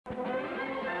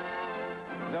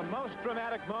The most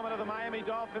dramatic moment of the Miami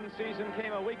Dolphins season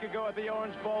came a week ago at the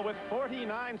Orange Bowl with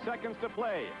 49 seconds to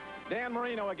play. Dan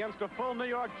Marino against a full New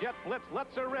York Jet blitz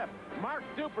lets her rip. Mark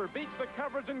Duper beats the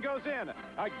coverage and goes in.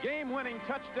 A game-winning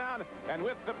touchdown, and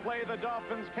with the play, the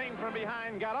Dolphins came from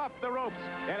behind, got off the ropes,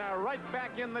 and are right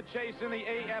back in the chase in the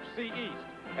AFC East,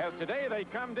 as today they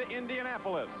come to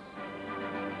Indianapolis.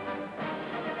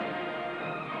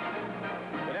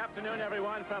 Good afternoon,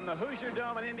 everyone, from the Hoosier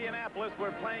Dome in Indianapolis,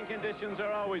 where playing conditions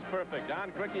are always perfect.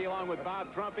 Don Criqui along with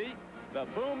Bob Trumpy. The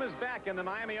boom is back in the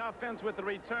Miami offense with the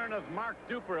return of Mark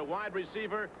Duper at wide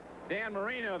receiver. Dan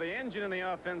Marino, the engine in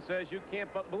the offense, says you can't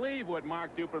believe what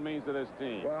Mark Duper means to this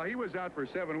team. Well, he was out for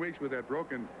 7 weeks with that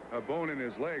broken bone in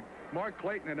his leg. Mark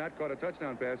Clayton had not caught a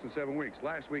touchdown pass in 7 weeks.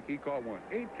 Last week, he caught one.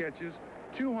 8 catches,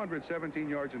 217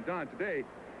 yards. And Don, today,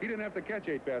 he didn't have to catch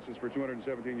 8 passes for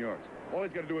 217 yards. All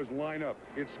he's got to do is line up.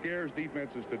 It scares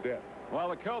defenses to death. Well,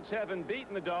 the Colts haven't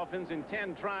beaten the Dolphins in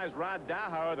 10 tries. Rod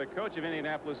Dahauer, the coach of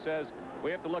Indianapolis, says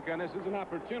we have to look on this as an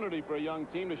opportunity for a young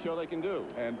team to show they can do.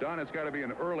 And, Don, it's got to be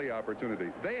an early opportunity.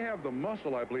 They have the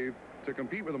muscle, I believe, to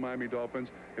compete with the Miami Dolphins.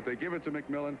 If they give it to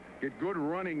McMillan, get good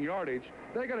running yardage,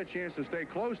 they got a chance to stay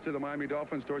close to the Miami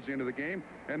Dolphins towards the end of the game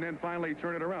and then finally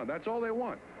turn it around. That's all they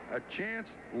want, a chance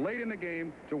late in the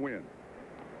game to win.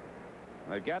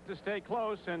 They've got to stay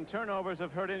close, and turnovers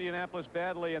have hurt Indianapolis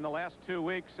badly in the last 2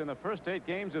 weeks. In the first 8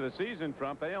 games of the season,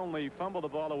 Trump, they only fumbled the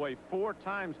ball away 4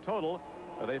 times total.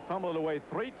 They fumbled it away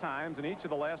 3 times in each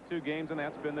of the last 2 games, and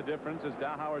that's been the difference. As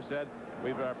Dahauer said,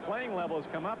 our playing level has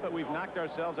come up, but we've knocked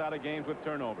ourselves out of games with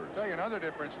turnovers. I'll tell you another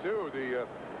difference, too. The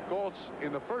Colts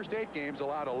in the first 8 games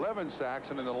allowed 11 sacks,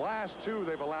 and in the last 2,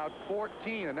 they've allowed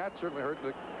 14, and that certainly hurt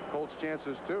the Colts'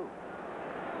 chances, too.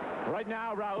 Right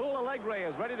now, Raul Alegre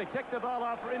is ready to kick the ball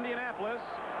off for Indianapolis.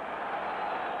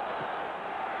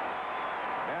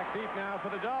 Back deep now for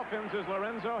the Dolphins is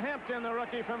Lorenzo Hampton, the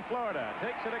rookie from Florida.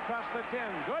 Takes it across the 10.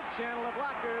 Good channel of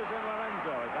blockers, and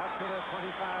Lorenzo is out to the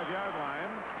 25-yard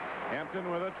line. Hampton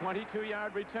with a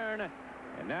 22-yard return.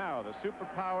 And now the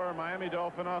superpower Miami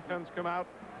Dolphin offense come out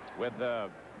with the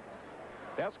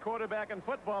best quarterback in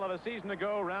football of a season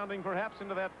ago, rounding perhaps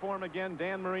into that form again,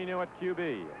 Dan Marino at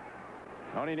QB.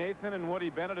 Tony Nathan and Woody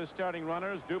Bennett as starting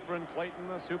runners. Duper and Clayton,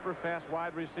 the super fast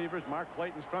wide receivers. Mark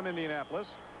Clayton's from Indianapolis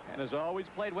and has always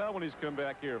played well when he's come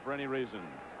back here for any reason.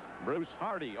 Bruce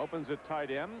Hardy opens at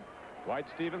tight end. Dwight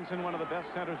Stevenson, one of the best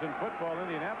centers in football.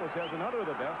 Indianapolis has another of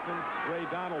the best in Ray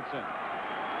Donaldson.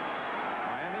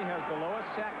 Miami has the lowest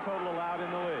sack total allowed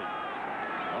in the league.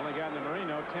 Only gotten to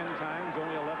Marino 10 times,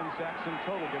 only 11 sacks in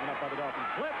total given up by the Dolphins.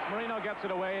 Blitz, Marino gets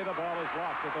it away. The ball is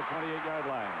blocked at the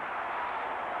 28-yard line.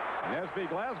 And SB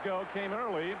Glasgow came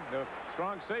early, the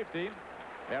strong safety.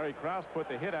 Harry Krause put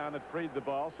the hit on that freed the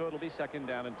ball, so it'll be 2nd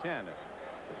down and 10.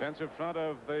 Defensive front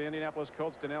of the Indianapolis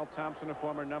Colts, Donnell Thompson, a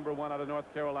former #1 out of North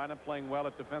Carolina, playing well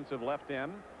at defensive left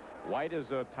end. White is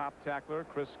a top tackler.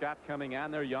 Chris Scott coming on.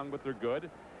 They're young, but they're good.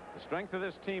 The strength of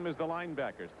this team is the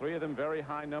linebackers. 3 of them very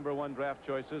high #1 draft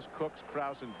choices, Cooks,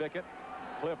 Krause, and Bickett.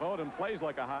 Cliff Odom plays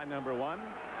like a high #1.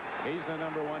 He's the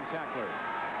 #1 tackler.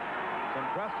 Some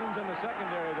questions in the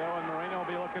secondary, though, and Marino will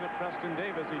be looking at Preston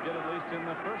Davis. He did at least in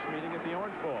the first meeting at the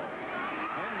Orange Bowl.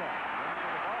 Handoff.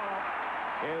 The ball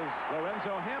is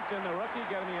Lorenzo Hampton, the rookie,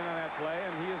 getting in on that play,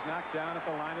 and he is knocked down at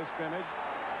the line of scrimmage.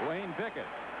 Dwayne Bickett,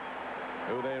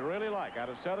 who they really like, out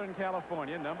of Southern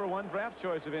California, #1 draft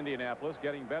choice of Indianapolis,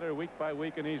 getting better week by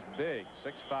week, and he's big.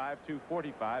 6'5",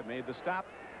 245, made the stop.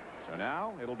 So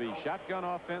now it'll be shotgun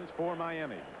offense for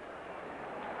Miami.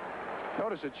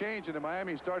 Notice a change in the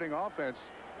Miami starting offense.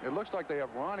 It looks like they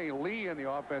have Ronnie Lee in the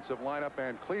offensive lineup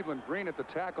and Cleveland Green at the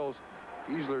tackles.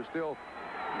 Easler still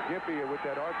gimpy with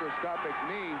that arthroscopic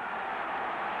knee.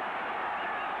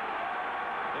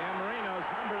 Dan Marino's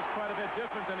numbers quite a bit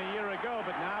different than a year ago,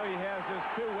 but now he has his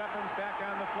 2 weapons back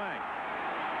on the flank.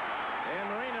 Dan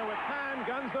Marino with time,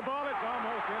 guns the ball. It's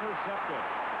almost intercepted.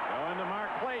 Going to Mark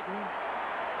Clayton.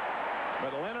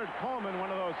 But Leonard Coleman,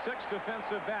 one of those 6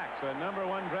 defensive backs, a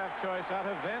 #1 draft choice out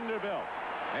of Vanderbilt,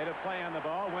 made a play on the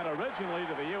ball, went originally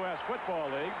to the U.S. Football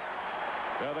League.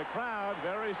 So the crowd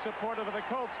very supportive of the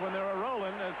Colts when they were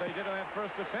rolling, as they did in that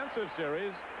first defensive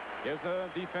series, gives the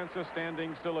defense a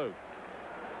standing salute.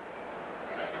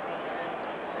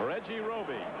 Reggie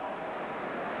Roby,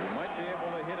 who might be able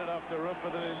to hit it off the roof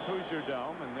of the Hoosier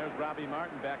Dome, and there's Robbie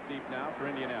Martin back deep now for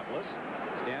Indianapolis.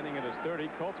 Standing at his 30,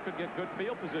 Colts could get good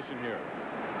field position here.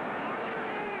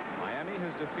 Miami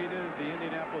has defeated the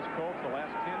Indianapolis Colts the last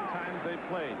 10 times they've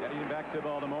played. Heading back to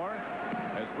Baltimore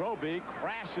as Roby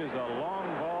crashes a long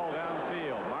ball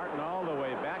downfield. Martin all the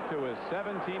way back to his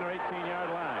 17 or 18-yard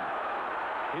line.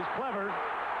 He's clever.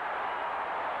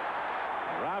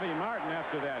 Bobby Martin,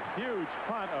 after that huge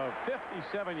punt of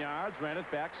 57 yards, ran it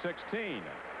back 16.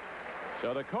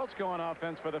 So the Colts go on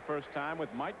offense for the first time with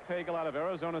Mike Pagel out of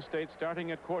Arizona State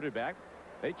starting at quarterback.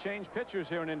 They changed pitchers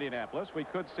here in Indianapolis. We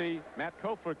could see Matt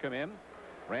Kofor come in.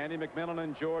 Randy McMillan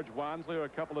and George Wansley are a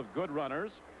couple of good runners.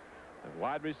 The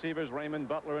wide receivers Raymond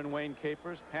Butler and Wayne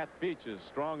Capers. Pat Beach is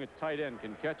strong at tight end,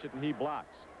 can catch it, and he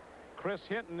blocks. Chris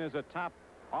Hinton is a top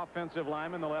offensive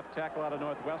lineman, the left tackle out of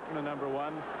Northwestern, and number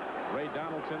 1 Ray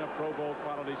Donaldson, a Pro Bowl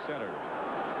quality center.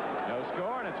 No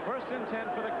score, and it's 1st and 10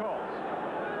 for the Colts.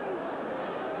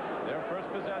 Their first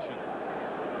possession.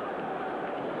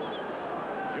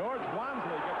 George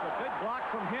Wansley gets a big block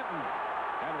from Hinton,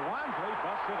 and Wansley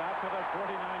busts it out to the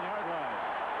 49-yard line.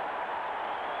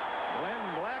 Glenn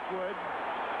Blackwood,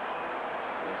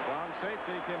 the strong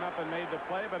safety, came up and made the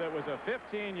play, but it was a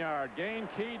 15-yard gain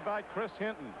keyed by Chris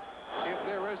Hinton. If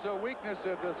there is a weakness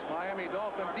of this Miami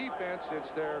Dolphin defense, it's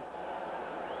their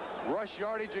rush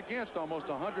yardage against, almost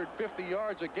 150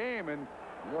 yards a game. And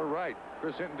you're right,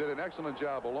 Chris Hinton did an excellent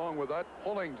job along with that,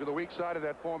 pulling to the weak side of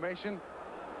that formation.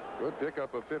 Good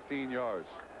pickup of 15 yards.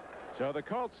 So the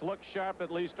Colts look sharp at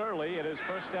least early. It is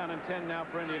 1st down and 10 now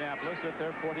for Indianapolis at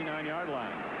their 49-yard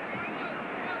line.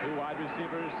 2 wide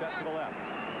receivers set to the left.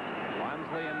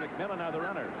 Wansley and McMillan are the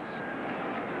runners.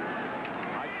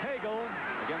 Mike Pagel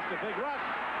against a big rush.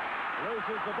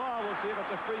 Loses the ball. We'll see if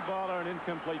it's a free ball or an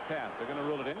incomplete pass. They're going to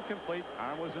rule it incomplete.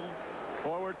 Arm was in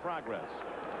forward progress.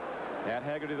 Pat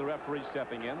Haggerty, the referee,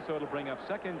 stepping in, so it'll bring up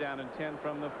 2nd down and 10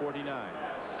 from the 49.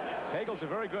 Pagel's a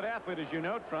very good athlete, as you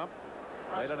know, Trump.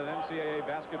 Played on an NCAA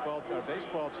basketball or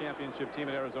baseball championship team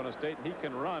at Arizona State. He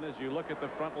can run as you look at the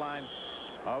front line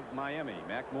of Miami.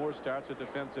 Mac Moore starts at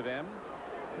defensive end.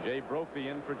 Jay Brophy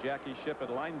in for Jackie Shipp at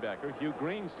linebacker. Hugh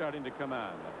Green starting to come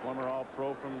on, a former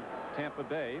All-Pro from Tampa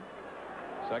Bay.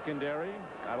 Secondary,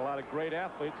 not a lot of great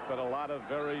athletes, but a lot of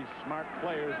very smart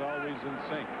players always in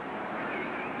sync.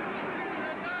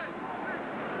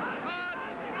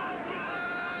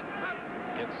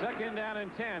 It's 2nd down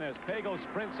and 10 as Pagel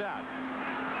sprints out.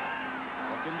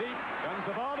 Looking deep, guns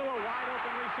the ball to a wide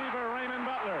open receiver, Raymond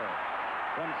Butler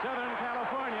from Southern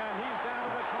California, and he's down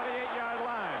to the 28-yard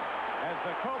line as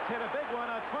the Colts hit a big one,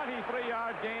 a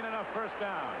 23-yard gain and a 1st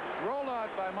down. Roll out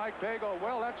by Mike Pagel,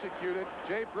 well executed.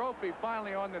 Jay Brophy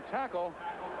finally on the tackle,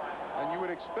 and you would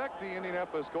expect the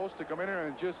Indianapolis Colts to come in here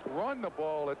and just run the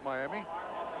ball at Miami.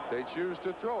 They choose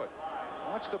to throw it.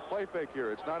 Watch the play fake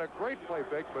here. It's not a great play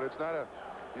fake, but it's not a...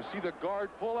 You see the guard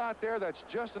pull out there? That's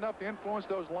just enough to influence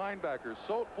those linebackers.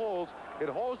 So it pulls. It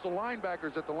holds the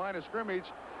linebackers at the line of scrimmage.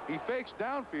 He fakes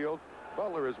downfield.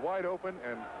 Butler is wide open,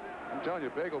 and I'm telling you,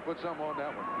 Pagel put something on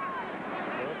that one.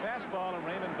 So a fastball, and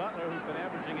Raymond Butler, who's been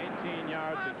averaging 18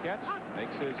 yards a catch,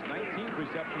 makes his 19th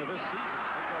reception of this season.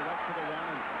 They go right to the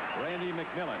run, and Randy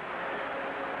McMillan,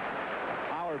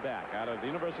 power back out of the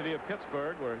University of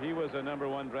Pittsburgh, where he was a number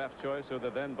 1 draft choice of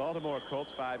the then Baltimore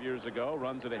Colts 5 years ago,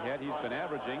 runs it ahead. He's been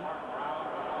averaging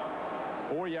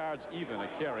 4 yards even a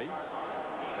carry.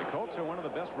 The Colts are one of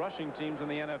the best rushing teams in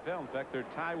the NFL. In fact, they're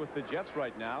tied with the Jets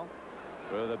right now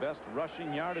for the best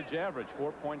rushing yardage average,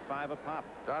 4.5 a pop.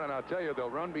 Don, and I'll tell you,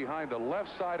 they'll run behind the left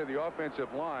side of the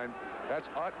offensive line. That's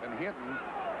Utt and Hinton,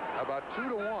 about 2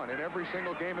 to 1 in every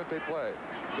single game that they play.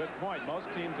 Good point.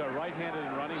 Most teams are right-handed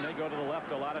in running. They go to the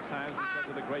left a lot of times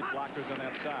because of the great blockers on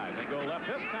that side. They go left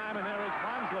this time, and there is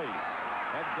Wansley.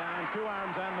 Head down, 2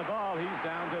 arms on the ball. He's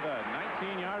down to the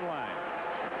 19-yard line.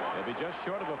 They'll be just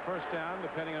short of a 1st down,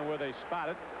 depending on where they spot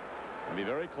it. It'll be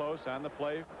very close on the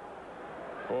play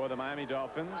for the Miami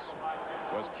Dolphins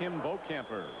was Kim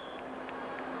Bocamper.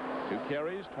 2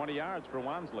 carries, 20 yards for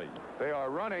Wansley. They are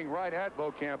running right at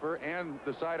Bocamper and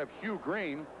the side of Hugh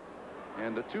Green.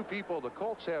 And the 2 people the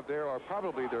Colts have there are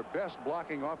probably their best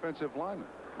blocking offensive linemen.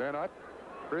 Van Utt,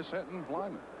 Chris Hinton,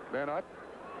 lineman. Van Utt,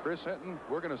 Chris Hinton.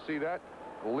 We're going to see that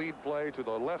lead play to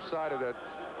the left side of that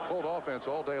Colt offense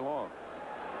all day long.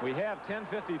 We have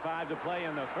 10:55 to play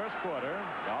in the 1st quarter.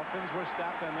 Dolphins were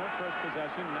stopped on their first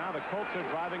possession. Now the Colts are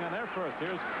driving on their first.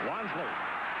 Here's Wansley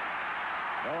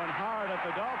going hard at the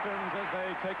Dolphins as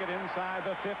they take it inside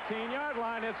the 15-yard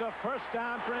line. It's a 1st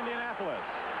down for Indianapolis.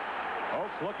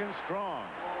 Colts looking strong.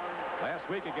 Last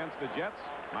week against the Jets,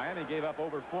 Miami gave up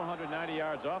over 490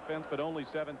 yards offense, but only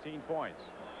 17 points.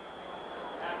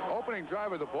 Opening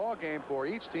drive of the ball game for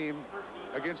each team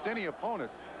against any opponent.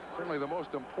 Certainly the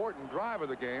most important drive of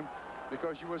the game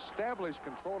because you establish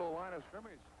control of the line of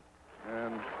scrimmage.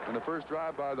 And in the first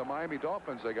drive by the Miami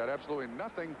Dolphins, they got absolutely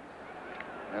nothing.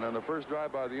 And on the first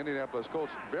drive by the Indianapolis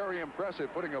Colts, very impressive,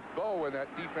 putting a bow in that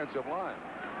defensive line.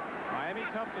 Miami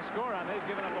tough to score on. They've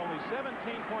given up only 17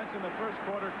 points in the 1st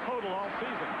quarter total all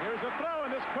season. Here's a throw,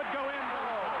 and this could go in.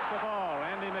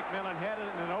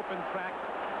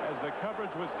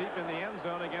 coverage was deep in the end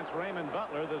zone against Raymond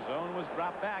Butler. The zone was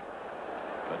dropped back,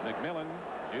 but McMillan,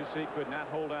 Juicy, could not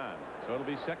hold on. So it'll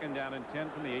be 2nd down and 10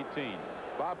 from the 18.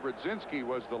 Bob Brzezinski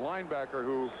was the linebacker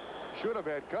who should have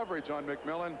had coverage on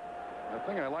McMillan. The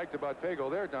thing I liked about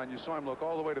Pagel there, Don, you saw him look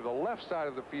all the way to the left side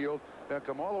of the field, then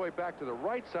come all the way back to the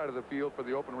right side of the field for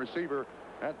the open receiver.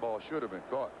 That ball should have been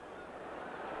caught.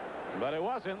 But it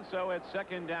wasn't, so it's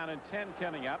 2nd down and 10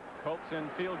 coming up. Colts in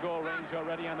field goal range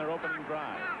already on their opening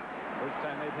drive. First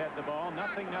time they've had the ball. 0-0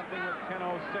 with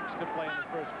 10:06 to play in the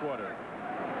first quarter.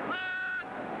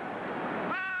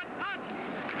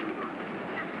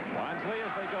 Wansley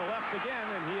as they go left again,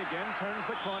 and he again turns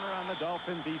the corner on the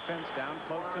Dolphin defense down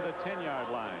close to the 10-yard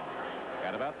line.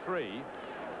 Got about 3.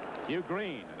 Hugh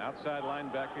Green, an outside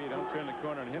linebacker. You don't turn the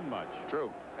corner on him much.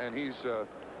 True, and he's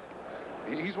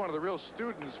one of the real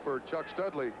students for Chuck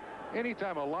Studley.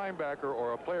 Anytime a linebacker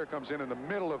or a player comes in the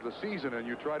middle of the season and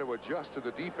you try to adjust to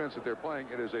the defense that they're playing,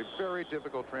 it is a very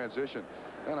difficult transition.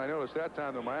 And I noticed that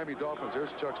time the Miami Dolphins, there's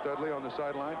Chuck Studley on the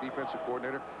sideline, defensive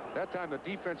coordinator. That time the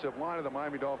defensive line of the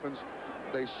Miami Dolphins,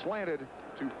 they slanted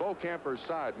to Bo Camper's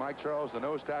side. Mike Charles, the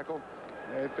nose tackle,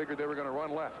 they figured they were going to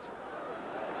run left.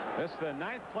 This is the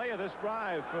 9th play of this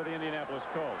drive for the Indianapolis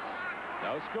Colts.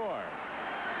 No score.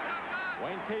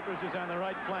 Wayne Capers is on the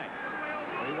right flank.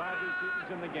 3 wide receivers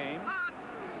in the game.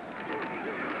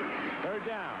 3rd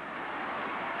down.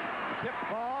 Tip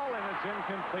ball, and it's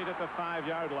incomplete at the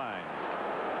 5-yard line.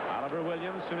 Oliver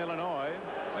Williams from Illinois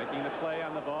making the play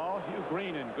on the ball. Hugh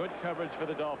Green in good coverage for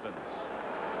the Dolphins.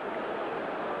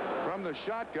 From the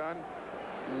shotgun,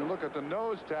 you look at the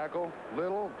nose tackle.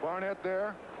 Little, Barnett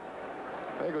there.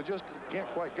 Pagel just can't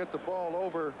quite get the ball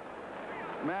over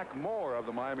Mac Moore of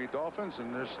the Miami Dolphins,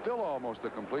 and there's still almost a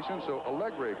completion, so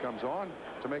Allegre comes on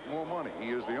to make more money.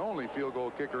 He is the only field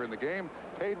goal kicker in the game,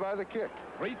 paid by the kick.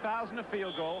 $3,000 a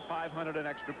field goal, $500 an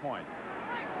extra point.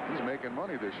 He's making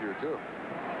money this year, too.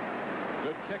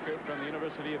 Good kicker from the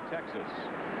University of Texas.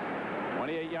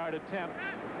 28-yard attempt.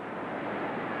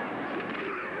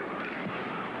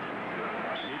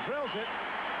 He drills it.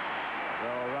 So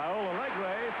Raul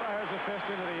Allegre fires a fist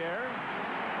into the air.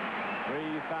 3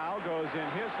 foul goes in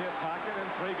his hip pocket, and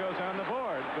 3 goes on the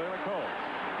board for the Colts.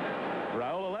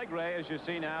 Raul Allegre, as you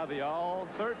see now, the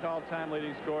third all-time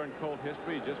leading scorer in Colt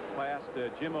history, just passed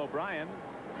Jim O'Brien.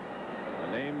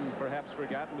 A name perhaps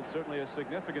forgotten, but certainly a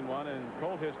significant one in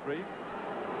Colt history.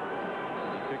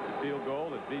 He kicked the field goal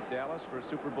that beat Dallas for a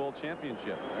Super Bowl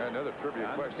championship. Another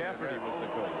trivia question. McCafferty was the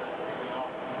coach.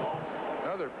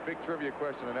 Another big trivia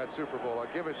question in that Super Bowl.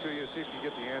 I'll give it to you, see if you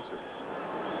get the answer.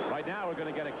 Right now we're going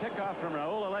to get a kickoff from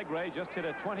Raul Allegre. Just hit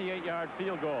a 28-yard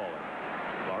field goal.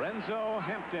 Lorenzo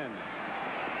Hampton.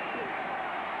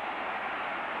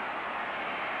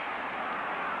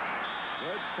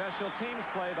 Good special teams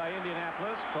play by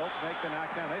Indianapolis. Colts make the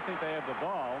knockdown. They think they have the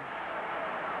ball.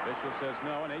 Official says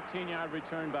no. An 18-yard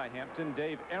return by Hampton.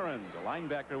 Dave Aaron, the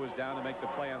linebacker, was down to make the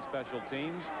play on special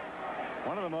teams.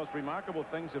 One of the most remarkable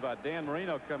things about Dan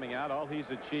Marino coming out, all he's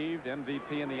achieved,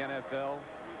 MVP in the NFL,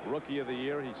 Rookie of the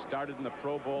Year. He started in the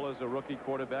Pro Bowl as a rookie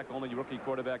quarterback, only rookie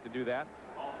quarterback to do that.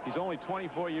 He's only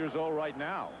 24 years old right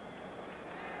now.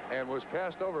 And was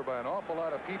passed over by an awful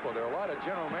lot of people. There are a lot of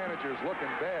general managers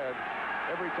looking bad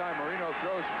every time Marino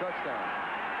throws a touchdown.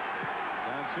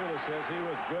 Don Shula says he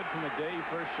was good from the day he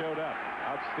first showed up.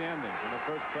 Outstanding from the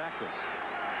first practice.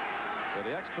 So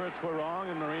the experts were wrong,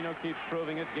 and Marino keeps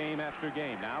proving it game after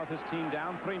game. Now with his team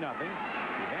down 3-0, he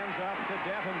hands off to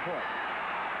Davenport.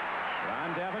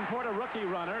 Ron Davenport, a rookie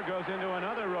runner, goes into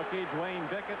another rookie, Dwayne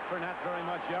Bickett, for not very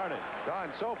much yardage.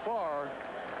 Don, so far,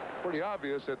 pretty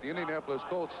obvious that the Indianapolis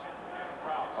Colts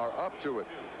are up to it.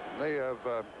 They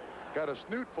have got a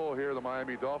snootful here, the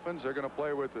Miami Dolphins. They're going to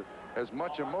play with as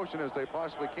much emotion as they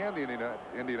possibly can, the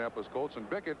Indianapolis Colts. And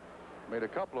Bickett made a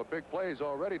couple of big plays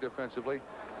already defensively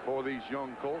for these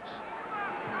young Colts.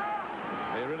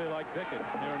 They really like Bickett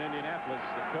here in Indianapolis.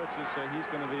 The coaches say he's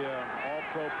going to be an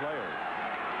all-pro player.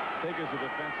 Big as a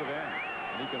defensive end,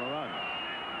 and he can run.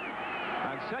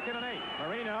 On 2nd and 8,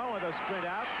 Marino with a sprint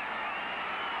out.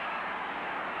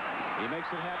 He makes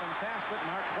it happen fast, but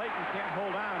Mark Clayton can't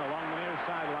hold on along the near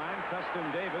sideline. Preston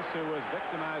Davis, who was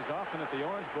victimized often at the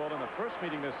Orange Bowl in the first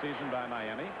meeting this season by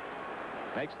Miami,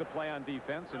 makes the play on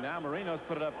defense, and now Marino's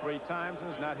put it up 3 times and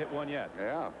has not hit one yet.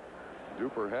 Yeah,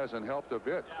 Duper hasn't helped a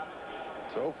bit.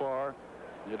 So far,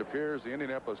 it appears the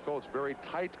Indianapolis Colts very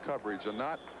tight coverage and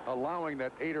not allowing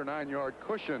that 8 or 9 yard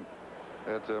cushion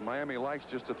that Miami likes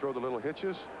just to throw the little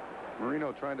hitches.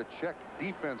 Marino trying to check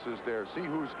defenses there, see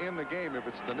who's in the game if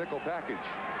it's the nickel package.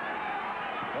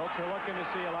 Colts are looking to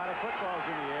see a lot of footballs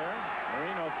in the air.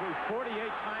 Marino threw 48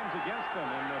 times against them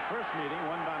in the first meeting,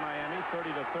 won by Miami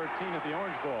 30-13 at the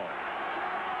Orange Bowl.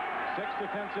 6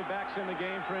 defensive backs in the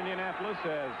game for Indianapolis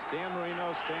as Dan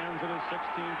Marino stands at his 16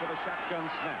 for the shotgun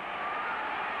snap.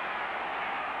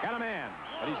 Got a man,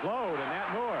 but he's low to Nat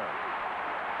Moore.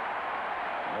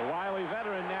 The wily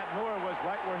veteran Nat Moore was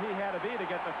right where he had to be to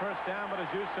get the first down, but as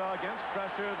you saw, against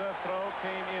pressure, the throw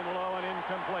came in low and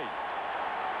incomplete.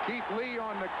 Keith Lee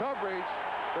on the coverage.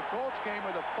 The Colts came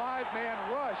with a 5-man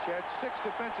rush, had 6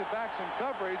 defensive backs in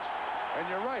coverage, and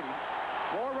you're right.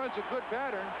 Moore runs a good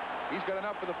pattern. He's got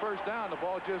enough for the first down. The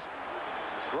ball just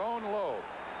thrown low.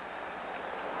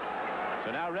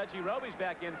 So now Reggie Roby's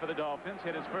back in for the Dolphins.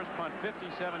 Hit his first punt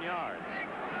 57 yards.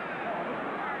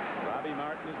 Robbie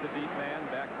Martin is the deep man,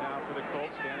 back now for the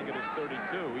Colts, standing at his 32.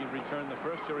 He returned the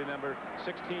first, you remember,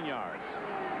 16 yards.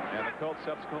 And the Colts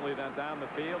subsequently then down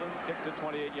the field and kicked a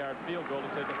 28-yard field goal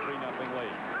to take a 3-0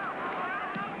 lead.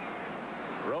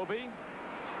 Roby,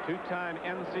 2-time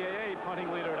NCAA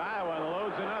punting leader at Iowa, and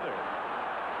loads another.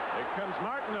 Here comes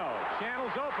Martineau.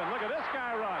 Channel's open. Look at this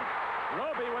guy run.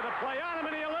 Roby with a play on him,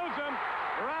 and he'll lose him.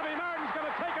 Robbie Martin's going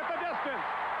to take it the distance.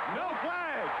 No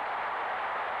flag.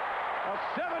 A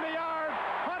 70-yard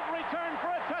punt return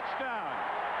for a touchdown.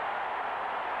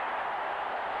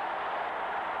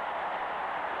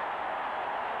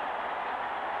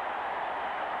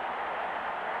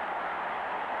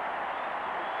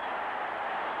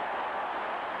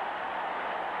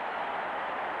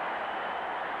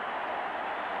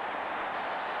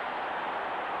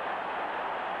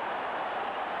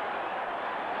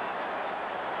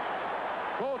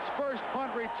 Colts' first punt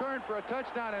return for a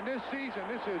touchdown in this season.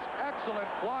 This is excellent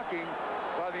blocking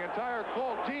by the entire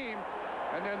Colt team.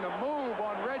 And then the move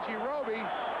on Reggie Roby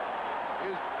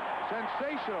is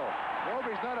sensational.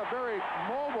 Roby's not a very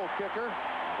mobile kicker,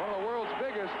 one of the world's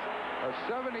biggest. A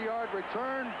 70-yard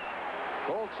return.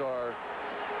 Colts are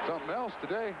something else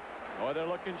today. Oh, they're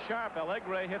looking sharp.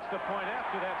 Allegre hits the point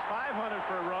after. That's 500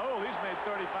 for Raul. He's made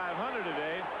 3,500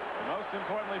 today. And most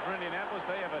importantly for Indianapolis,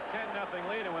 they have a 10-0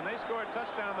 lead. And when they score a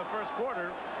touchdown in the first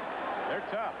quarter, they're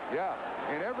tough. Yeah,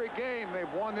 in every game they've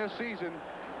won this season,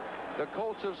 the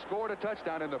Colts have scored a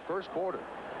touchdown in the first quarter.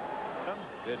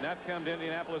 Did not come to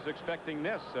Indianapolis expecting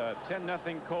this.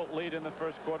 10-0 Colt lead in the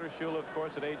first quarter. Shula, of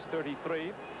course, at age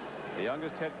 33. The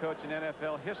youngest head coach in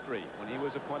NFL history when he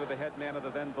was appointed the head man of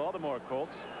the then Baltimore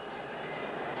Colts.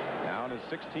 Now in his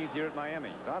 16th year at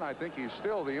Miami. Don, I think he's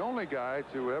still the only guy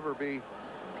to ever be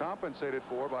compensated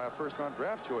for by a first-round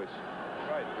draft choice.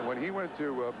 Right. And when he went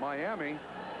to Miami,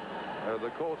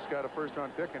 the Colts got a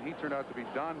first-round pick, and he turned out to be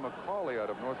Don McCauley out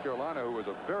of North Carolina, who was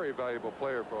a very valuable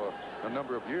player for a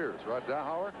number of years. Rod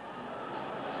Dahauer?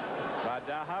 Rod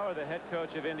Dahauer, the head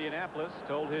coach of Indianapolis,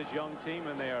 told his young team,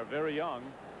 and they are very young,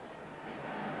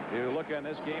 you look on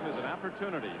this game as an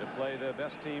opportunity to play the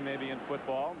best team maybe in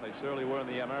football. They certainly were in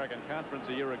the American Conference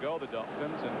a year ago, the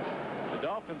Dolphins, and the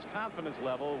Dolphins' confidence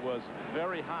level was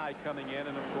very high coming in,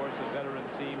 and of course a veteran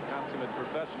team, consummate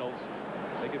professionals.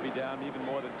 They could be down even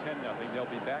more than 10-0.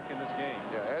 They'll be back in this game.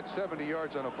 Yeah, add 70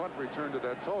 yards on a punt return to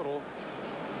that total,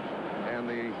 and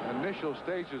the initial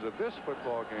stages of this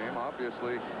football game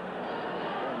obviously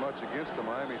very much against the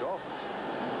Miami Dolphins.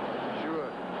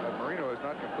 Sure, Marino has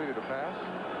not completed a pass.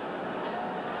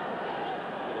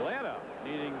 Atlanta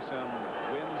needing some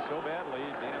wins so badly.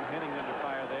 Dan Henning under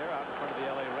fire there out in front of the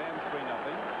LA Rams 3-0.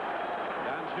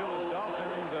 Don Shula's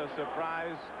Dolphins a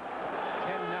surprise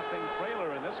 10-0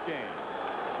 trailer in this game.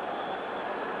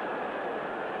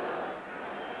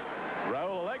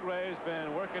 Raul Allegre has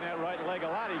been working at right leg a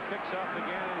lot. He kicks off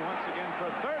again, and once again for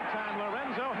a third time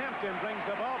Lorenzo Hampton brings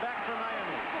the ball back for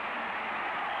Miami.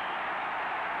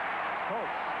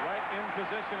 Colts right in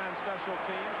position on special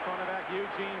teams. Cornerback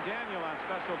Eugene Daniel on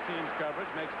special teams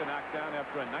coverage makes the knockdown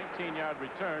after a 19-yard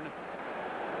return.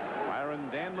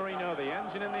 Byron Dan Marino, the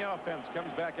engine in the offense,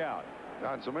 comes back out.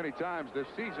 Don, so many times this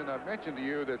season I've mentioned to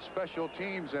you that special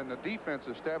teams and the defense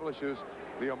establishes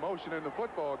the emotion in the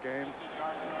football game.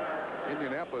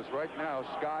 Indianapolis right now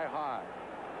sky high.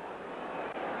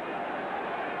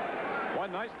 One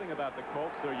nice thing about the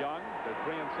Colts, they're young. They're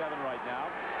 3-7 right now.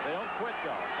 They don't quit,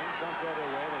 though. Things don't go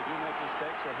their way. They do make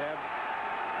mistakes, or have,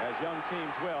 as young teams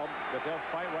will, but they'll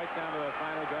fight right down to the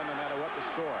final gun no matter what the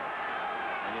score.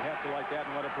 And you have to like that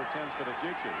and what it portends for the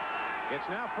future. It's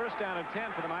now first down and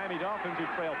 10 for the Miami Dolphins, who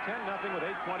trail 10-0 with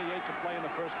 8:28 to play in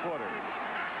the first quarter.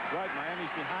 Right,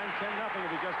 Miami's behind 10-0 if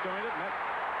he just joined it. And that's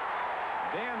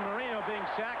Dan Marino being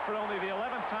sacked for only the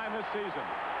 11th time this season.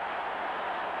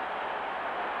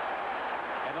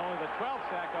 And only the 12th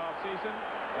sack off season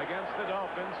against the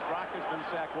Dolphins. Brock has been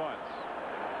sacked once.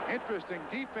 Interesting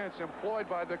defense employed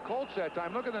by the Colts that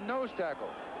time. Look at the nose tackle.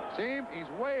 See him? He's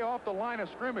way off the line of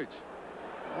scrimmage.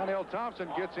 Donnell Thompson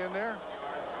gets in there.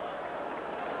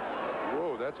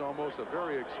 Whoa, that's almost a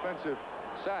very expensive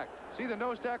sack. See the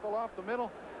nose tackle off the middle?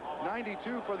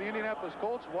 92 for the Indianapolis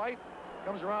Colts. White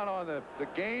comes around on the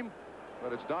game,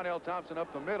 but it's Donnell Thompson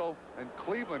up the middle, and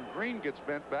Cleveland Green gets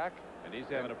bent back. And he's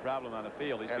having a problem on the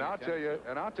field. I'll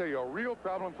tell you, a real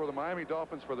problem for the Miami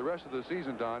Dolphins for the rest of the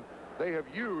season, Don. They have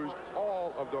used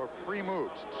all of their free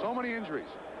moves. So many injuries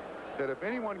that if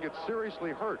anyone gets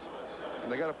seriously hurt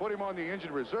and they got to put him on the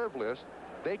injured reserve list,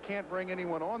 they can't bring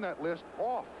anyone on that list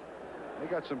off. They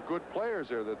got some good players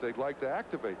there that they'd like to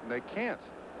activate, and they can't.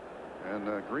 And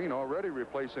Green already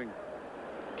replacing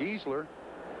Giesler.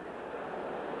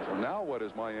 So now what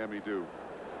does Miami do?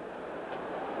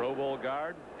 Pro Bowl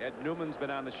guard Ed Newman's been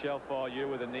on the shelf all year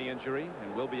with a knee injury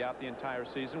and will be out the entire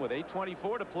season with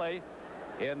 8:24 to play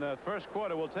in the first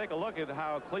quarter. We'll take a look at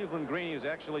how Cleveland Green is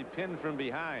actually pinned from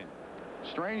behind.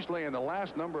 Strangely, in the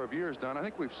last number of years, Don, I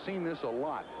think we've seen this a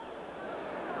lot.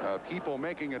 People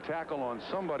making a tackle on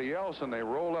somebody else and they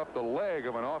roll up the leg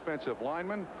of an offensive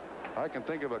lineman. I can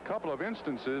think of a couple of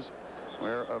instances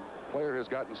where a player has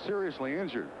gotten seriously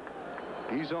injured.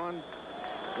 He's on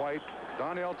White.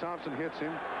 Donnell Thompson hits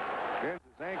him, bends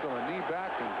his ankle and knee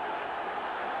back, and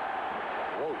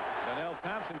whoa. Donnell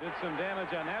Thompson did some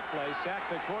damage on that play, sacked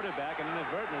the quarterback, and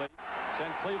inadvertently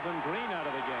sent Cleveland Green out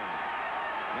of the game.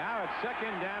 Now it's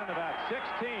second down and about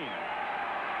 16.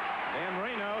 Dan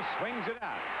Marino swings it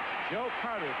out. Joe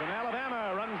Carter from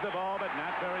Alabama runs the ball, but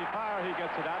not very far. He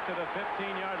gets it out to the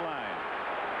 15-yard line.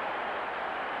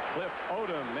 Cliff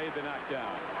Odom made the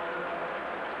knockdown.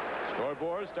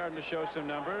 Scoreboard starting to show some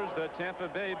numbers. The Tampa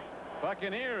Bay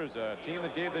Buccaneers, a team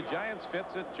that gave the Giants fits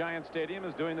at Giant Stadium,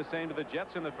 is doing the same to the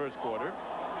Jets in the first quarter.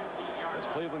 As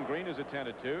Cleveland Green is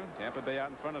attended to. Tampa Bay out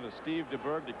in front of the Steve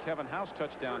DeBerg to Kevin House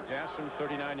touchdown pass from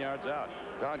 39 yards out.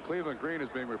 Don, Cleveland Green is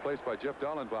being replaced by Jeff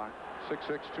Dallenbach,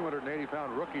 6'6",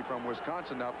 280-pound rookie from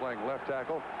Wisconsin, now playing left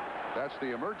tackle. That's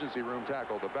the emergency room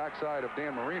tackle, the backside of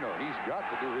Dan Marino. He's got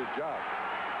to do his job.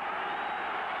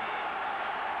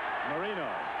 Marino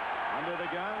under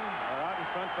the gun or out in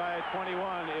front by 21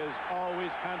 is always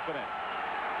confident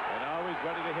and always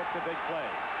ready to hit the big play.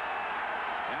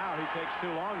 Now he takes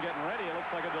too long getting ready. It looks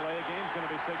like a delay of game is going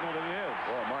to be signaled, and he is.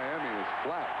 Well, Miami is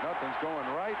flat. Nothing's going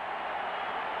right.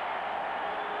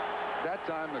 That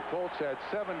time the Colts had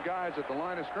 7 guys at the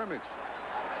line of scrimmage.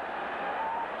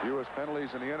 Fewest penalties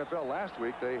in the NFL. Last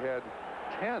week they had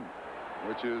 10,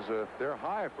 which is their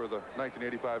high for the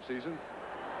 1985 season.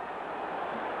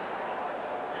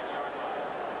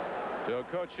 So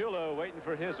Coach Shula waiting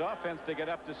for his offense to get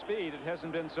up to speed. It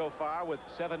hasn't been so far with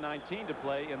 7:19 to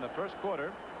play in the first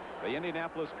quarter. The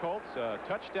Indianapolis Colts, a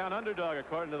touchdown underdog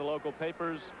according to the local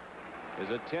papers, is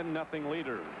a 10-0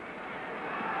 leader.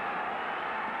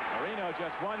 Marino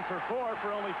just 1 for 4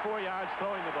 for only 4 yards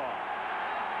throwing the ball.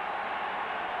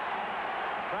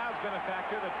 The crowd's been a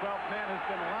factor. The 12th man has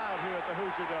been loud here at the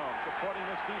Hoosier Dome, supporting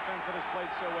this defense that has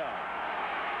played so well.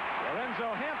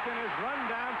 Lorenzo Hampton is run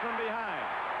down from behind.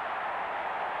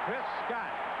 Chris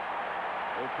Scott,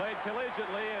 who played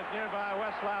collegiately at nearby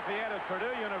West Lafayette at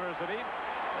Purdue University,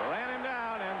 ran him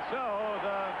down, and so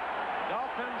the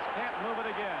Dolphins can't move it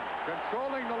again.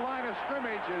 Controlling the line of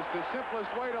scrimmage is the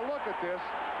simplest way to look at this.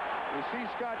 You see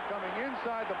Scott coming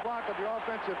inside the block of the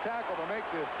offensive tackle to make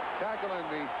the tackle in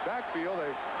the backfield. The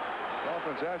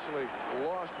Dolphins actually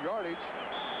lost yardage.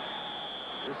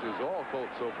 This is all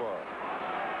Colts so far.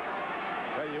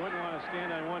 Well, you wouldn't want to stand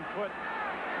on one foot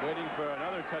waiting for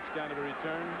another touchdown to be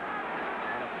returned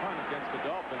on a punt against the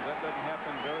Dolphins. That doesn't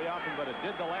happen very often, but it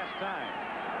did the last time.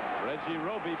 Reggie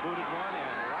Roby booted one,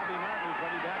 and Robbie Martin, who's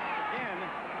ready back again,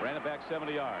 ran it back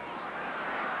 70 yards.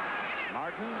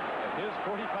 Martin at his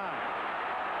 45.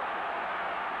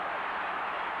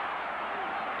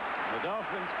 The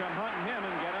Dolphins come hunting him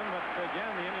and get him, but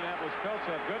again, the Indianapolis Colts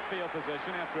have good field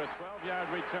position after a 12-yard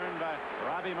return by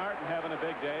Robbie Martin having a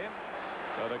big day.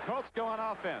 So the Colts go on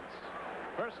offense.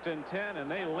 First and 10, and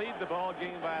they lead the ball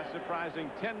game by a surprising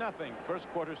 10-0 first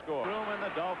quarter score. Room, and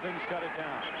the Dolphins shut it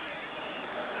down.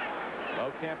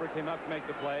 Bo Camper came up to make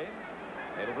the play.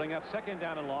 It'll bring up second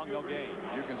down and long, no gain.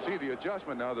 You can see the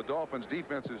adjustment now. The Dolphins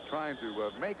defense is trying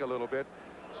to make a little bit.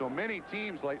 So many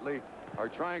teams lately are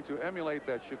trying to emulate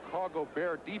that Chicago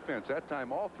Bear defense. That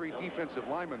time, all 3 defensive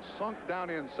linemen sunk down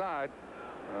inside.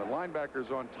 Linebackers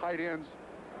on tight ends.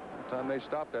 That time they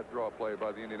stopped that draw play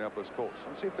by the Indianapolis Colts.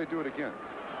 Let's see if they do it again.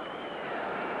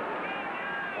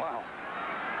 Wow.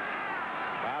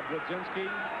 Bob Brzezinski,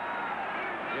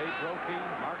 Jay Brophy,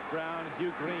 Mark Brown,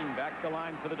 Hugh Green back the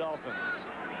line for the Dolphins.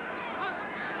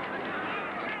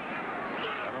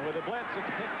 with a blitz. It's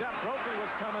picked up. Brophy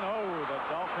was coming. Oh, the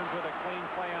Dolphins with a clean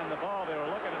play on the ball. They were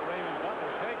looking at Raymond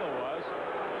Butler. Pagel was.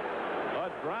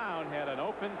 Bud Brown had an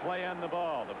open play on the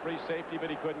ball. The free safety, but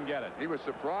he couldn't get it. He was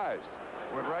surprised.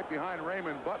 Went right behind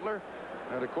Raymond Butler.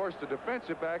 And, of course, the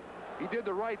defensive back, he did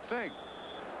the right thing.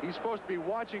 He's supposed to be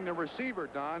watching the receiver,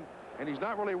 Don, and he's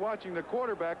not really watching the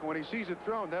quarterback. And when he sees it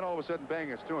thrown, then all of a sudden, bang,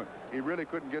 it's to him. He really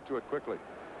couldn't get to it quickly.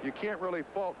 You can't really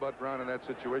fault Bud Brown in that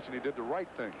situation. He did the right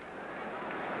thing.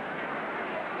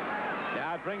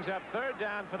 Now it brings up third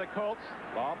down for the Colts.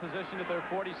 Ball positioned at their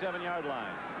 47-yard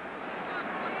line.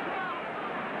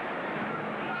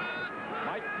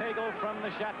 Mike Pagel from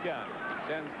the shotgun.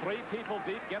 Sends 3 people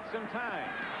deep, gets some time.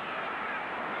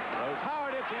 Throws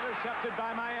hard. It's intercepted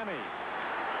by Miami.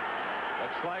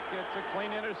 Looks like it's a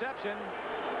clean interception.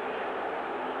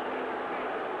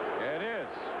 It is.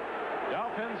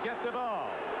 Dolphins get the ball.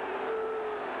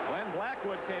 Glenn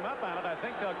Blackwood came up on it. I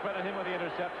think they'll credit him with the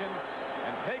interception.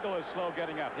 And Pagel is slow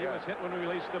getting up. He was hit when we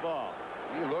released the ball.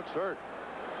 He looks hurt.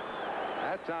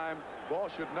 That time, ball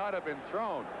should not have been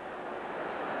thrown.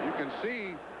 You can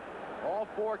see all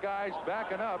 4 guys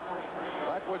backing up.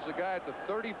 Blackwood's the guy at the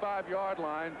 35-yard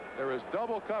line. There is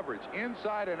double coverage,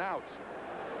 inside and out.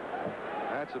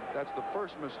 That's the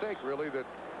first mistake, really, that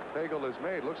Pagel has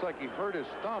made. Looks like he hurt his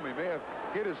thumb. He may have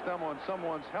hit his thumb on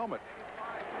someone's helmet.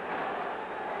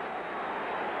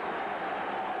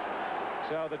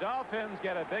 So the Dolphins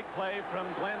get a big play from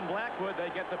Glenn Blackwood.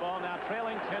 They get the ball now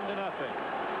trailing 10-0.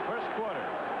 First quarter,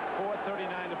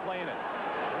 4:39 to play in it.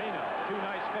 Marino, 2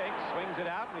 nice fakes, swings it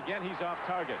out, and again he's off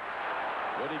target.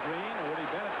 Woody Green or Woody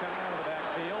Bennett coming out of the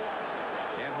backfield.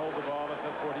 Can't hold the ball at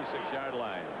the 46-yard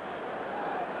line.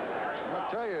 I'll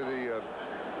tell you, the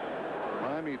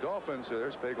Miami Dolphins,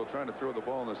 there's Pagel trying to throw the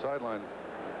ball on the sideline.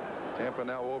 Tampa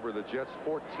now over the Jets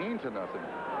 14-0.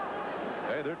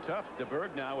 Hey, they're tough.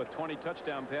 DeBerg now with 20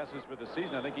 touchdown passes for the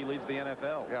season. I think he leads the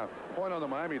NFL. Yeah, point on the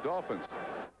Miami Dolphins.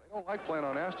 They don't like playing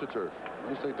on AstroTurf. At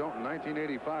least they don't in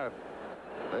 1985.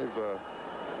 They've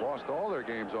lost all their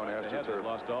games on AstroTurf. They've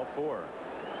lost all 4.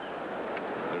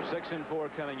 They're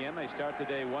 6-4 coming in. They start the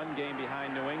day 1 game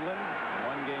behind New England,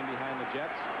 1 game behind the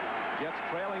Jets. Jets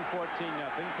trailing 14-0.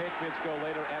 Patriots go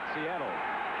later at Seattle.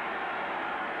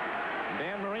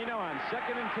 Dan Marino on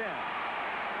 2nd and 10.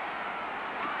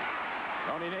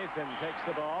 Tony Nathan takes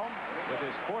the ball with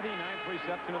his 49th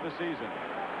reception of the season.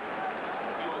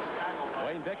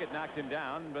 Wayne Bickett knocked him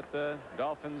down, but the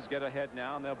Dolphins get ahead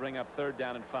now, and they'll bring up 3rd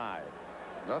down and 5.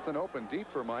 Nothing open deep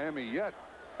for Miami yet.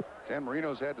 Dan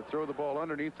Marino's had to throw the ball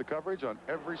underneath the coverage on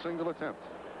every single attempt.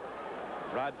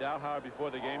 Rod Dowhauer before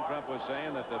the game, Trump was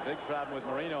saying that the big problem with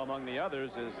Marino among the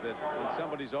others is that when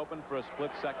somebody's open for a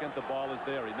split second, the ball is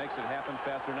there. He makes it happen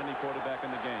faster than any quarterback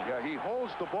in the game. Yeah, he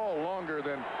holds the ball longer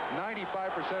than 95%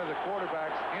 of the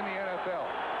quarterbacks in the NFL.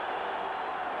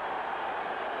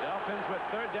 Dolphins with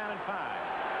 3rd down and 5.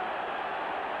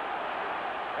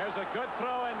 There's a good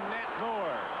throw, and Nat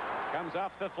Moore comes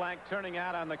off the flank, turning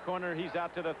out on the corner. He's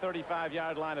out to the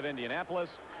 35-yard line of Indianapolis.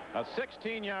 A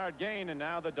 16-yard gain, and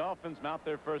now the Dolphins mount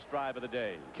their first drive of the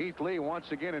day. Keith Lee once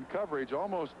again in coverage,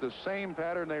 almost the same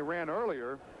pattern they ran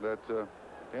earlier that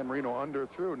Dan Marino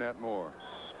underthrew Nat Moore.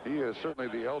 He is certainly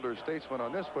the elder statesman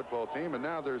on this football team, and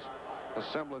now there's a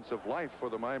semblance of life for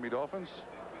the Miami Dolphins.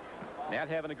 Nat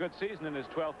having a good season in his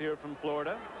 12th year from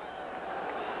Florida,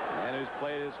 and who's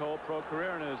played his whole pro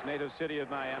career in his native city of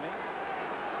Miami.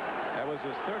 That was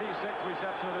his 36th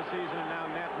reception of the season, and now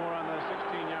Nat Moore on the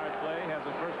 16-yard play has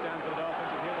a first down for the Dolphins,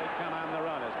 and here they come on the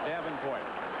run as Davenport,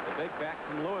 the big back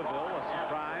from Louisville, a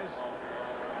surprise.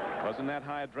 Wasn't that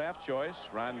high a draft choice,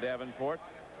 Ron Davenport,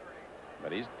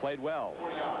 but he's played well.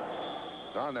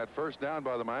 On that first down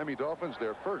by the Miami Dolphins,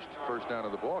 their first down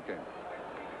of the ball game.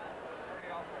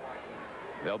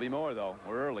 There'll be more, though.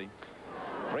 We're early.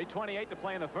 3:28 to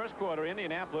play in the first quarter.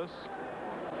 Indianapolis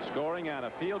scoring on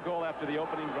a field goal after the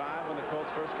opening drive when the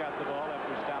Colts first got the ball after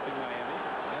stopping Miami.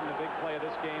 Then the big play of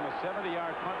this game, a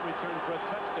 70-yard punt return for a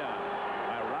touchdown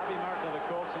by Robbie Martin of the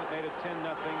Colts, and it made it 10-0.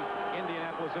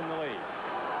 Indianapolis in the lead.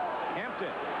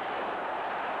 Hampton.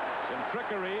 Some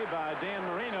trickery by Dan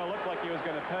Marino. Looked like he was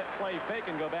going to play fake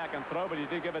and go back and throw, but he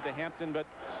did give it to Hampton. But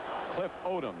Cliff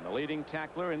Odom, the leading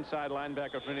tackler, inside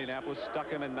linebacker for Indianapolis, stuck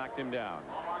him and knocked him down.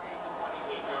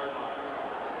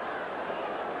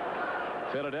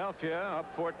 Philadelphia up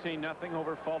 14-0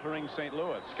 over faltering St.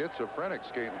 Louis. Schizophrenic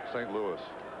St. Louis.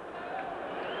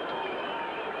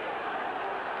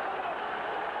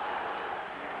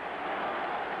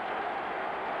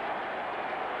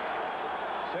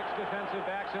 Six defensive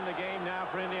backs in the game now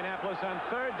for Indianapolis on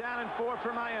 3rd down and 4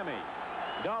 for Miami.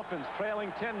 Dolphins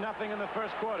trailing 10-0 in the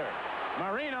first quarter.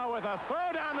 Marino with a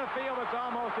throw down the field that's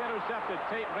almost intercepted.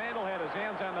 Tate Randall had his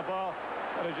hands on the ball,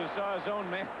 but as you saw, his own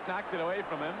man knocked it away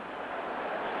from him.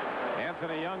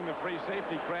 Anthony Young, the free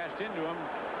safety, crashed into him.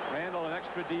 Randall, an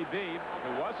extra DB,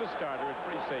 who was a starter at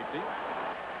free safety,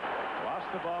 lost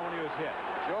the ball when he was hit.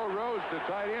 Joe Rose, the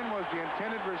tight end, was the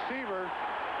intended receiver.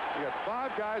 You got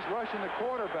 5 guys rushing the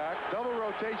quarterback, double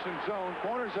rotation zone,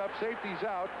 corners up, safeties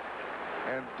out,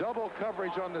 and double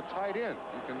coverage on the tight end.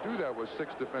 You can do that with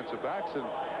 6 defensive backs, and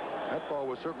that ball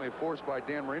was certainly forced by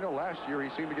Dan Marino. Last year,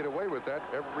 he seemed to get away with that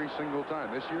every single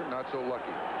time. This year, not so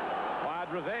lucky.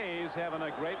 Revay's having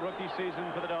a great rookie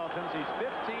season for the Dolphins. He's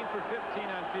 15 for 15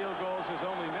 on field goals. His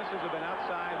only misses have been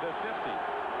outside the 50.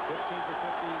 15 for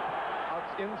 50 out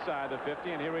inside the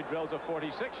 50, and here he drills a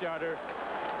 46-yarder.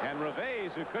 And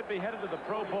Revay's, who could be headed to the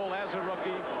Pro Bowl as a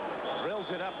rookie,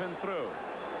 drills it up and through.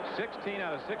 16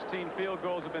 out of 16 field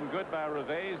goals have been good by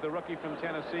Revay's, the rookie from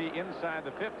Tennessee, inside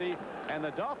the 50. And the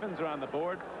Dolphins are on the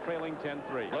board, trailing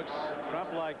 10-3. Looks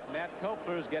Trump like Matt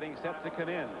Kopler's getting set to come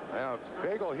in. Now,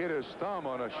 Pagel hit his thumb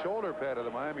on a shoulder pad of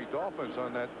the Miami Dolphins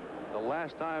on that the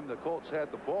last time the Colts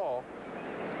had the ball.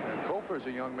 And Kopler's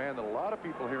a young man that a lot of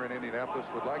people here in Indianapolis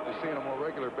would like to see on a more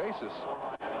regular basis,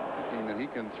 thinking that he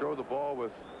can throw the ball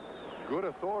with good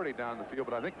authority down the field.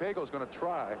 But I think Pagel's going to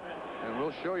try, and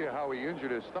we'll show you how he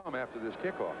injured his thumb after this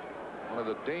kickoff. One of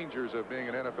the dangers of being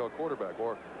an NFL quarterback,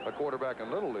 or a quarterback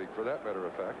in Little League for that matter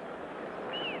of fact.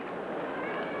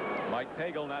 Mike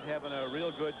Pagel not having a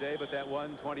real good day, but that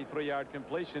one 23-yard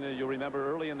completion, you'll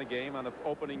remember early in the game on the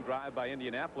opening drive by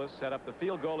Indianapolis, set up the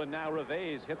field goal, and now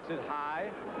Revay's hits it high.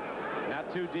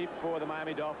 Not too deep for the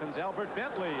Miami Dolphins. Albert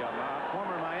Bentley, a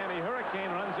former Miami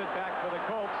Hurricane, runs it back for the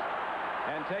Colts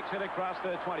and takes it across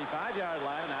the 25-yard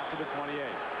line and out to the 28.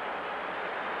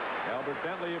 Albert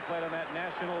Bentley, who played on that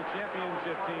national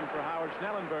championship team for Howard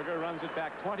Schnellenberger, runs it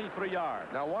back 23 yards.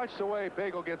 Now watch the way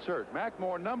Pagel gets hurt. Mac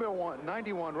Moore, number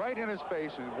 91, right in his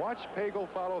face, and watch Pagel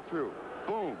follow through.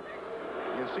 Boom.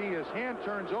 You see his hand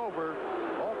turns over.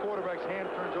 All quarterbacks' hand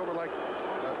turns over like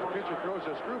the pitcher throws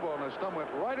a screwball, and his thumb went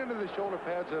right into the shoulder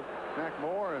pads of Mac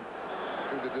Moore, and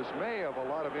to the dismay of a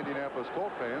lot of Indianapolis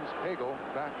Colt fans, Pagel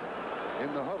back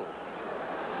in the huddle.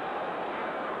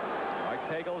 Mike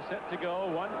Pagel set to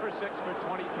go 1 for 6 for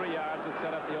 23 yards and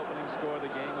set up the opening score of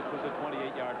the game, which was a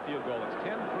 28-yard field goal. It's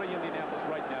 10-3 Indianapolis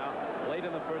right now, late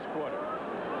in the first quarter.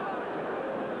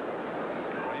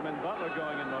 Raymond Butler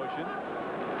going in motion.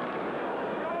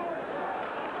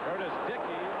 Curtis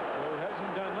Dickey, who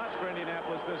hasn't done much for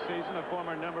Indianapolis this season, a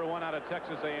former number 1 out of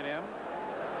Texas A&M.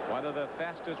 One of the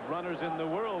fastest runners in the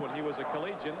world when he was a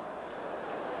collegian.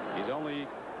 He's only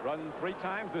run 3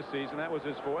 times this season. That was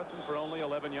his 4th, and for only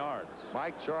 11 yards.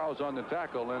 Mike Charles on the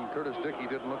tackle, and Curtis Dickey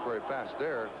didn't look very fast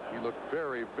there. He looked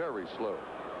very, very slow.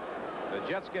 The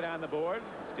Jets get on the board.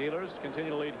 Steelers continue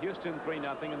to lead Houston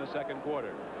 3-0 in the second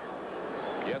quarter.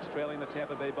 Jets trailing the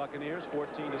Tampa Bay Buccaneers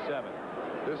 14-7.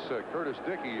 This Curtis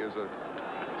Dickey is a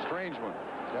strange one.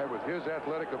 Guy with his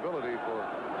athletic ability for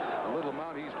the little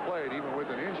amount he's played, even with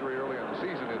an injury early in the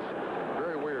season, is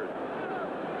very weird.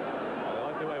 I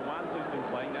like the way Wansley's been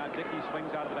playing. Now Dickey swings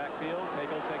out of the backfield.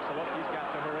 Pagel takes a look. He's got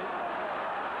to hurry.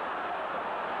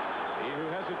 He who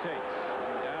hesitates.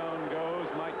 Down goes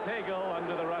Mike Pagel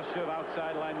under the rush of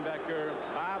outside linebacker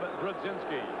Bob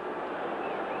Brudzinski.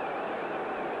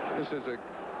 This is a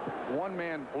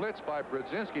one-man blitz by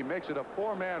Brudzinski. Makes it a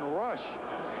 4-man rush.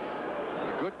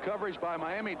 Good coverage by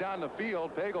Miami down the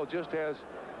field. Pagel just has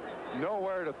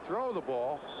nowhere to throw the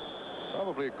ball.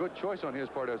 Probably a good choice on his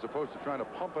part as opposed to trying to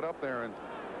pump it up there and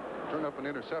turn up an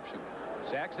interception.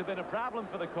 Sacks have been a problem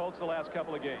for the Colts the last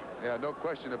couple of games. Yeah, no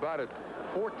question about it.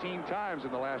 14 times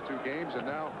in the last 2 games, and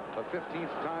now a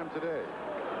 15th time today.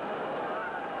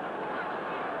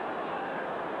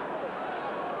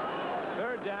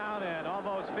 Third down and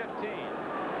almost 15.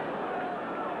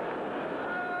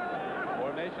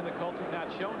 Formation the Colts have not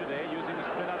shown today, using the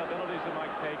sprint out abilities of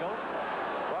Mike Pagel.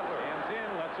 Butler hands in,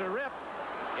 lets her rip.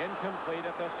 Incomplete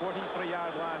at the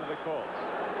 43-yard line of the Colts.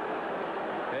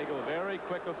 Pagel very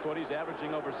quick of foot. He's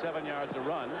averaging over 7 yards a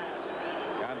run.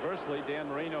 Conversely, Dan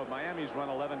Marino of Miami's run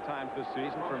 11 times this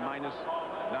season for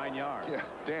 -9 yards. Yeah,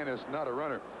 Dan is not a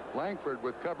runner. Langford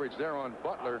with coverage there on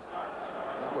Butler.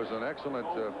 That was an excellent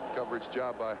coverage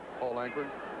job by Paul Langford.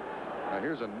 Now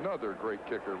here's another great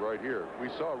kicker right here. We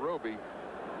saw Roby.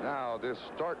 Now this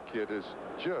Stark kid is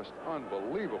just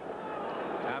unbelievable.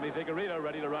 Tommy Vigorito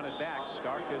ready to run it back.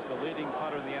 Stark is the leading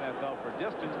punter in the NFL for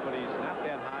distance, but he's not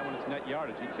that high when it's net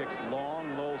yardage. He kicks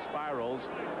long, low spirals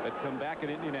that come back in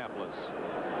Indianapolis.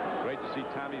 Great to see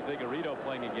Tommy Vigorito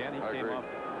playing again. He came off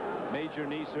major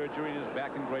knee surgery and is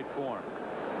back in great form.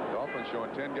 Dolphins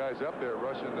Dolphins showing 10 guys up there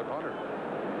rushing the punter.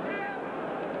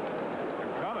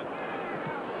 Coming.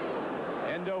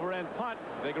 End over end punt.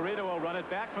 Vigorito will run it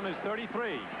back from his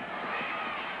 33.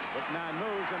 With 9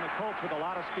 moves, and the Colts with a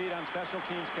lot of speed on special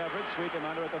teams coverage sweep him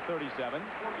under at the 37.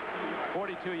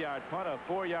 42-yard punt, a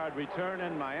 4-yard return,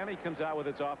 and Miami comes out with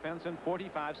its offense and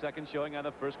 45 seconds showing on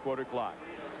the first quarter clock.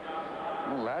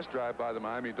 Well, last drive by the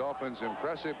Miami Dolphins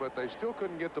impressive, but they still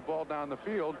couldn't get the ball down the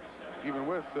field even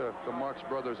with the Marx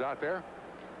brothers out there.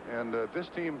 And this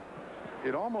team,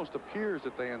 it almost appears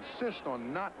that they insist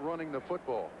on not running the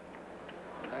football.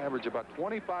 Average about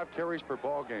 25 carries per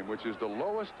ball game, which is the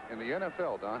lowest in the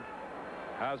NFL, Don.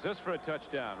 How's this for a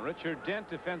touchdown? Richard Dent,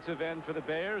 defensive end for the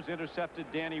Bears, intercepted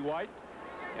Danny White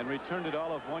and returned it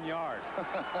all of 1 yard.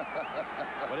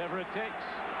 Whatever it takes.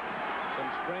 Some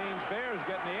strange Bears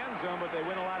get in the end zone, but they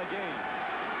win a lot of games.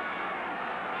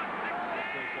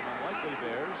 Some unlikely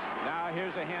Bears. Now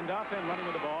here's a handoff and running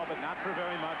with the ball, but not for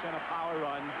very much on a power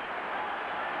run.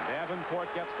 Davenport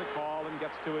gets the call and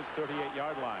gets to his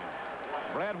 38-yard line.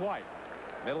 Brad White,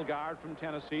 middle guard from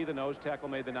Tennessee, the nose tackle,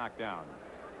 made the knockdown.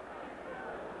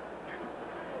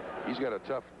 He's got a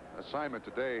tough assignment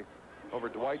today over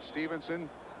Dwight Stevenson.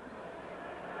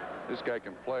 This guy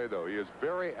can play, though. He is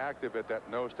very active at that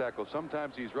nose tackle.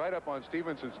 Sometimes he's right up on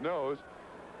Stevenson's nose.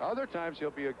 Other times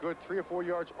he'll be a good 3 or 4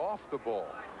 yards off the ball.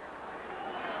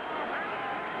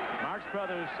 Marx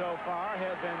brothers so far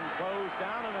have been closed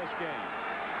down in this game.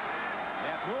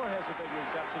 Matt Moore has a big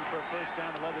reception for a first down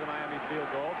that led to the Miami field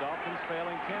goal. Dolphins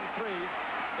trailing 10-3.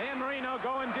 Dan Marino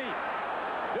going deep.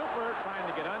 Duper trying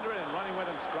to get under it, and running with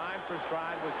him stride for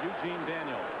stride was Eugene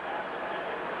Daniel,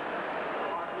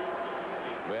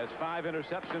 who has 5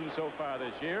 interceptions so far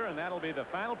this year, and that'll be the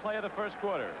final play of the first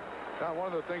quarter. Now,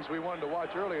 one of the things we wanted to watch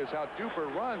early is how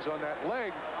Duper runs on that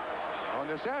leg on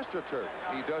this AstroTurf.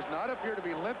 He does not appear to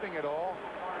be limping at all.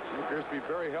 He appears to be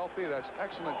very healthy. That's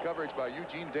excellent coverage by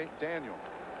Eugene Daniel.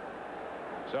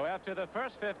 So after the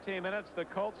first 15 minutes, the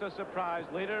Colts, a surprise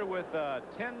leader with a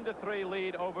 10-3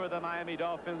 lead over the Miami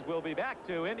Dolphins. Will be back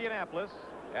to Indianapolis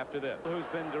after this. Who's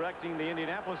been directing the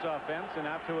Indianapolis offense, and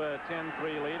out to a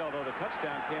 10-3 lead, although the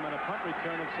touchdown came on a punt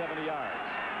return of 70 yards.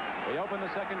 We open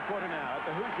the second quarter now at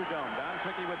the Hoosier Dome. Don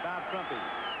Quickie with Bob Trumpy.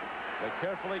 The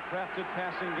carefully crafted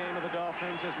passing game of the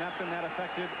Dolphins has not been that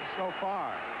effective so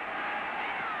far.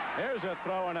 There's a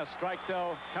throw and a strike,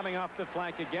 though. Coming off the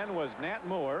flank again was Nat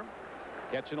Moore,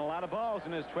 catching a lot of balls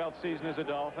in his 12th season as a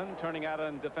Dolphin, turning out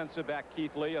on defensive back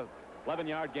Keith Lee, a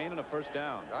 11-yard gain and a first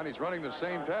down. And he's running the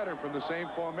same pattern from the same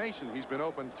formation. He's been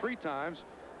open 3 times.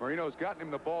 Marino's gotten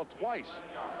him the ball twice.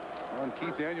 On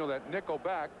Keith Daniel, that nickel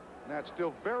back, and that's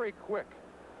still very quick.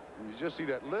 And you just see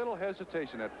that little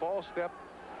hesitation, that false step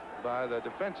by the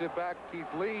defensive back Keith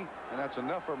Lee, and that's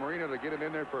enough for Marino to get it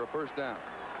in there for a first down.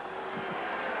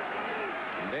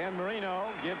 Dan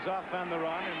Marino gives off on the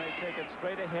run, and they take it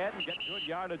straight ahead and get good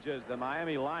yardage as the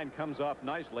Miami line comes off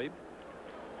nicely.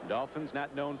 Dolphins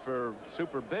not known for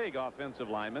super big offensive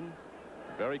linemen.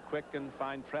 Very quick and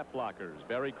fine trap blockers.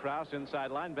 Barry Krause, inside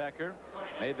linebacker,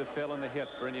 made the fill and the hit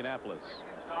for Indianapolis.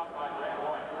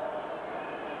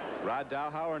 Rod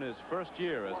Dowhauer, in his first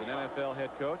year as an NFL head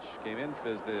coach, came in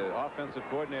as the offensive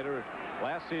coordinator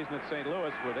last season at St.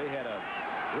 Louis, where they had a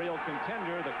real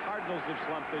contender. The Cardinals have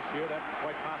slumped this year. That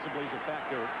quite possibly is a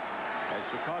factor, as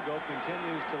Chicago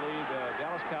continues to lead the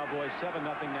Dallas Cowboys 7-0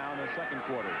 now in the second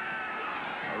quarter.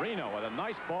 Marino with a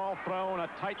nice ball thrown, a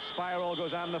tight spiral,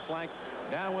 goes on the flank.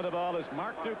 Down with the ball is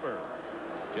Mark Duper.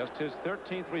 Just his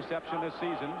 13th reception this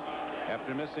season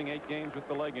after missing 8 games with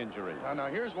the leg injury. Now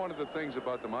here's one of the things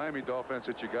about the Miami Dolphins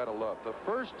that you got to love. The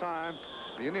first time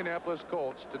the Indianapolis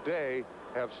Colts today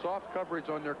have soft coverage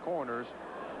on their corners,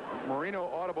 Marino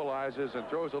audibilizes and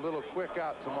throws a little quick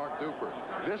out to Mark Duper.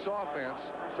 This offense,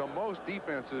 to most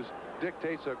defenses,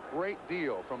 dictates a great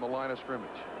deal from the line of scrimmage.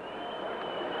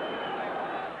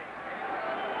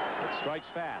 It strikes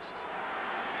fast.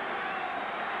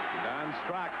 Don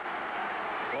Strock,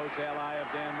 close ally of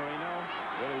Dan Marino,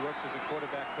 really works as a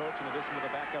quarterback coach in addition to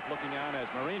the backup looking on as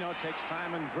Marino takes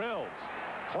time and drills.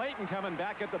 Clayton coming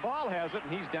back at the ball has it,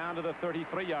 and he's down to the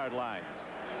 33-yard line.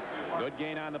 Good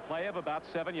gain on the play of about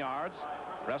 7 yards.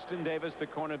 Preston Davis, the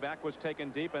cornerback, was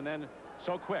taken deep, and then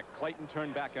so quick, Clayton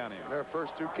turned back on him. Their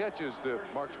first 2 catches, the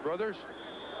Marx brothers.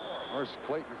 Of course,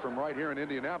 Clayton from right here in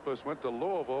Indianapolis went to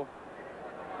Louisville.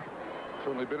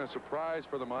 Certainly been a surprise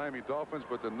for the Miami Dolphins,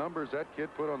 but the numbers that kid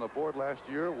put on the board last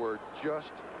year were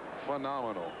just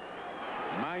phenomenal.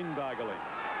 Mind-boggling.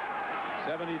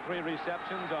 73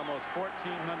 receptions, almost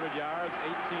 1,400 yards,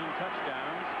 18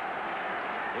 touchdowns.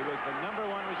 He was the #1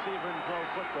 receiver in pro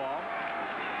football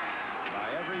by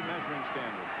every measuring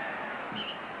standard.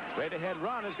 Straight ahead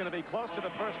run is going to be close to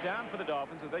the first down for the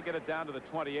Dolphins as they get it down to the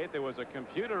 28. There was a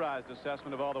computerized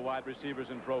assessment of all the wide receivers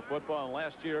in pro football, and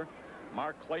last year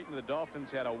Mark Clayton of the Dolphins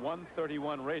had a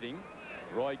 131 rating.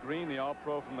 Roy Green, the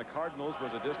All-Pro from the Cardinals,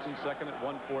 was a distant second at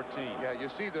 114. Yeah, you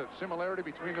see the similarity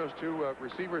between those two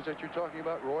receivers that you're talking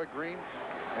about, Roy Green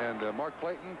and Mark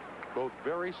Clayton, both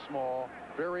very small,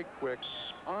 very quick,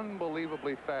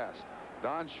 unbelievably fast.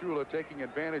 Don Shula taking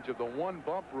advantage of the one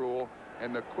bump rule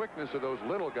and the quickness of those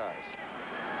little guys.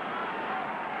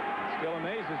 Still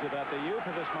amazes about the youth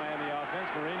of this Miami offense.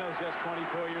 Marino's just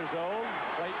 24 years old.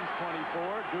 Clayton's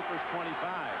 24. Duper's 25.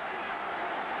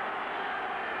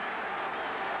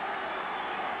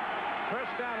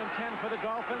 First down and 10 for the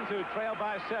Dolphins, who trail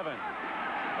by 7.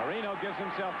 Marino gives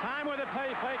himself time with a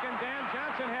play fake, and Dan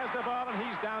Johnson has the ball, and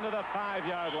he's down to the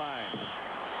 5-yard line.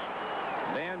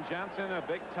 Dan Johnson, a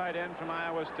big tight end from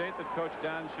Iowa State that Coach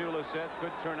Don Shula said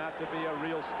could turn out to be a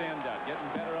real standout. Getting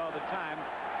better all the time.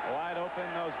 Wide open,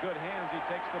 those good hands. He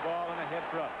takes the ball and a head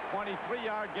for a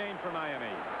 23-yard gain for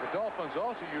Miami. The Dolphins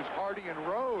also use Hardy and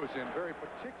Rose in very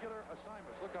particular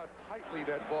assignments. Look how tightly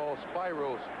that ball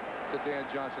spirals to Dan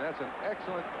Johnson. That's an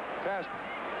excellent pass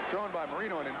thrown by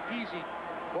Marino and an easy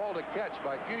ball to catch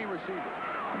by any receiver.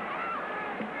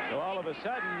 So all of a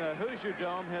sudden, the Hoosier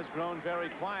Dome has grown very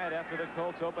quiet after the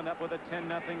Colts opened up with a 10-0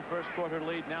 first quarter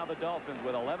lead. Now the Dolphins,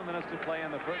 with 11 minutes to play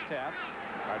in the first half,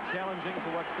 are challenging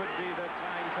for what could be the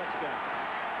tying touchdown.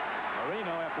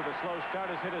 Marino, after the slow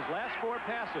start, has hit his last 4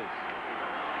 passes.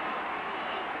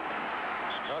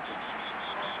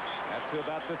 That's to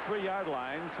about the 3-yard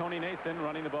line. Tony Nathan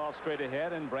running the ball straight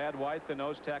ahead, and Brad White, the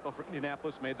nose tackle for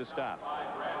Indianapolis, made the stop.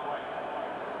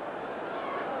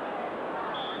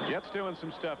 Jets doing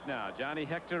some stuff now. Johnny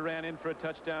Hector ran in for a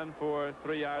touchdown for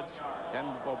 3 yards. Ken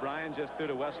O'Brien just threw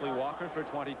to Wesley Walker for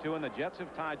 22, and the Jets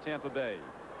have tied Tampa Bay.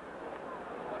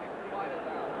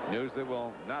 News that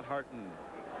will not hearten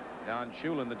Don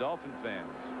Shula and the Dolphin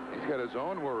fans. He's got his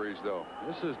own worries, though.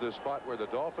 This is the spot where the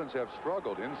Dolphins have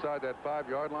struggled inside that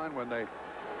 5-yard line when they've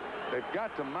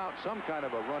got to mount some kind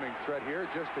of a running threat here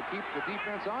just to keep the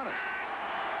defense honest.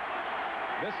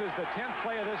 This is the 10th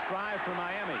play of this drive for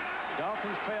Miami.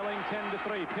 Dolphins trailing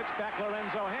 10-3. Pitch back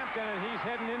Lorenzo Hampton, and he's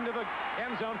heading into the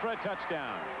end zone for a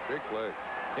touchdown. Big play.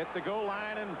 Hit the goal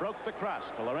line and broke the crust.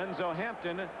 Lorenzo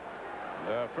Hampton,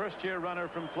 the first-year runner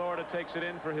from Florida, takes it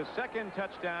in for his second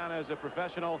touchdown as a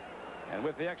professional. And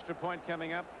with the extra point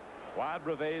coming up, Quad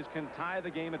Breves can tie the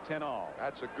game at 10-all.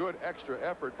 That's a good extra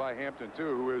effort by Hampton,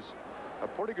 too, who is a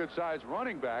pretty good-sized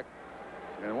running back.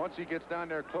 And once he gets down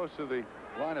there close to the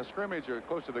line of scrimmage or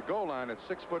close to the goal line at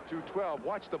 6'2", 212,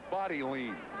 watch the body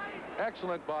lean.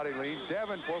 Excellent body lean.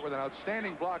 Davenport with an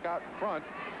outstanding block out in front.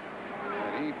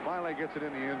 And he finally gets it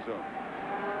in the end zone.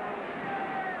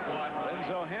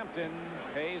 Lorenzo Hampton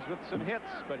pays with some hits,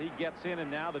 but he gets in,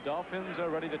 and now the Dolphins are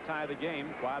ready to tie the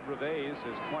game. Quad Breves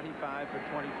is 25 for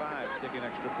 25, kicking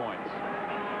extra points.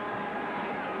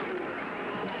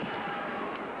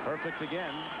 Perfect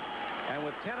again. And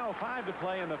with 10:05 to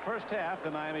play in the first half,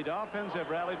 the Miami Dolphins have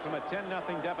rallied from a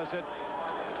 10-0 deficit.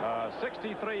 A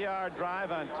 63-yard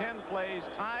drive on 10 plays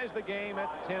ties the game at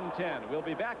 10-10. We'll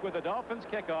be back with the Dolphins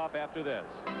kickoff after this.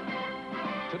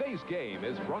 Today's game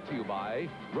is brought to you by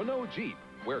Renault Jeep,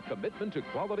 where commitment to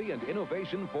quality and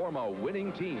innovation form a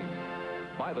winning team.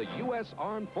 By the U.S.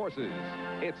 Armed Forces,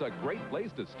 it's a great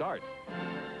place to start.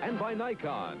 And by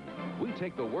Nikon, we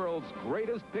take the world's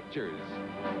greatest pictures.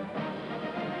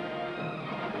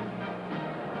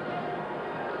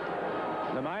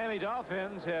 The Miami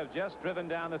Dolphins have just driven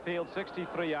down the field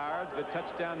 63 yards. The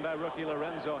touchdown by rookie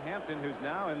Lorenzo Hampton, who's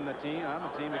now on the team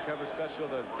to cover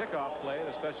the kickoff play,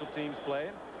 the special teams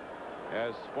play.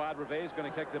 As Quad Breves is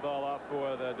going to kick the ball off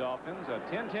for the Dolphins. A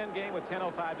 10-10 game with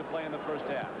 10:05 to play in the first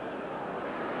half.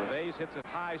 Breves hits a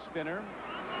high spinner.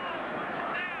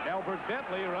 Albert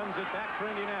Bentley runs it back for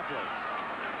Indianapolis.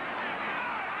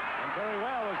 And very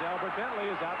well, as Albert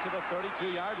Bentley is out to the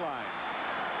 32-yard line.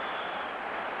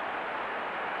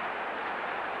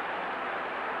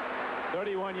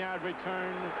 31-yard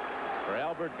return for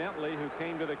Albert Bentley, who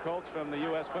came to the Colts from the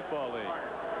U.S. Football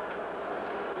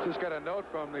League. Just got a note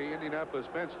from the Indianapolis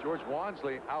bench. George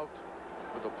Wansley out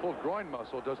with a pulled groin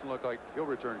muscle. Doesn't look like he'll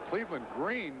return. Cleveland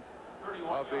Green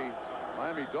of the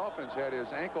Miami Dolphins had his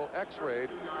ankle x-rayed.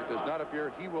 It does not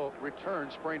appear he will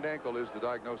return. Sprained ankle is the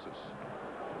diagnosis.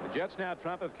 The Jets now,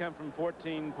 Trump, have come from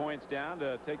 14 points down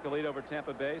to take the lead over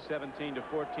Tampa Bay,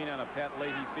 17-14 on a Pat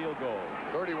Leahy field goal.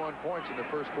 31 points in the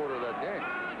first quarter of that game.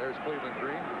 There's Cleveland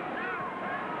Green.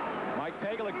 Mike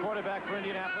Pagel, a quarterback for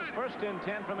Indianapolis, first and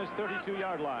 10 from his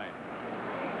 32-yard line.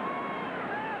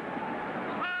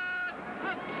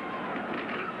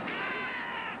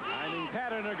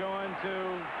 pattern are going to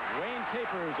Wayne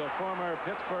Capers, a former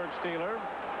Pittsburgh Steeler.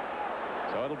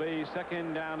 So it'll be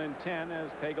 2nd down and 10 as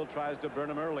Pagel tries to burn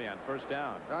him early on 1st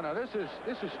down. Now this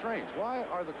is strange. Why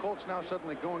are the Colts now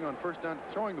suddenly going on 1st down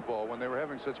throwing the ball when they were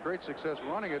having such great success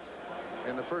running it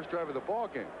in the first drive of the ball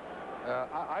game?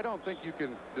 I don't think you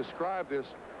can describe this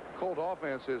Colt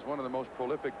offense as one of the most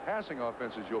prolific passing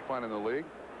offenses you'll find in the league.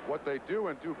 What they do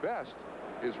and do best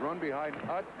is run behind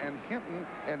Hutt and Hinton,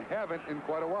 and haven't in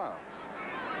quite a while.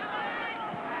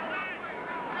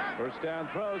 1st down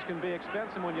throws can be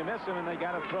expensive when you miss them, and they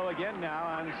got to throw again now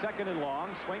on 2nd and long.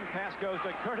 Swing pass goes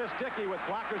to Curtis Dickey with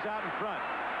blockers out in front.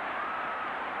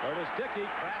 Curtis Dickey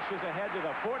crashes ahead to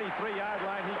the 43-yard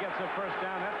line. He gets a 1st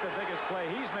down. That's the biggest play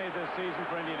he's made this season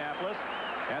for Indianapolis.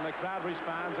 And the crowd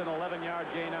responds, an 11-yard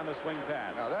gain on the swing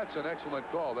pass. Now that's an excellent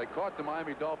call. They caught the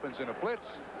Miami Dolphins in a blitz.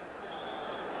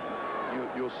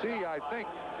 You'll see, I think.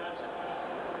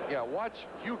 Yeah, watch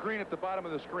Hugh Green at the bottom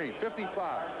of the screen.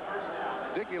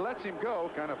 55. Dickey lets him go,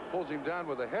 kind of pulls him down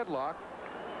with a headlock.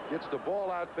 Gets the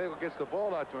ball out. Pagel gets the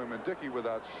ball out to him, and Dickey with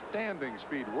outstanding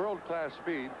speed, world-class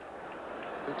speed,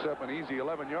 picks up an easy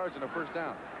 11 yards and a 1st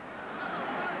down.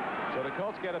 So the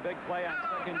Colts get a big play on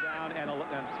 2nd down and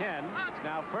 10. It's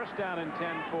now 1st down and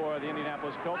 10 for the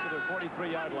Indianapolis Colts at their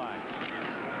 43-yard line.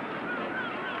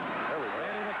 There we go.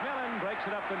 Randy McMillan breaks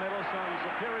it up the middle. Some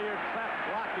superior trap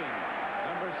blocking.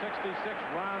 Number 66,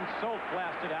 Ron Solt,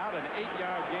 blasted out. An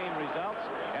 8-yard gain results.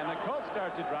 And the Colts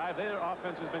start to drive. Their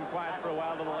offense has been quiet for a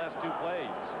while in the last 2 plays.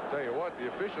 Tell you what,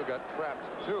 the official got trapped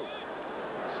too.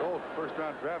 Solt,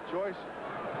 1st-round draft choice.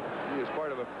 He is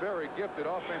part of a very gifted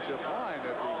offensive line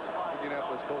that the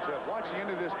Indianapolis Colts have. Watch the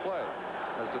end of this play.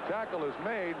 As the tackle is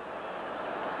made,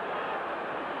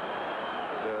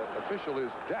 the official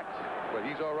is decked, but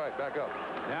he's all right. Back up.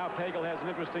 Now Pagel has an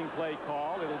interesting play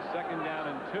call. It'll 2nd down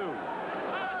and 2.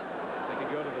 They can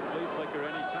go to the flea flicker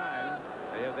any time.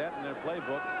 They have that in their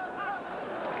playbook.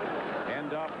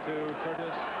 Hand off to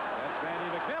Curtis. That's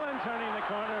Randy McMillan turning the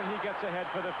corner, and he gets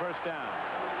ahead for the 1st down.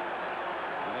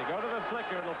 When they go to the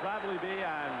flicker, it'll probably be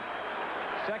on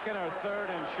 2nd or 3rd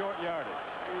and short yardage.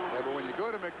 Yeah, but when you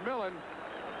go to McMillan,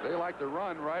 they like to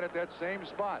run right at that same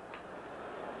spot.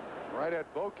 Right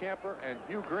at Bo Camper and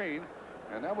Hugh Green.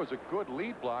 And that was a good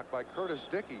lead block by Curtis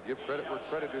Dickey. Give credit where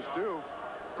credit is due.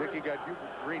 Dickey got Hugh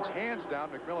Green's hands down.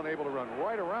 McMillan able to run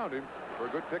right around him for a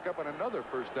good pickup and another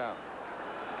 1st down.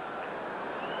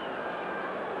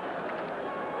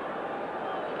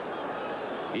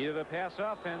 Either the pass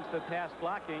offense, the pass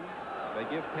blocking. They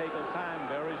give Pagel time.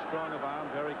 Very strong of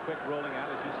arm, very quick rolling out.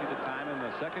 As you see the time in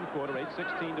the 2nd quarter,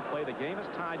 8:16 to play. The game is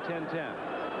tied 10-10.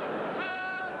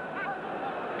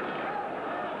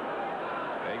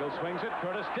 Pagel swings it.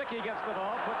 Curtis Dickey gets the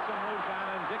ball, puts some moves on,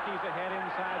 and Dickey's ahead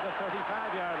inside the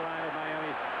 35-yard line of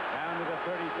Miami. Down to the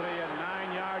 33, a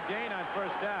 9-yard gain on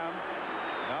 1st down.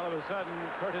 And all of a sudden,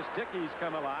 Curtis Dickey's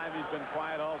come alive. He's been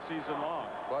quiet all season long.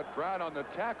 But Brown on the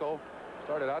tackle.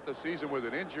 Started out the season with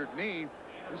an injured knee.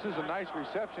 This is a nice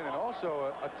reception and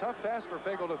also a tough pass for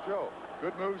Pagel to throw.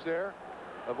 Good moves there,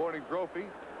 avoiding Brophy,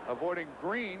 avoiding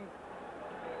Green.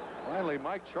 Finally,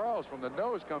 Mike Charles from the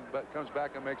nose comes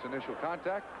back and makes initial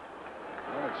contact.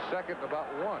 And it's 2nd and about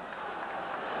 1.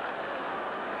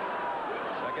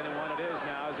 2nd and 1 it is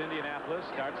now as Indianapolis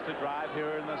starts to drive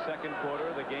here in the 2nd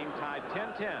quarter. The game tied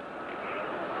 10-10.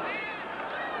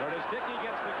 Curtis Dickey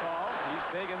gets the call. He's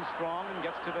big and strong and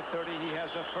gets to the 30. He has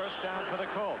a 1st down for the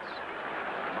Colts.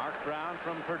 Mark Brown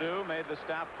from Purdue made the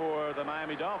stop for the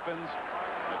Miami Dolphins.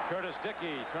 But Curtis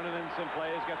Dickey turning in some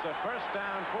plays, gets a 1st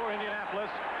down for Indianapolis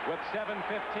with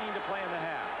 7:15 to play in the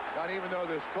half. Not even though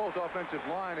this Colts offensive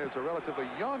line is a relatively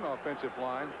young offensive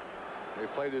line. They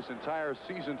played this entire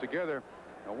season together.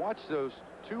 Now watch those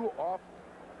 2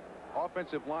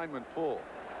 offensive linemen pull.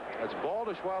 That's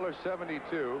Baldischweiler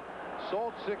 72.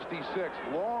 Solt 66,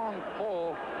 long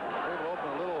pull, able to open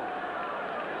a little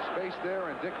space there,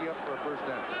 and Dickey up for a 1st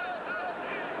down.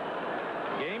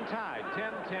 Game tied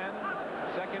 10-10.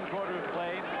 2nd quarter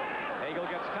played. Pagel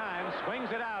gets time, swings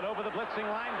it out over the blitzing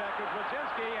linebacker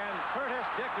Brzezinski, and Curtis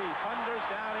Dickey thunders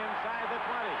down inside the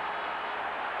 20.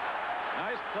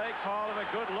 Nice play call and a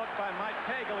good look by Mike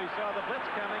Pagel. He saw the blitz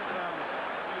coming from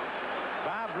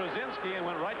Bob Brzezinski and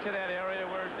went right to that area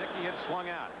where Dickey had swung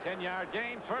out. 10-yard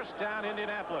gain, 1st down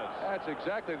Indianapolis. That's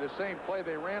exactly the same play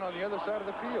they ran on the other side of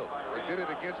the field. They did it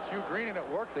against Hugh Green and it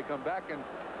worked. They come back and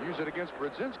use it against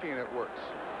Brzezinski and it works.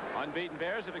 Unbeaten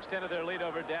Bears have extended their lead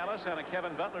over Dallas on a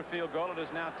Kevin Butler field goal. It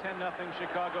is now 10-0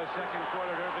 Chicago, 2nd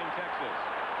quarter at Irving, Texas.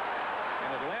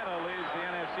 And Atlanta leads the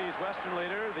NFC's Western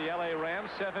leader, the LA Rams,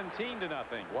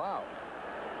 17-0. Wow.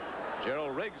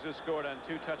 Gerald Riggs has scored on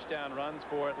 2 touchdown runs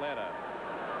for Atlanta.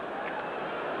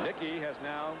 Dickey has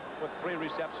now put 3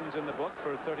 receptions in the book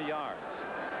for 30 yards.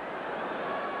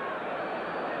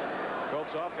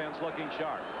 Colts offense looking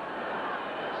sharp.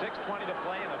 6:20 to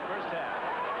play in the first half.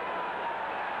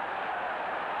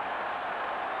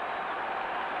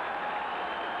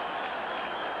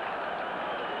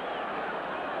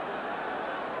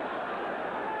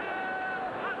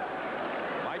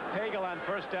 Pagel on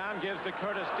first down gives to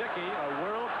Curtis Dickey, a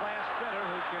world-class sprinter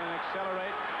who can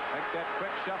accelerate, make that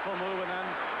quick shuffle move, and then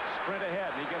sprint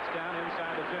ahead. And he gets down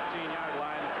inside the 15-yard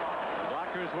line. The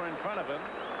blockers were in front of him.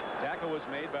 Tackle was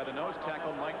made by the nose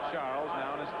tackle Mike Charles,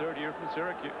 now in his 3rd year from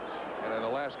Syracuse. And in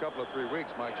the last couple of 3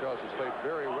 weeks, Mike Charles has played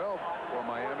very well for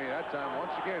Miami. That time,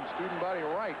 once again, student body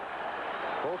right.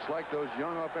 Colts like those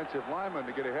young offensive linemen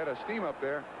to get ahead of steam up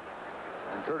there.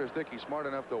 And Curtis Dickey smart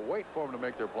enough to wait for them to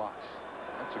make their blocks.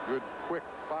 That's a good, quick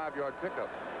 5-yard pickup.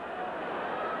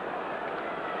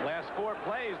 Last 4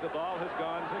 plays, the ball has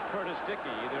gone to Curtis Dickey,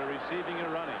 either receiving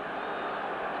or running.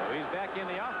 So he's back in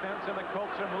the offense, and the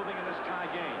Colts are moving in this tie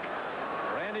game.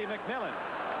 Randy McMillan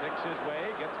picks his way,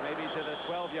 gets maybe to the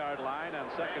 12-yard line. On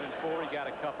 2nd and 4, he got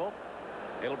a couple.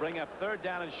 It'll bring up 3rd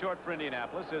down and short for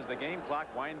Indianapolis as the game clock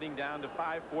winding down to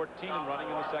 5:14 and running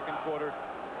in the 2nd quarter.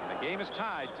 And the game is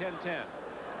tied 10-10.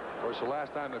 Of course, the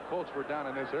last time the Colts were down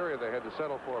in this area, they had to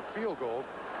settle for a field goal.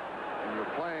 And you're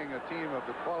playing a team of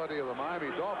the quality of the Miami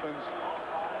Dolphins.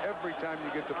 Every time you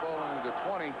get the ball into the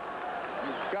 20,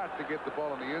 you've got to get the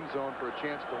ball in the end zone for a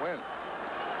chance to win.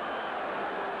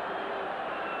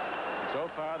 So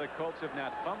far, the Colts have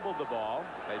not fumbled the ball.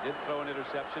 They did throw an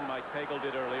interception. Mike Pagel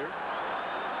did earlier.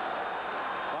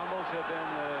 Fumbles have been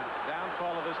the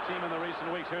downfall of this team in the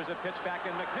recent weeks. Here's a pitch back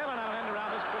in McMillan on an end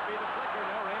around. This could be the flicker.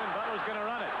 No, Raymond Butler's going to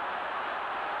run it.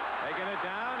 Taking it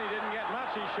down. He didn't get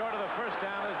much. He's short of the first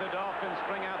down as the Dolphins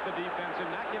spring out the defense and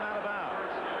knock him out of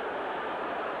bounds.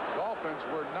 Dolphins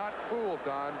were not fooled,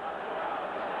 Don.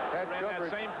 Ran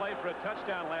that same play for a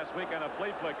touchdown last week on a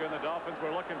flea flicker, and the Dolphins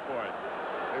were looking for it.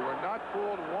 They were not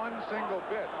fooled one single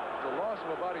bit. The loss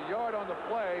of about a yard on the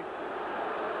play.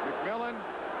 McMillan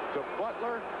to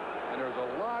Butler, and there's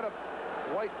a lot of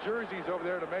white jerseys over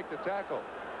there to make the tackle.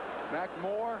 Mac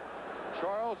Moore,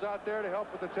 Charles out there to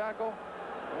help with the tackle.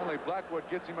 Only Blackwood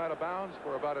gets him out of bounds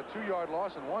for about a 2-yard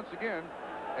loss, and once again,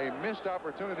 a missed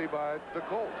opportunity by the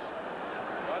Colts.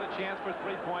 What a chance for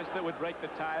 3 points that would break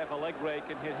the tie if Allegre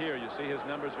can hit here. You see his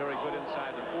numbers very good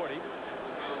inside the 40.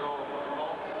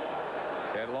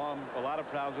 Had a lot of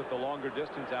problems with the longer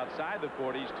distance outside the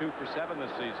 40. He's 2 for 7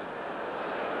 this season.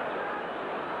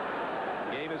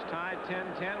 Game is tied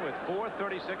 10-10 with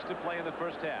 4:36 to play in the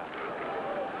first half.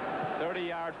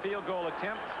 30-yard field goal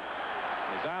attempt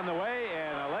is on the way,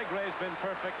 and Allegre's been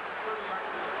perfect.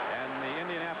 And the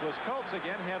Indianapolis Colts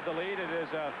again have the lead. It is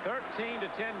a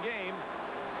 13-10 game.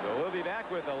 So we'll be back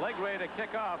with Allegre to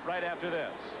kick off right after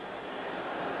this.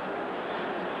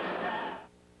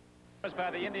 By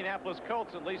the Indianapolis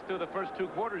Colts, at least through the first 2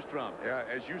 quarters, Trump. Yeah,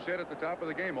 as you said at the top of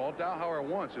the game, all Dowhauer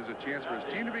wants is a chance for his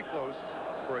team to be close,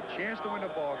 for a chance to win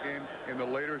the ball game in the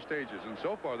later stages. And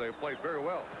so far, they've played very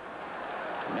well.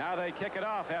 Now they kick it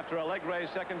off after Allegre's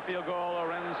second field goal.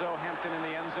 Lorenzo Hampton in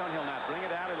the end zone. He'll not bring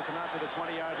it out. It'll come out to the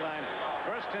 20-yard line.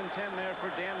 1st and 10 there for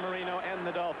Dan Marino and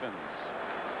the Dolphins.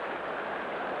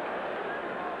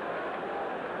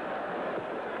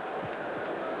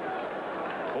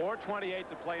 .4:28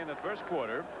 to play in the first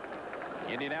quarter.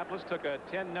 Indianapolis took a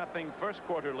 10-0 first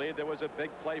quarter lead. There was a big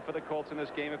play for the Colts in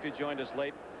this game if you joined us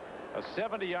late. A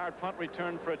 70-yard punt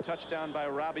return for a touchdown by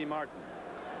Robbie Martin.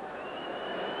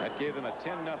 That gave them a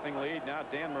 10-0 lead. Now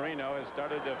Dan Marino has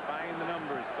started to find the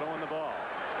numbers throwing the ball.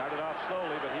 Started off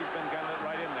slowly, but he's been gunning it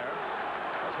right in there.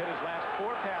 Has hit his last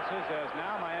 4 passes as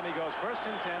now Miami goes 1st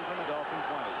and 10 from the Dolphin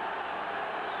 20.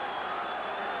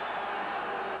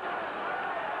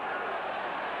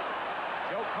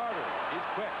 Joe Carter, he's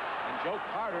quick, and Joe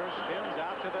Carter spins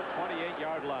out to the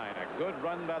 28-yard line. A good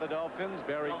run by the Dolphins.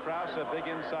 Barry Krause, a big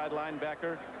inside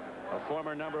linebacker, a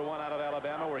former #1 out of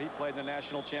Alabama, where he played in the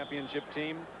national championship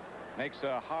team, makes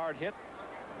a hard hit.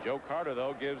 Joe Carter,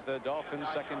 though, gives the Dolphins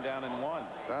 2nd down and 1.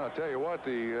 I'll tell you what,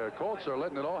 the Colts are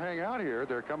letting it all hang out here.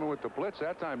 They're coming with the blitz.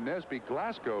 That time, Nesby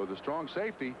Glasgow, the strong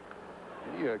safety,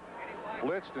 he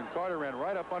blitzed, and Carter ran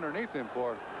right up underneath him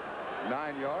for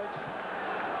 9 yards.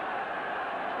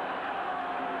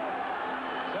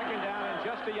 2nd down and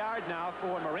just a yard now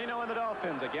for Marino and the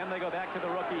Dolphins. Again, they go back to the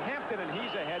rookie Hampton, and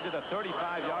he's ahead to the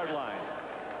 35-yard line.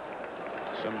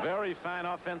 Some very fine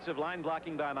offensive line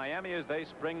blocking by Miami as they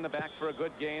spring the back for a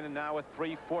good gain, and now with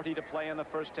 3:40 to play in the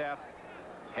first half,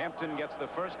 Hampton gets the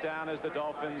 1st down as the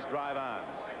Dolphins drive on.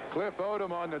 Cliff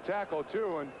Odom on the tackle,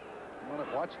 too, and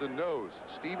watch the nose.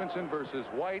 Stevenson versus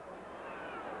White.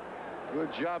 Good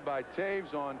job by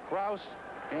Taves on Kraus.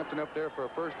 Hampton up there for a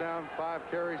first down. 5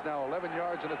 carries, now 11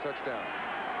 yards and a touchdown.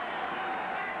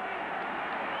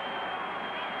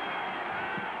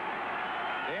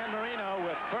 Dan Marino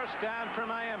with first down for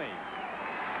Miami.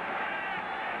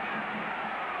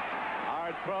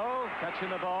 Hard throw,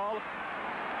 catching the ball.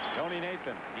 Tony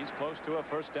Nathan. He's close to a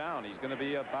first down. He's going to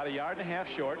be about 1.5 yards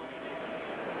short.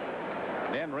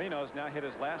 Dan Marino's now hit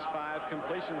his last 5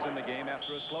 completions in the game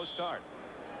after a slow start.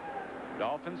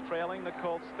 Dolphins trailing the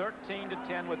Colts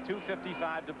 13-10 with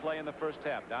 2:55 to play in the first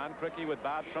half. Don Criqui with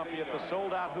Bob Trumpy at the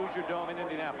sold-out Hoosier Dome in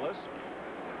Indianapolis.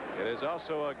 It is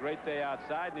also a great day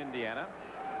outside in Indiana.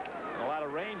 A lot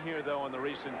of rain here, though, in the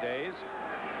recent days.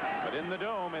 But in the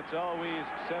Dome, it's always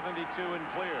 72 and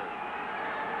clear.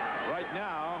 Right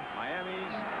now,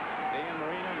 Miami's Dan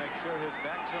Marino, make sure his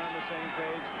backs are on the same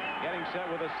page, getting set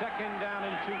with a 2nd down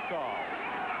and 2 call.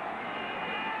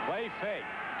 Play fake.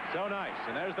 So nice.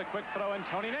 And there's the quick throw, and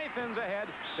Tony Nathan's ahead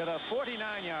to the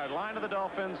 49-yard line of the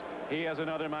Dolphins. He has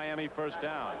another Miami first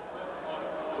down.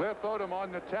 Cliff Odom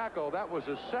on the tackle. That was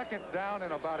a 2nd down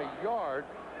and about 1 yard,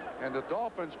 and the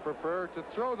Dolphins prefer to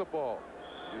throw the ball.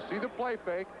 You see the play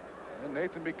fake, and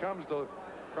Nathan becomes the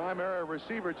primary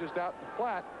receiver just out in the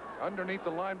flat underneath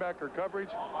the linebacker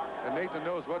coverage, and Nathan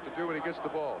knows what to do when he gets the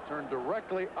ball. Turn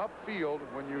directly upfield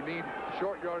when you need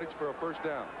short yardage for a first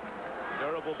down.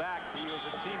 Durable back. He was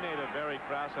a teammate of Barry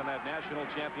Krause on that national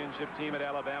championship team at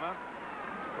Alabama.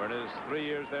 For his 3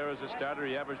 years there as a starter,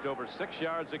 he averaged over 6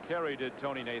 yards a carry, did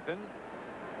Tony Nathan.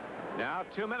 Now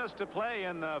 2 minutes to play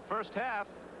in the first half,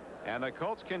 and the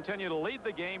Colts continue to lead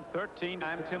the game 13.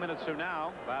 2 minutes from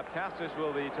now, Bob Costas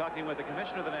will be talking with the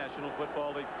commissioner of the National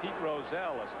Football League, Pete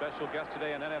Rozelle, a special guest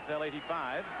today on NFL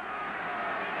 85.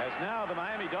 As now the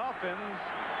Miami Dolphins,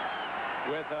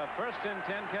 with a 1st and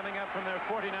 10 coming up from their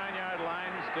 49-yard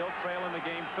line, still trailing the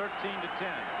game 13-10.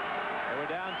 They were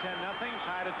down 10-0,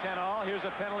 tied at 10 all. Here's a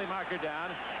penalty marker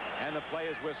down, and the play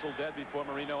is whistled dead before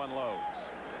Marino unloads.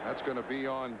 That's going to be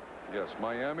on, yes,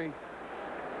 Miami.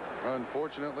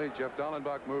 Unfortunately, Jeff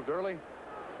Dallenbach moved early,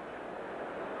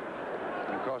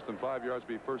 and it cost them 5 yards to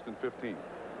be 1st and 15.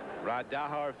 Rod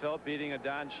Dowhower felt beating a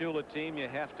Don Shula team, you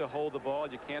have to hold the ball.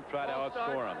 You can't try to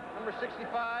outscore them. Number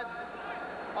 65,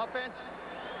 offense.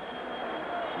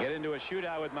 Get into a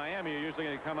shootout with Miami, you're usually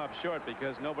going to come up short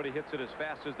because nobody hits it as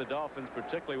fast as the Dolphins,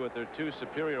 particularly with their 2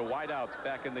 superior wideouts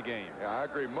back in the game. Yeah, I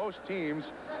agree. Most teams,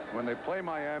 when they play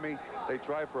Miami, they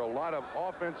try for a lot of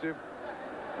offensive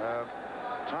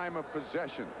time of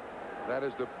possession. That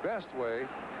is the best way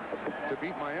to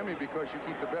beat Miami because you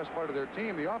keep the best part of their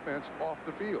team, the offense, off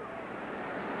the field.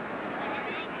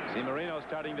 See Marino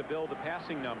starting to build the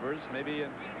passing numbers. Maybe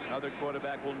another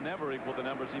quarterback will never equal the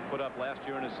numbers he put up last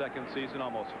year in his 2nd season.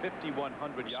 Almost 5,100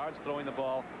 yards throwing the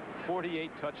ball,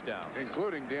 48 touchdowns.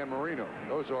 Including Dan Marino.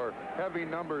 Those are heavy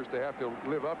numbers to have to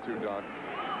live up to, Don.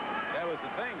 That was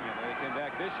the thing. They came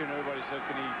back this year and everybody said,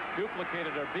 can he duplicate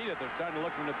it or beat it? They're starting to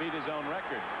look for him to beat his own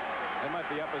record. That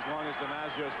might be up as long as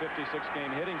DiMaggio's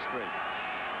 56-game hitting streak.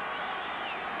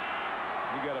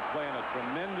 You got to play in a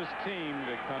tremendous team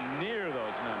to come near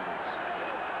those numbers.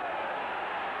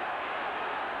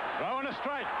 Throw and a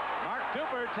strike. Mark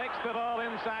Duper takes the ball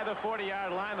inside the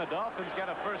 40-yard line. The Dolphins get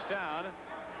a first down.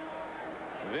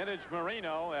 Vintage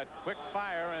Marino at quick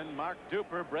fire, and Mark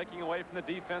Duper breaking away from the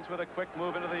defense with a quick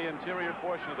move into the interior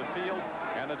portion of the field,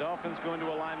 and the Dolphins go into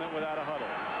alignment without a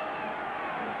huddle.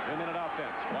 2-minute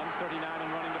offense. 1:39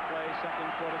 and running to play. 2nd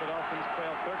quarter. The Dolphins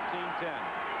trail 13-10.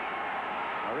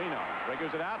 Marino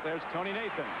figures it out. There's Tony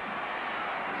Nathan.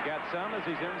 He's got some as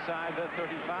he's inside the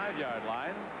 35-yard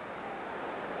line.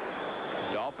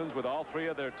 Dolphins with all 3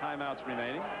 of their timeouts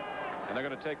remaining, and they're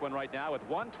going to take one right now with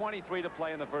 1:23 to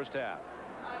play in the first half.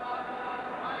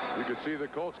 You could see the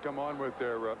Colts come on with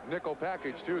their nickel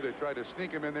package, too. They tried to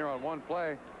sneak him in there on one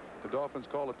play. The Dolphins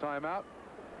call a timeout.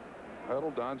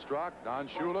 Huddle, Don Strock, Don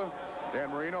Shula,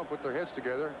 Dan Marino put their heads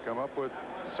together, come up with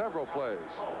several plays.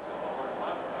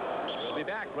 We'll be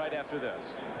back right after this.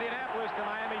 Indianapolis, the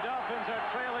Miami Dolphins are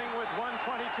trailing with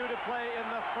 1:22 to play in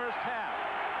the first half.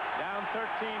 Down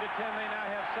 13-10. They now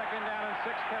have 2nd down and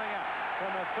 6 coming up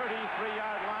from the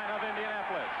 33-yard line of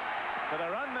Indianapolis. To the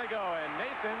run they go, and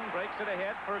Nathan breaks it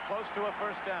ahead for close to a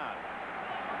first down.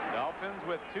 Dolphins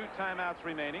with 2 timeouts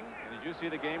remaining. And as you see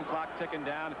the game clock ticking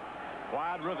down,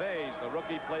 Quad Reves, the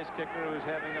rookie place kicker who's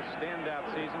having a standout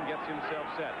season, gets himself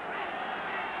set.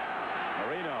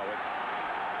 Marino with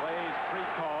plays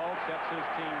pre-called, sets his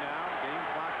team now. Game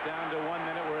clock down to 1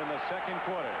 minute. We're in the 2nd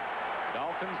quarter.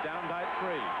 Dolphins down by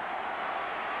 3.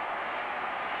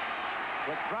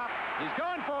 Quick drop. He's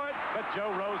going for it, but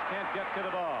Joe Rose can't get to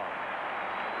the ball.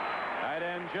 Tight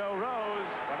end Joe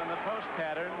Rose, running the post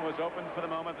pattern, was open for the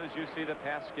moment. As you see, the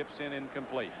pass skips in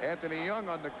incomplete. Anthony Young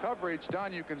on the coverage.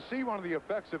 Don, you can see one of the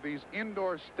effects of these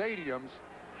indoor stadiums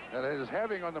that it is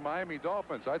having on the Miami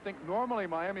Dolphins. I think normally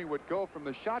Miami would go from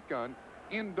the shotgun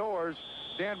indoors.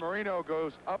 Dan Marino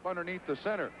goes up underneath the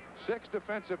center. 6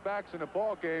 defensive backs in a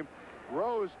ball game.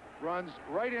 Rose runs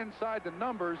right inside the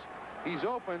numbers. He's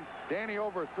open. Danny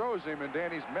overthrows him, and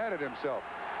Danny's mad at himself.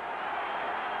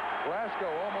 Glasgow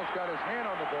almost got his hand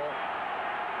on the ball.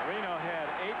 Marino had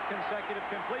 8 consecutive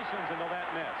completions until that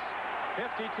miss.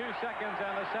 52 seconds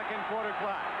on the second quarter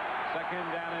clock. Second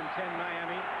down and 10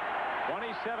 Miami.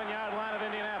 27-yard line of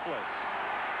Indianapolis.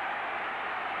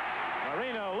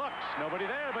 Marino looks. Nobody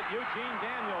there but Eugene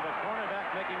Daniel, the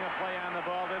cornerback, making a play on the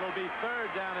ball. It'll be third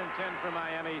down and 10 for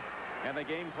Miami. And the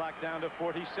game clock down to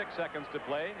 46 seconds to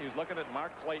play. He's looking at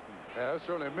Mark Clayton. Yeah, that's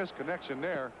certainly a misconnection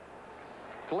there.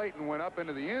 Clayton went up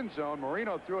into the end zone.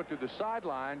 Marino threw it to the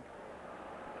sideline.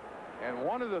 And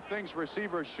one of the things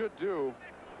receivers should do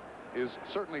is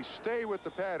certainly stay with the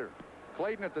pattern.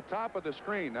 Clayton at the top of the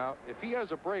screen. Now, if he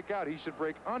has a breakout, he should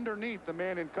break underneath the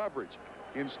man in coverage.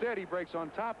 Instead, he breaks on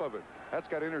top of it. That's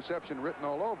got interception written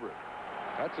all over it.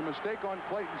 That's a mistake on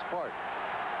Clayton's part.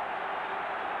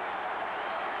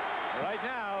 Right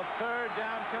now, third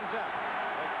down comes up.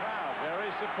 The crowd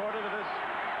very supportive of this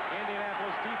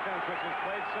Indianapolis defense, which has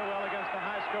played so well against the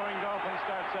high-scoring Dolphins,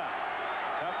 starts up.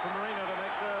 Tough for Marino to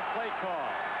make the play call.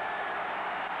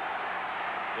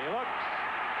 He looks.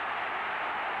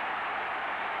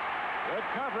 Good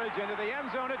coverage into the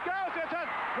end zone. It goes. It's a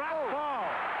drop ball.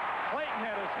 Clayton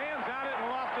had his hands on it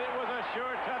and lost it. It was a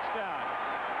sure touchdown.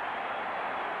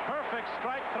 Perfect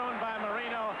strike thrown by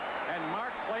Marino, and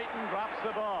Mark Clayton drops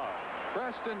the ball.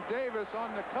 Preston Davis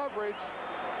on the coverage.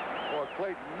 Boy,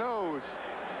 Clayton knows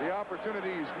the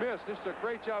opportunity he's missed. This is a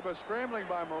great job of scrambling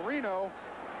by Marino.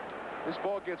 This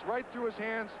ball gets right through his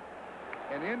hands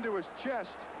and into his chest,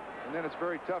 and then it's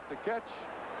very tough to catch.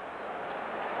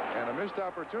 And a missed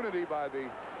opportunity by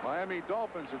the Miami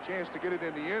Dolphins. A chance to get it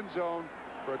in the end zone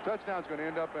for a touchdown. Is going to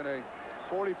end up in a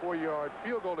 44-yard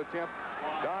field goal attempt.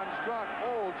 Don Strock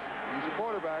holds. He's a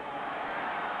quarterback.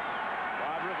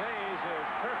 Rod Reveiz is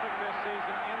perfect this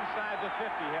season inside the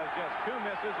 50. Has just 2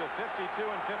 misses of 52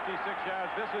 and 56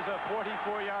 yards. This is a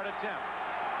 44-yard attempt.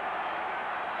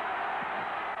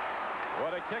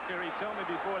 What a kicker. He told me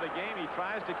before the game he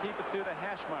tries to keep it through the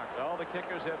hash mark. All the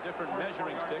kickers have different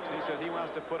measuring sticks. He said he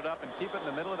wants to put it up and keep it in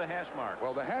the middle of the hash mark.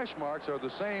 Well, the hash marks are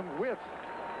the same width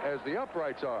as the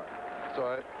uprights are. So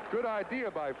a good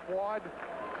idea by Fred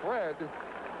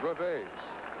Reveiz.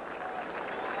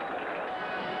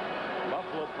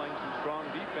 Buffalo playing some strong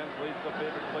defense leads the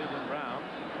favorite Cleveland Browns.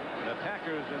 The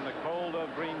Packers in the cold of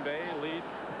Green Bay lead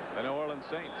the New Orleans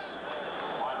Saints.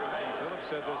 Phillips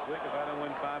said this week, if I don't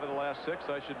win 5 of the last 6,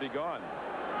 I should be gone.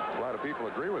 A lot of people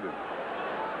agree with him.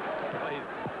 Well, you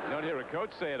don't hear a coach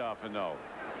say it often, no.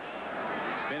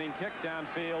 Spinning kick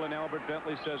downfield, and Albert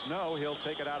Bentley says no. He'll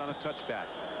take it out on a touchback.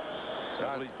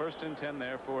 So first and 10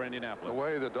 there for Indianapolis. The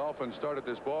way the Dolphins started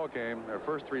this ball game, their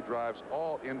first 3 drives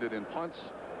all ended in punts.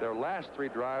 Their last 3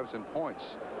 drives in points.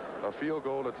 A field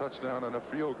goal, a touchdown, and a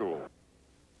field goal.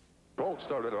 Colts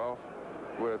started off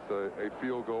with a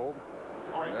field goal,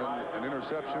 and an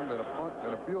interception, and a punt,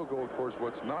 and a field goal. Of course,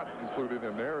 what's not included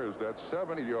in there is that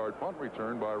 70-yard punt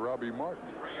return by Robbie Martin.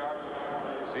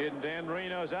 See it in Dan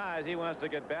Marino's eyes. He wants to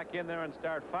get back in there and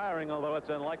start firing, although it's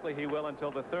unlikely he will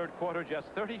until the third quarter. Just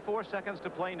 34 seconds to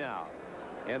play now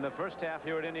in the first half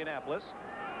here at Indianapolis.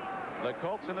 The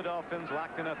Colts and the Dolphins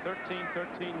locked in a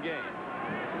 13-13 game.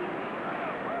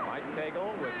 Mike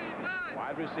Pagel with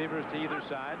wide receivers to either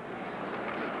side.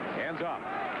 Hands off.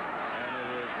 And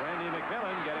it is Randy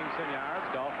McMillan getting some yards.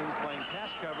 Dolphins playing pass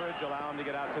coverage, allow him to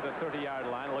get out to the 30-yard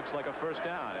line. It looks like a first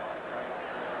down.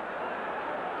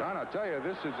 Don, I'll tell you,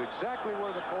 this is exactly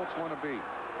where the Colts want to be.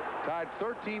 Tied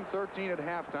 13-13 at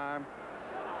halftime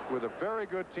with a very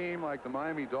good team like the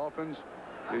Miami Dolphins.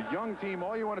 The young team,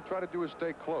 all you want to try to do is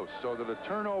stay close so that a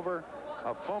turnover,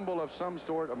 a fumble of some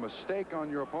sort, a mistake on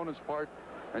your opponent's part,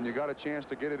 and you got a chance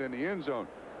to get it in the end zone.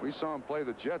 We saw them play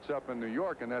the Jets up in New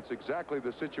York, and that's exactly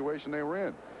the situation they were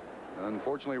in.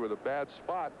 Unfortunately, with a bad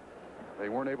spot, they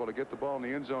weren't able to get the ball in the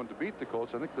end zone to beat the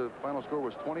Colts. I think the final score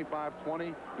was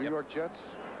 25-20, New York Jets.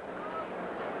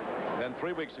 Then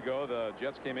 3 weeks ago, the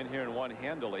Jets came in here and won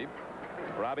handily.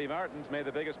 Robbie Martins made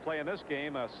the biggest play in this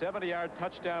game, a 70-yard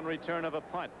touchdown return of a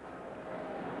punt.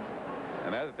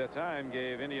 And that at that time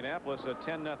gave Indianapolis a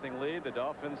 10-0 lead. The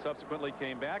Dolphins subsequently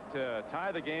came back to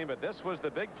tie the game, but this was the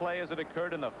big play as it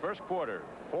occurred in the first quarter.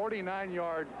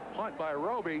 49-yard punt by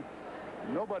Roby.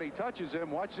 Nobody touches him.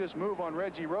 Watch this move on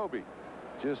Reggie Roby.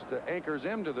 just anchors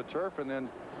him to the turf and then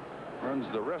runs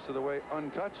the rest of the way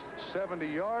untouched. 70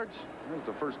 yards. There's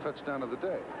the first touchdown of the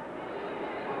day.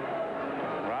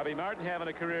 Robbie Martin having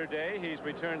a career day. He's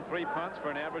returned 3 punts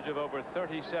for an average of over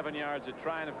 37 yards a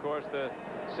try, and of course the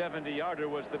 70-yarder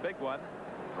was the big one.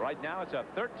 Right now it's a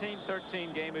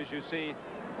 13-13 game, as you see.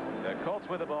 The Colts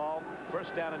with the ball.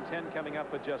 First down and 10 coming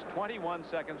up with just 21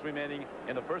 seconds remaining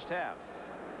in the first half.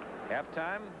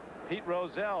 Halftime, Pete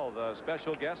Rozelle, the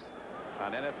special guest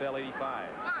on NFL 85.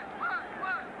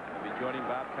 We'll be joining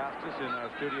Bob Costas in our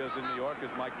studios in New York as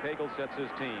Mike Pagel sets his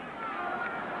team.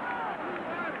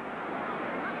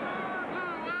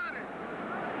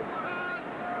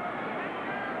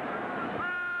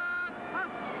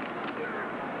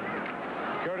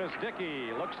 Dickey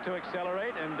looks to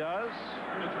accelerate and does.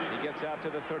 He gets out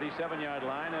to the 37-yard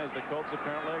line as the Colts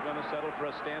apparently are going to settle for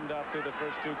a standoff through the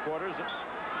first 2 quarters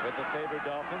with the favored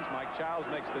Dolphins. Mike Childs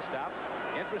makes the stop.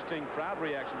 Interesting crowd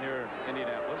reaction here in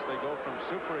Indianapolis. They go from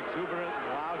super exuberant and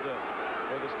loud to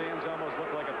where the stands almost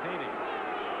look like a painting.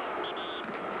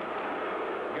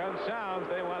 Gun sounds.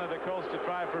 They wanted the Colts to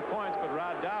try for points, but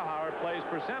Rod Dowhauer plays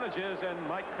percentages, and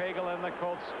Mike Pagel and the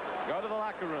Colts go to the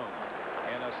locker room.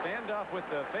 And a standoff with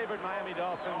the favored Miami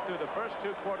Dolphins through the first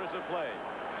 2 quarters of play.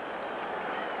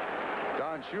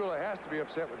 Don Shula has to be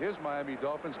upset with his Miami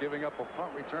Dolphins giving up a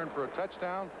punt return for a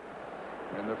touchdown.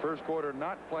 In the first quarter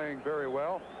not playing very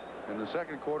well. In the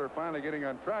second quarter finally getting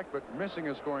on track, but missing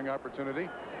a scoring opportunity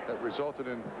that resulted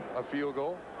in a field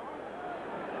goal.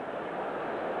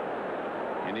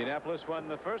 Indianapolis won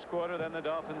the first quarter, then the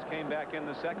Dolphins came back in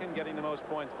the second, getting the most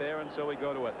points there, and so we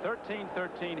go to a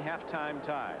 13-13 halftime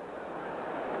tie.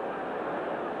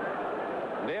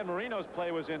 Dan Marino's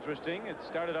play was interesting. It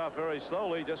started off very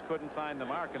slowly, just couldn't find the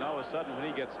mark, and all of a sudden when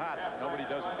he gets hot, nobody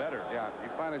does it better. Yeah, he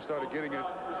finally started getting it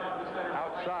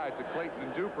outside to Clayton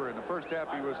and Duper. In the first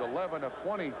half he was 11 of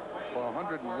 20 for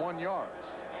 101 yards.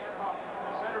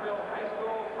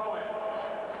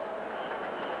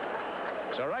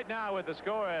 So right now with the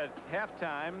score at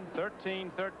halftime,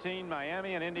 13-13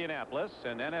 Miami and Indianapolis,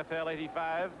 and NFL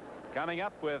 85 coming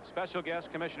up with special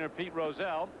guest Commissioner Pete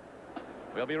Rozelle.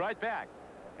 We'll be right back.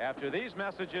 After these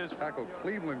messages, tackle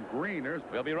Cleveland Green.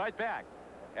 We'll be right back.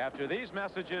 After these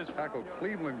messages, tackle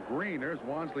Cleveland Green. There's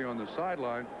Wansley on the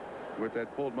sideline with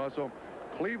that pulled muscle.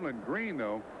 Cleveland Green,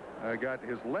 though, got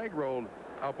his leg rolled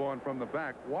up on from the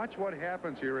back. Watch what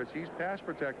happens here as he's pass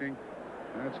protecting.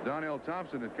 That's Donnell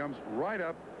Thompson. It comes right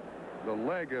up the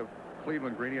leg of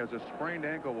Cleveland Green. He has a sprained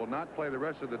ankle, will not play the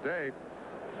rest of the day.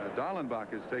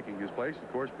 Dallenbach is taking his place,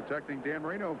 of course, protecting Dan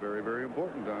Marino. Very, very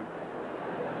important, Don.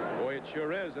 Boy, it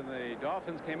sure is. And the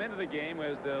Dolphins came into the game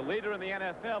as the leader in the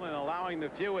NFL in allowing the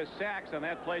fewest sacks. On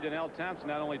that play, Donnell Thompson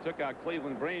not only took out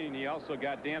Cleveland Green, he also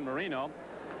got Dan Marino.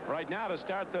 Right now, to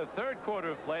start the third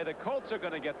quarter of play, the Colts are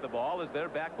going to get the ball as they're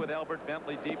back with Albert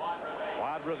Bentley deep.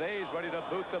 Wad Reveiz ready to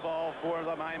boot the ball for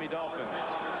the Miami Dolphins.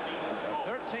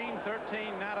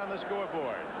 13-13, not on the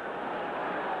scoreboard.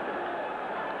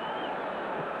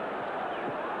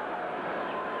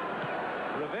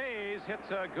 Reveiz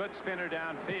hits a good spinner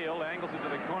downfield, angles it to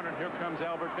the corner, and here comes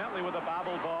Albert Bentley with a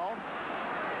bobble ball.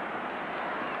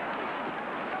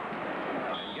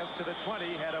 And gets to the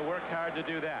 20, had to work hard to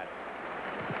do that.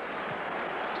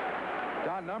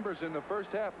 Don, numbers in the first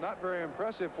half not very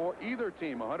impressive for either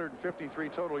team. 153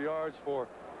 total yards for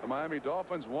the Miami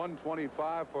Dolphins,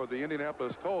 125 for the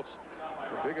Indianapolis Colts.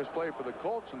 The biggest play for the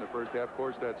Colts in the first half, of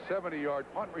course, that 70-yard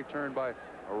punt return by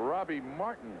Robbie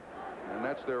Martin. And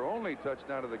that's their only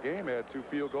touchdown of the game. They had 2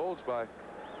 field goals by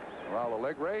Raul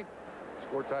Alegre.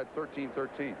 Score tied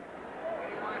 13-13.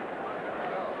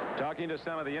 Talking to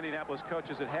some of the Indianapolis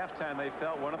coaches at halftime, they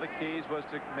felt one of the keys was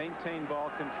to maintain ball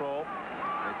control.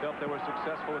 They felt they were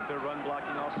successful with their run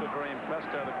blocking. Also very impressed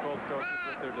are the Colts coaches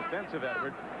with their defensive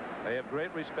effort. They have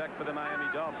great respect for the Miami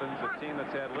Dolphins, a team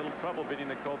that's had little trouble beating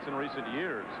the Colts in recent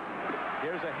years.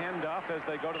 Here's a handoff as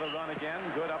they go to the run again.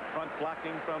 Good up front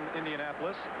blocking from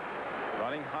Indianapolis.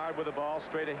 Running hard with the ball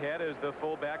straight ahead is the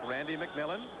fullback Randy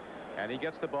McMillan. And he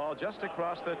gets the ball just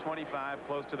across the 25,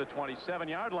 close to the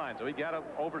 27-yard line. So he got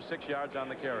over 6 yards on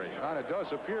the carry. And it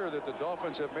does appear that the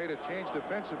Dolphins have made a change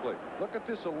defensively. Look at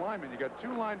this alignment. You got 2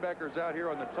 linebackers out here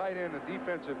on the tight end and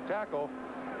defensive tackle.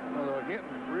 Although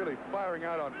Hinton really firing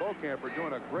out on Beaucamp,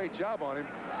 doing a great job on him.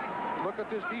 Look at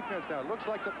this defense now. It looks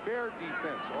like the Bear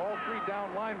defense. All 3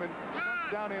 down linemen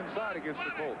down inside against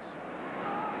the Colts.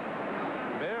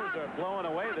 Bears are blowing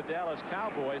away the Dallas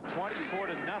Cowboys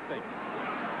 24-0.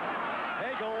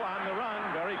 Hagel on the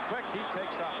run, very quick. He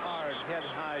takes a hard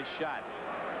head-high shot.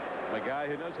 The guy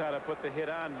who knows how to put the hit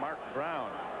on, Mark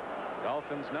Brown,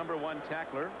 Dolphins' #1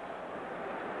 tackler.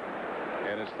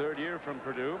 And his third year from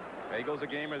Purdue. Pagel's a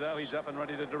gamer, though. He's up and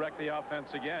ready to direct the offense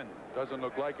again. Doesn't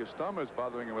look like his thumb is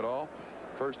bothering him at all.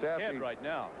 First half, right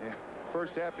now. Yeah.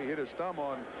 First half, he hit his thumb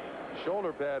on the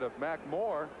shoulder pad of Mac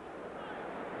Moore.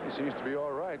 He seems to be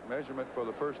all right. Measurement for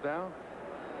the first down.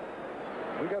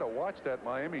 We got to watch that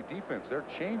Miami defense. They're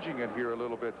changing it here a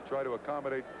little bit to try to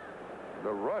accommodate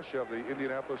the rush of the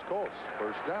Indianapolis Colts.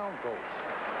 First down, Colts.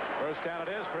 First down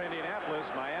it is for Indianapolis.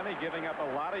 Miami giving up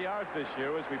a lot of yards this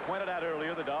year. As we pointed out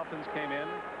earlier, the Dolphins came in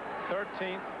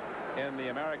 13th in the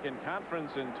American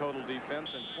Conference in total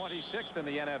defense and 26th in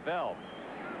the NFL.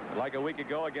 Like a week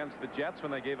ago against the Jets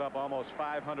when they gave up almost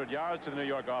 500 yards to the New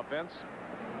York offense.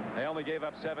 They only gave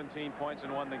up 17 points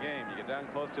and won the game. You get down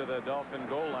close to the Dolphin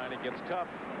goal line, it gets tough.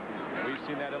 We've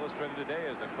seen that illustrated today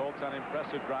as the Colts on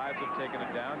impressive drives have taken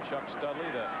it down. Chuck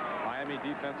Studley, the Miami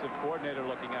defensive coordinator,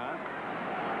 looking on.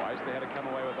 Twice they had to come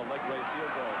away with a leg-break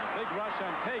field goal. The big rush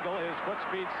on Pagel. His foot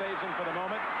speed saves him for the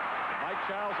moment. Mike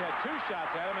Charles had 2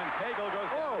 shots at him, and Pagel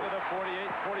goes down to the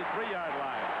 43-yard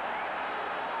line.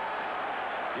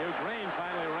 Hugh Green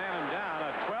finally ran him down.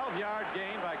 A 12-yard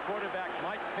gain by quarterback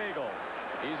Mike Pagel.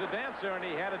 He's a dancer, and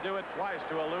he had to do it twice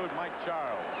to elude Mike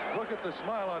Charles. Look at the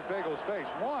smile on Pagel's face.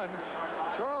 One,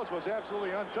 Charles was absolutely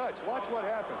untouched. Watch what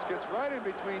happens. Gets right in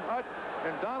between Hutt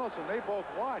and Donaldson. They both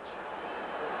watch.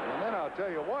 And then I'll tell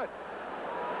you what.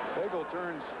 Pagel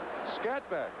turns scat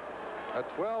back. A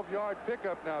 12-yard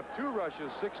pickup now. 2 rushes,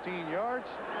 16 yards.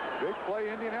 Big play,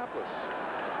 Indianapolis.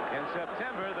 In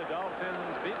September, the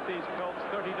Dolphins beat these Colts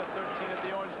 30-13 at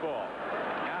the Orange Bowl.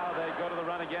 Now they go to the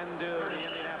run again to the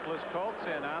Indianapolis Colts,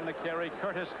 and on the carry,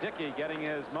 Curtis Dickey getting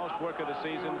his most work of the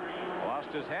season. Lost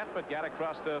his hat, but got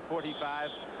across the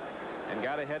 45 and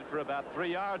got ahead for about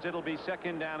 3 yards. It'll be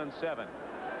 2nd down and 7.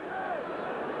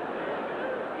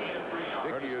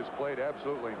 Dickey has played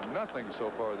absolutely nothing so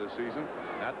far this season.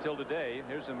 Not till today.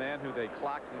 Here's a man who they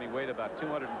clocked when he weighed about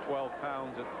 212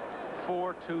 pounds at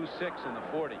 4.26 in the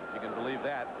 40. You can believe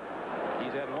that.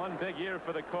 He's had one big year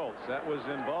for the Colts. That was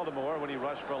in Baltimore when he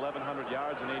rushed for 1,100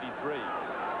 yards in '83. 3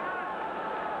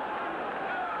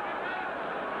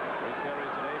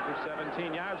 carries today for 17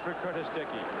 yards for Curtis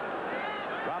Dickey.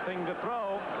 Dropping to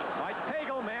throw. Mike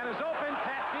Pagel, man is open.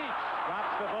 Pat Beach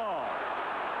drops the ball.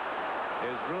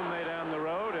 His roommate on the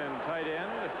road and tight end.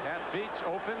 Pat Beach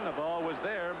open. The ball was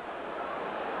there.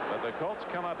 But the Colts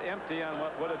come up empty on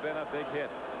what would have been a big hit.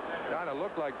 Kind of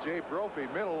looked like Jay Brophy,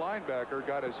 middle linebacker,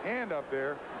 got his hand up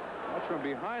there. That's from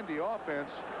behind the offense.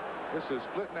 This is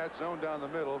splitting that zone down the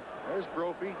middle. There's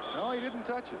Brophy. No, he didn't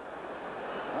touch it.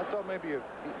 I thought maybe he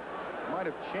might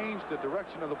have changed the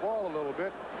direction of the ball a little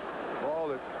bit. Ball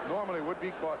that normally would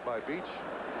be caught by Beach.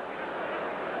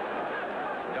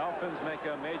 Dolphins make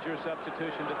a major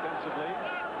substitution defensively.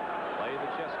 Play the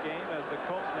chess game as the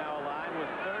Colts now align with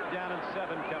 3rd down and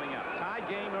 7 coming up. Tie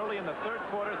game early in the 3rd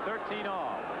quarter, 13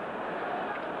 all.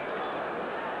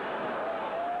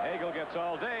 Hagel gets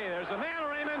all day. There's a man,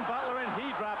 Raymond Butler, and he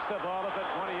drops the ball at the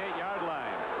 28-yard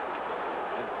line.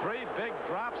 And 3 big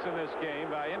drops in this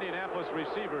game by Indianapolis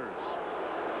receivers.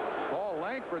 Paul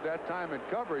Langford that time in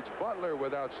coverage. Butler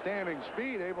with outstanding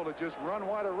speed, able to just run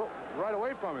right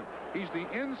away from him. He's the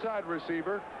inside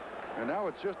receiver, and now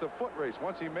it's just a foot race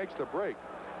once he makes the break.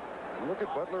 And look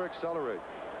at Butler accelerate.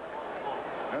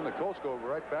 And the Colts go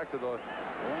right back to the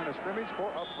line of scrimmage for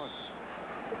a punt.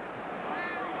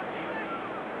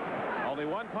 Only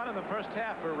 1 punt in the first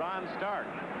half for Ron Stark.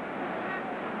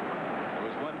 There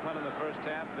was 1 punt in the first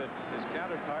half that his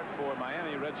counterpart for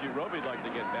Miami, Reggie Roby'd like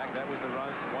to get back. That was the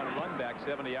one run back,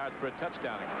 70 yards for a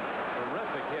touchdown.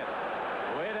 Terrific hit.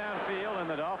 Way downfield, and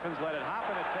the Dolphins let it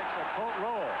hop, and it takes a Colt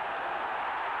roll.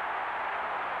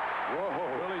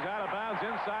 Whoa. Willie's out of bounds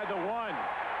inside the 1.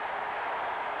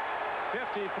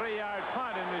 53-yard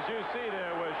punt, and as you see,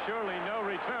 there was surely no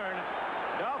return.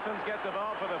 Dolphins get the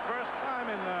ball for the first time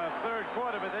in the 3rd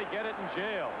quarter, but they get it in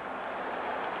jail.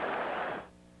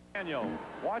 Daniel.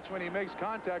 Watch when he makes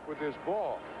contact with this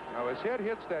ball. Now his head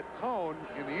hits that cone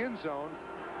in the end zone.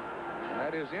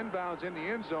 That is inbounds in the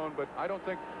end zone, but I don't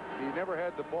think he never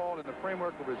had the ball in the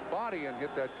framework of his body and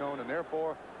hit that cone, and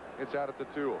therefore it's out at the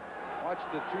 2. Watch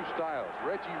the 2 styles.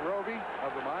 Reggie Roby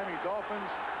of the Miami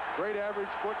Dolphins, great average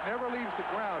foot, never leaves the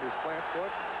ground, his plant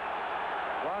foot.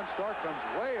 Ron Stark comes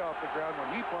way off the ground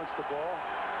when he punts the ball.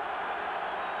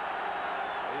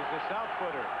 He's the south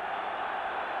footer.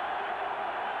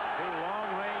 2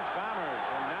 long-range bombers,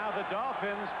 and now the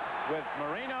Dolphins with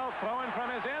Marino throwing from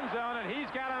his end zone, and he's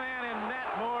got a man in net.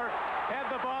 Moore had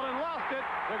the ball and lost it.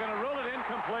 They're going to rule it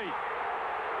incomplete.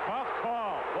 Tough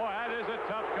call. Boy, that is a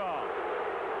tough call.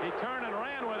 He turned and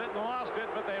ran with it and lost it,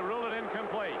 but they rule it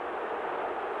incomplete.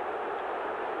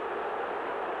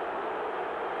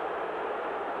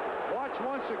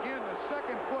 once again, the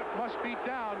second foot must be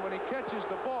down when he catches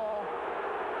the ball.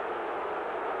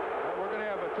 We're going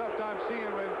to have a tough time seeing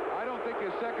when I don't think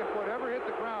his second foot ever hit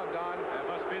the ground, Don. That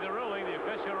must be the ruling, the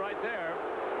official right there.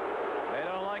 They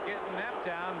don't like it in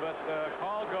Naptown, but the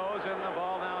call goes and the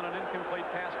ball now on an incomplete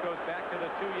pass goes back to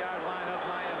the 2-yard line of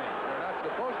Miami. They're not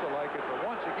supposed to like it, but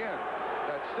once again,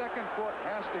 that second foot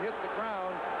has to hit the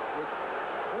ground with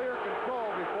clear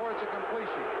control before it's a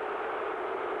completion.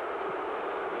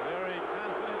 The very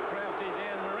confident, crafty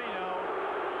Dan Marino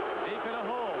deep in a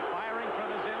hole, firing from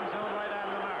his end zone right on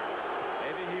the mark.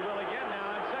 Maybe he will again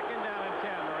now on second down and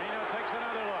 10. Marino takes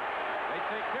another look. They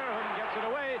take care of him, gets it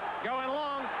away, going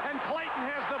long, and Clayton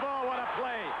has the ball. What a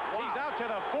play. Wow. He's out to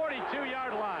the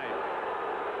 42-yard line.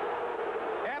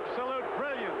 Absolute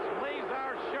brilliance. Laser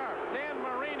sharp. Dan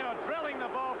Marino drilling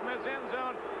the ball from his end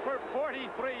zone for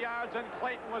 43 yards, and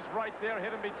Clayton was right there,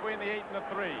 hit him between the 8 and the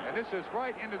 3. And this is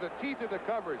right into the teeth of the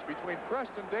coverage between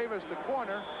Preston Davis, the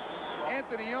corner,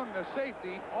 Anthony Young, the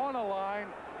safety, on a line.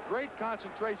 Great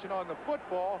concentration on the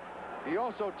football. He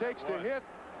also takes the hit.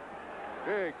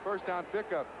 Big first down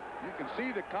pickup. You can see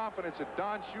the confidence that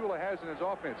Don Shula has in his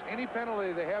offense. Any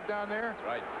penalty they have down there,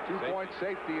 right, 2-point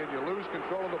safety, and you lose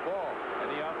control of the ball.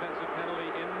 And the offensive penalty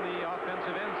in the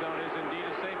offensive end zone is indeed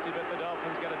a safety, but the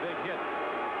Dolphins get a big hit,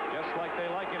 just like they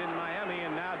like it in Miami.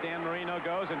 And now Dan Marino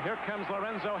goes, and here comes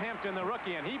Lorenzo Hampton, the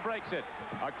rookie, and he breaks it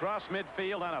across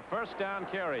midfield on a first down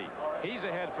carry. He's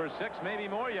ahead for 6, maybe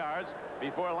more yards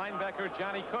before linebacker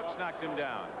Johnny Cooks knocked him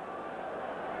down.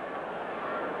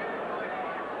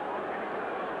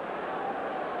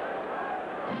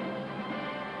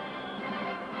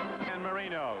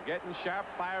 Marino getting sharp,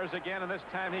 fires again, and this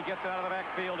time he gets out of the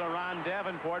backfield to Ron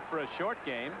Davenport for a short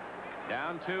game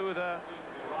down to the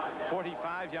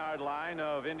 45-yard line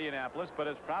of Indianapolis, but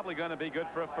it's probably going to be good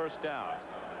for a first down.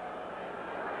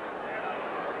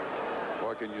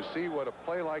 Boy, can you see what a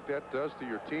play like that does to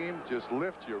your team? Just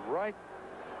lifts you right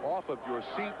off of your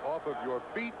seat, off of your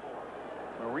feet.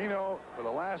 Marino, for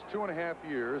the last 2.5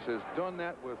 years, has done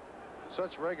that with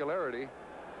such regularity.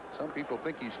 Some people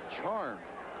think he's charmed.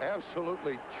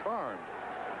 Absolutely charmed.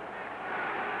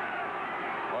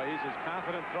 Well, he's as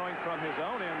confident throwing from his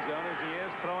own end zone as he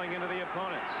is throwing into the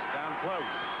opponents. Down close.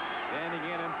 Standing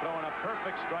in and throwing a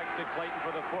perfect strike to Clayton for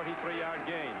the 43-yard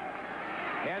gain.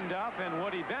 Handoff, and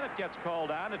Woody Bennett gets called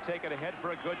on to take it ahead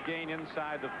for a good gain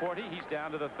inside the 40. He's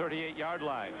down to the 38-yard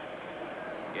line.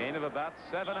 Gain of about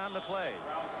 7 on the play.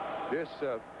 This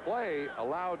play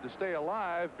allowed to stay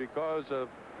alive because of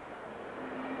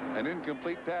an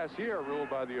incomplete pass here ruled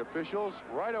by the officials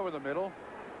right over the middle.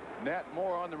 Nat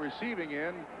Moore on the receiving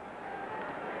end.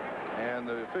 And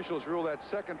the officials rule that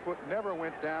second foot never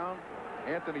went down.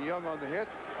 Anthony Young on the hit.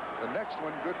 The next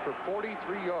one good for 43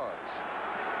 yards.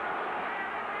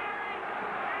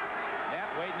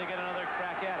 Nat waiting to get another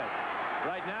crack at it.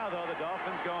 Right now, though, the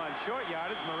Dolphins go on short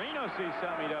yardage. Marino sees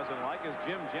something he doesn't like as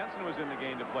Jim Jensen was in the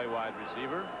game to play wide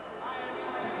receiver.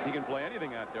 He can play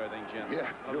anything out there, I think, Jensen.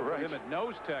 Yeah, you're right. Him at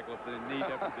nose tackle if the need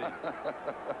ever be.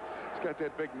 He's got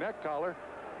that big neck collar.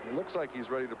 He looks like he's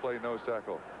ready to play nose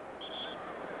tackle.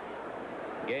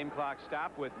 Game clock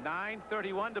stopped with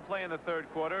 9:31 to play in the third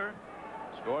quarter.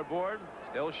 Scoreboard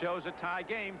still shows a tie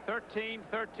game,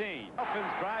 13-13.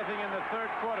 Dolphins driving in the third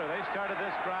quarter. They started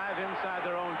this drive inside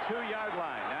their own 2-yard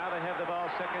line. Now they have the ball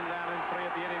second down and 3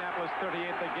 at the Indianapolis 38.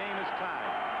 The game is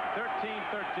tied,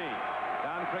 13-13.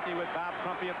 Don Criqui with Bob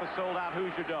Crumpy at the sold-out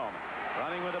Hoosier Dome.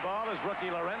 Running with the ball is rookie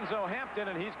Lorenzo Hampton,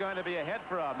 and he's going to be ahead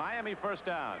for a Miami first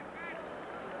down.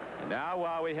 And now,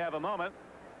 while we have a moment,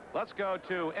 let's go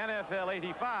to NFL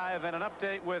 85 and an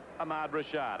update with Ahmad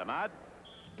Rashad. Ahmad?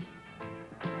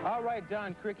 All right,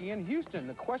 Don Criqui. In Houston,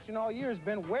 the question all year has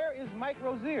been, where is Mike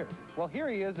Rozier? Well, here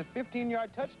he is, a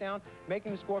 15-yard touchdown,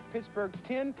 making the score Pittsburgh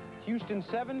 10, Houston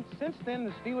 7. Since then,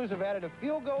 the Steelers have added a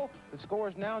field goal. The score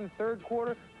is now in the third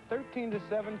quarter, 13-7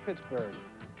 Pittsburgh.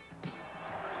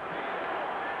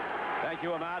 Thank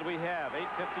you, Ahmad. We have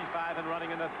 8:55 and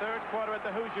running in the third quarter at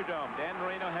the Hoosier Dome. Dan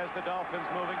Marino has the Dolphins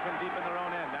moving from deep in their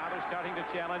own end. Now they're starting to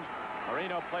challenge.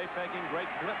 Marino play faking. Great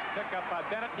blitz pickup by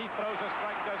Bennett. He throws a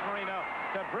strike, does Marino,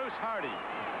 to Bruce Hardy.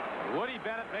 Woody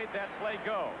Bennett made that play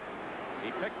go.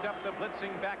 He picked up the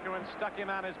blitzing backer and stuck him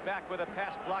on his back with a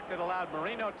pass block that allowed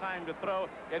Marino time to throw.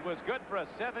 It was good for a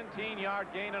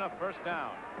 17-yard gain and a first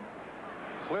down.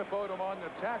 Cliff Odom on the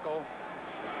tackle.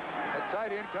 A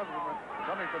tight end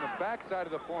coming from the backside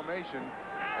of the formation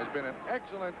has been an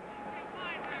excellent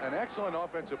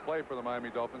offensive play for the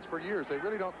Miami Dolphins for years. They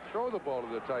really don't throw the ball to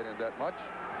the tight end that much.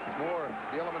 It's more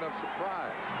the element of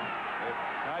surprise. If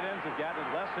tight ends have gotten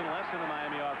less and less in the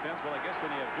Miami offense, well, I guess when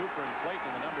you have Duper and Clayton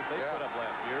and the numbers they put up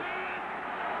last year,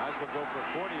 might as would go for a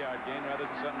 40-yard gain rather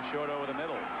than something short over the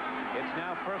middle. It's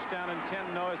now first down and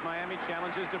 10 as Miami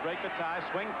challenges to break the tie.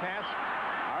 Swing pass.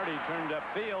 Hardy turned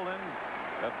upfield, and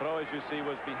the throw, as you see,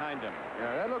 was behind him.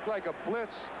 Yeah, that looked like a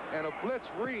blitz and a blitz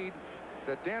read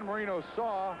that Dan Marino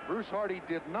saw. Bruce Hardy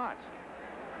did not.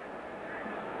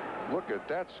 Look at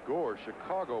that score.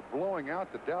 Chicago blowing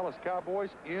out the Dallas Cowboys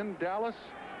in Dallas.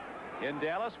 In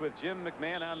Dallas with Jim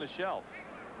McMahon on the shelf.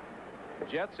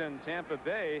 Jets and Tampa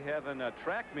Bay having a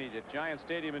track meet at Giant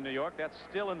Stadium in New York. That's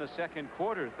still in the second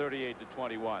quarter,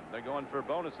 38-21. They're going for a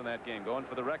bonus in that game, going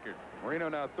for the record. Marino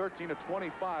now 13 of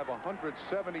 25,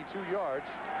 172 yards.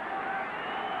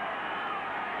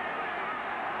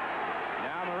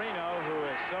 Now Marino, who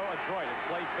is so adroit at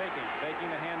play faking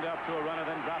the handoff to a runner,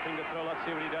 then dropping the throw. Let's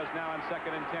see what he does now on 2nd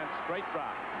and 10. Straight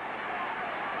drop.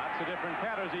 Lots of different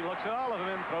patterns. He looks at all of them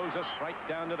and throws us right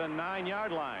down to the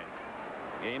 9-yard line.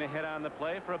 Gain ahead on the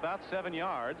play for about 7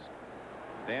 yards.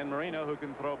 Dan Marino, who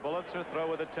can throw bullets or throw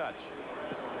with a touch.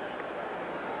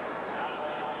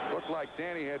 Looked like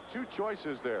Danny had two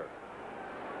choices there.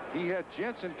 He had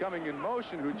Jensen coming in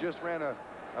motion, who just ran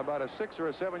about a 6 or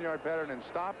a 7-yard pattern and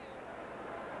stopped.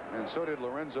 And so did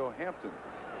Lorenzo Hampton.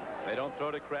 They don't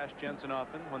throw to Crash Jensen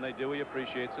often. When they do, he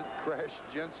appreciates it. Crash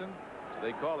Jensen.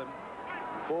 They call him.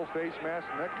 Full face mask,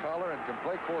 neck collar, and can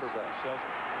play quarterback. So,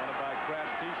 want to buy a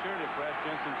Crash t-shirt, a Crash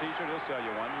Jensen t-shirt, he'll sell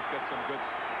you one. He's got some good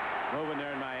moving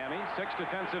there in Miami. 6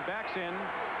 defensive backs in.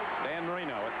 Dan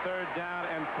Marino at 3rd down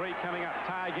and 3 coming up.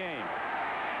 Tie game.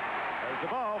 There's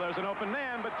the ball. There's an open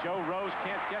man, but Joe Rose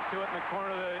can't get to it in the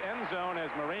corner of the end zone as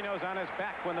Marino's on his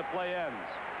back when the play ends.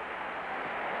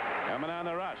 Coming on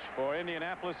the rush for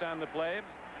Indianapolis on the play.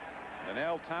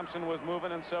 Donnell Thompson was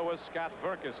moving, and so was Scott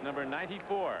Verkus, number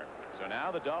 94. So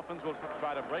now the Dolphins will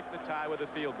try to break the tie with a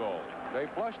field goal. They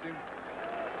flushed him.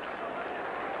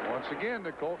 Once again,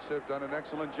 the Colts have done an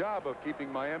excellent job of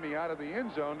keeping Miami out of the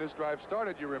end zone. This drive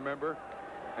started, you remember,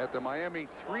 at the Miami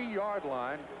 3-yard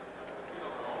line.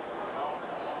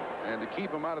 And to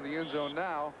keep them out of the end zone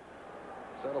now,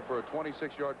 settle for a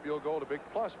 26-yard field goal, a big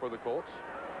plus for the Colts.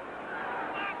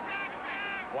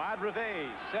 Wad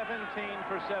Revay, 17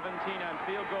 for 17 on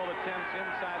field goal attempts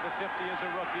inside the 50 as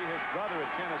a rookie. His brother at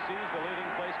Tennessee is the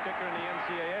leading place kicker in the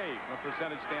NCAA from a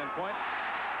percentage standpoint.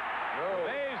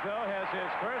 Revay, though, has his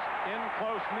first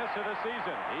in-close miss of the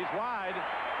season. He's wide,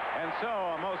 and so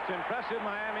a most impressive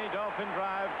Miami Dolphin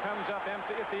drive comes up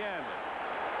empty at the end.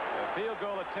 The field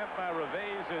goal attempt by Revay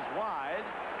is wide,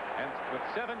 and with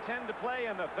 7:10 to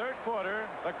play in the 3rd quarter,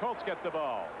 the Colts get the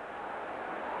ball.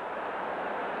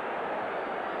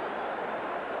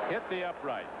 Hit the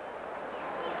upright.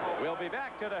 We'll be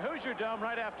back to the Hoosier Dome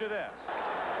right after this.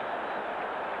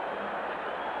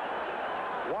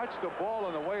 Watch the ball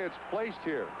and the way it's placed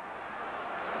here.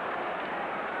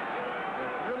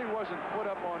 It really wasn't put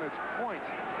up on its point.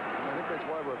 And I think that's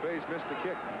why Revay's missed the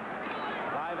kick.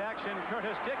 Live action,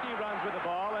 Curtis Dickey runs with the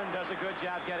ball and does a good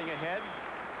job getting ahead.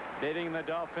 Dating the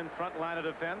Dolphin front line of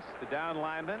defense, the down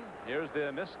lineman. Here's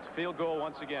the missed field goal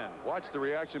once again. Watch the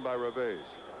reaction by Revay.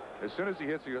 As soon as he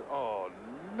hits, he goes, oh,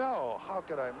 no, how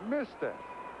could I miss that?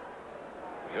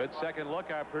 Good second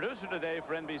look. Our producer today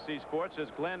for NBC Sports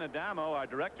is Glenn Adamo. Our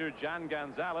director, John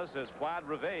Gonzalez, is Fuad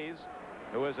Revay,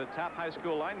 who is a top high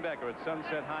school linebacker at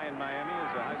Sunset High in Miami.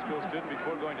 As a high school student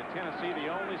before going to Tennessee, the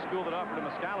only school that offered him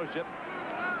a scholarship.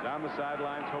 He's on the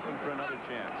sidelines hoping for another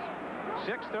chance.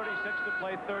 6:36 to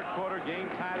play 3rd quarter.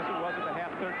 Game tied as it was at the half,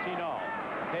 13-all.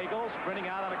 Hagel sprinting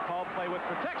out on a call play with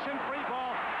protection. Free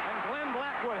ball. Glenn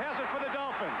Blackwood has it for the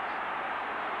Dolphins.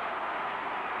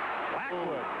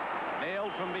 Blackwood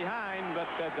nailed from behind, but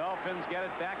the Dolphins get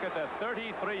it back at the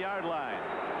 33-yard line.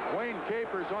 Wayne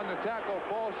Capers on the tackle.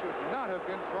 Ball should not have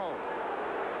been thrown.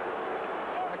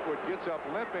 Blackwood gets up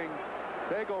limping.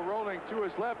 Hagel rolling to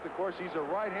his left. Of course, he's a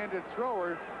right-handed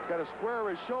thrower. Got to square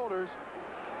his shoulders.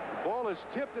 The ball is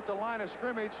tipped at the line of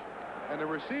scrimmage, and the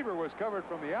receiver was covered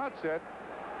from the outset.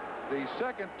 The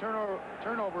second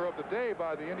turnover of the day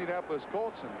by the Indianapolis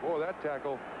Colts, and boy, that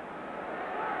tackle,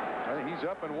 I think he's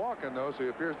up and walking, though, so he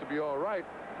appears to be all right.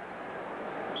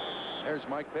 There's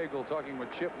Mike Pagel talking with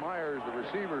Chip Myers, the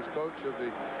receivers coach of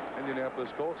the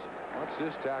Indianapolis Colts. Watch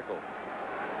this tackle.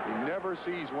 He never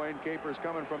sees Wayne Capers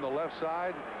coming from the left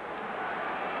side.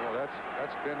 Well,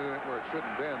 that's bending it where it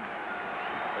shouldn't bend.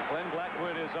 But Glenn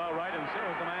Blackwood is all right, and so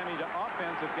is the Miami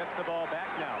offense that gets the ball back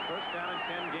now. First down and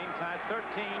 10, game tied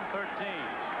 13-13.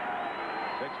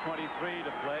 6:23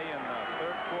 to play in the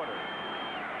 3rd quarter.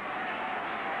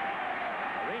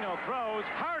 Marino throws.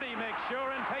 Hardy makes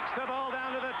sure and takes the ball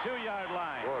down to the 2-yard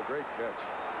line. Boy, great catch.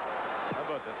 How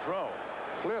about the throw?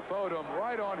 Cliff Odom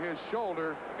right on his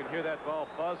shoulder. You can hear that ball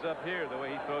fuzz up here the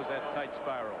way he throws that tight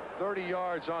spiral. 30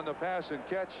 yards on the pass and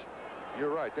catch.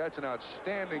 You're right. That's an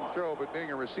outstanding throw, but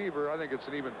being a receiver, I think it's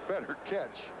an even better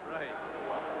catch. Right.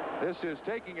 This is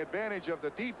taking advantage of the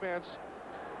defense.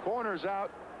 Corners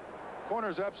out,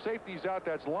 corners up, safeties out.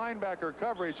 That's linebacker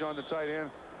coverage on the tight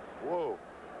end. Whoa,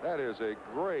 that is a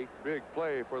great big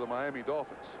play for the Miami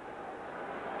Dolphins.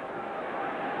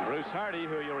 Bruce Hardy,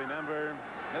 who you'll remember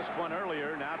missed one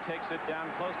earlier, now takes it down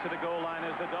close to the goal line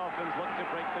as the Dolphins look to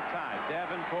break the tie.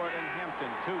 Davenport and Hampton,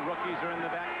 two rookies, are in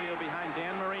the backfield behind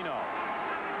Dan Marino.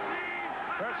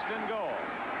 First and goal.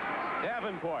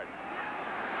 Davenport.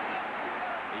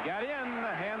 He got in,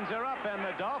 the hands are up, and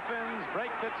the Dolphins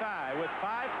break the tie with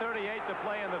 5:38 to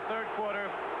play in the third quarter.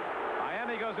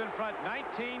 Miami goes in front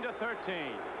 19-13.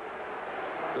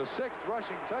 The 6th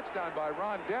rushing touchdown by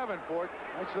Ron Davenport.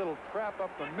 Nice little trap up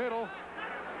the middle.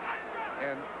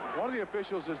 And one of the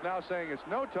officials is now saying it's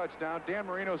no touchdown. Dan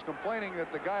Marino's complaining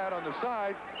that the guy out on the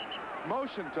side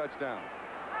motion touchdown.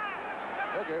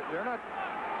 Okay, they're not.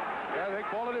 Yeah, they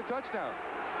call it a touchdown.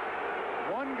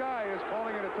 One guy is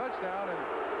calling it a touchdown, and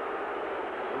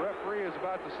the referee is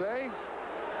about to say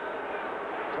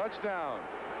touchdown.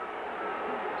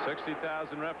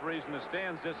 60,000 referees in the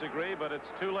stands disagree, but it's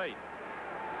too late.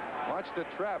 Watch the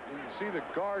trap. You can see the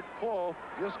guard pull.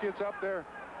 Just gets up there.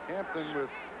 Hampton with,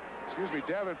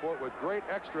 Davenport with great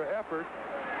extra effort.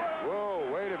 Whoa,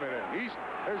 wait a minute.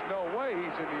 There's no way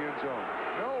he's in the end zone.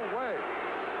 No way.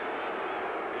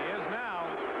 He is now.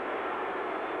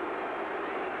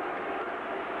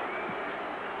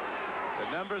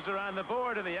 The numbers are on the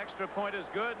board, and the extra point is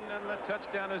good, and then the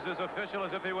touchdown is as official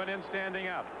as if he went in standing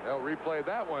up. They'll replay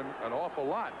that one an awful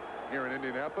lot here in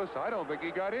Indianapolis. I don't think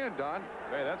he got in, Don.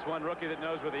 Hey, that's one rookie that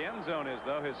knows where the end zone is,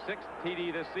 though. His 6th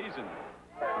TD this season.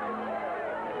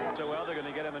 So, well, they're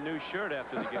going to get him a new shirt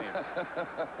after the game.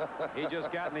 He just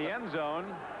got in the end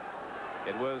zone.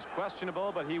 It was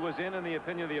questionable, but he was in the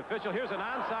opinion of the official. Here's an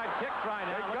onside kick try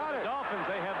now. They got it. The Dolphins,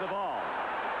 they have the ball.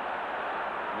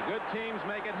 The good teams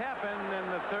make it happen, and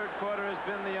the third quarter has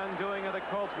been the undoing of the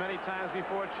Colts many times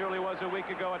before. It surely was a week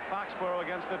ago at Foxborough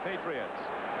against the Patriots.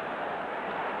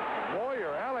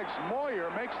 Alex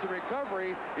Moyer makes the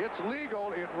recovery. It's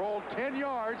legal. It rolled 10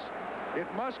 yards. It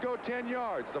must go 10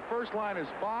 yards. The first line is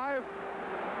 5.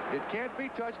 It can't be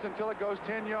touched until it goes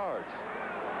 10 yards.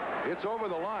 It's over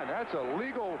the line. That's a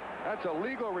legal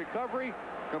recovery.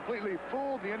 Completely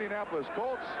fooled the Indianapolis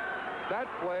Colts. That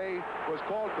play was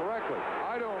called correctly.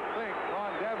 I don't think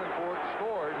Ron Davenport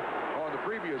scored on the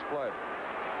previous play.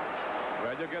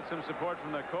 Well, you'll get some support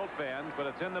from the Colt fans, but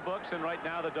it's in the books, and right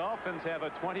now the Dolphins have a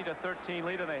 20-13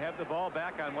 lead, and they have the ball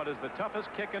back on what is the toughest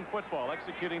kick in football,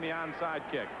 executing the onside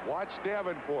kick. Watch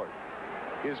Davenport.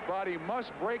 His body must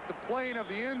break the plane of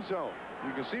the end zone.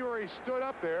 You can see where he stood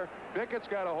up there. Pickett's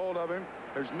got a hold of him.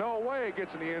 There's no way it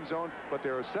gets in the end zone, but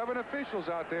there are 7 officials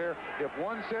out there. If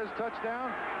one says touchdown,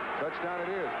 touchdown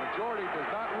it is. Majority does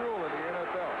not rule in the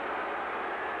NFL.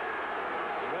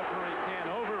 The referee can't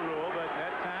overrule, but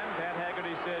that time Pat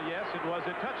Haggerty said yes, it was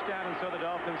a touchdown, and so the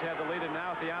Dolphins had the lead, and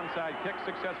now at the onside kick,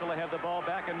 successfully have the ball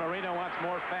back, and Marino wants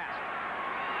more fast.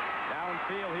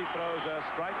 Downfield, he throws a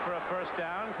strike for a first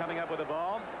down. Coming up with the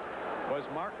ball was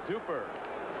Mark Duper.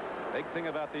 Big thing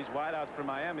about these wideouts for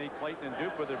Miami, Clayton and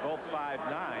Duper, they're both 5'9",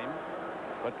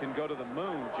 but can go to the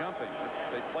moon jumping.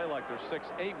 They play like they're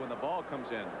 6'8" when the ball comes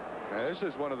in. Now, this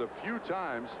is one of the few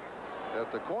times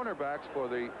that the cornerbacks for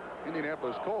the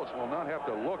Indianapolis Colts will not have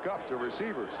to look up to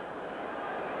receivers.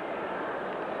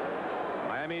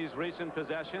 Miami's recent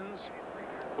possessions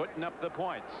putting up the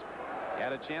points.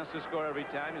 Had a chance to score every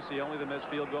time. You see only the missed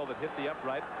field goal that hit the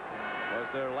upright was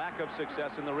their lack of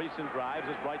success in the recent drives,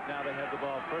 as right now they have the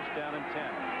ball first down and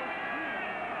 10.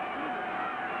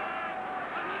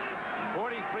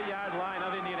 43-yard line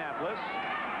of Indianapolis.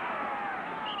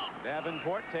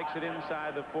 Davenport takes it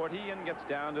inside the 40 and gets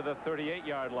down to the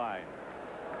 38-yard line.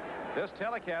 This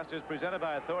telecast is presented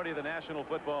by authority of the National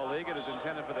Football League. It is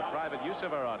intended for the private use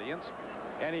of our audience.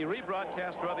 Any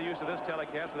rebroadcast or other use of this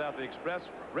telecast without the express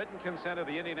written consent of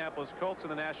the Indianapolis Colts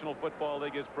and the National Football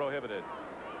League is prohibited.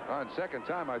 On second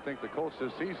time, I think the Colts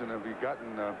this season have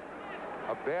gotten a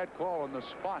bad call on the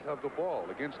spot of the ball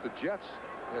against the Jets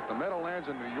at the Meadowlands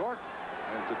in New York,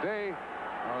 and today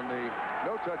on the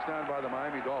no touchdown by the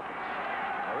Miami Dolphins.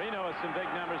 Marino has some big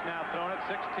numbers now thrown at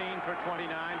 16 for 29,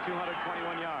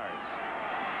 221 yards.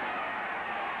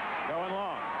 Going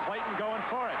long. Clayton going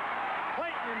for it.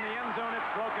 Clayton in the end zone.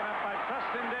 It's broken up by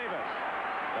Preston Davis.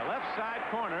 The left side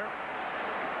corner,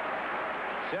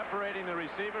 separating the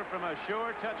receiver from a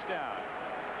sure touchdown.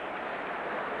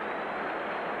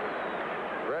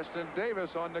 Preston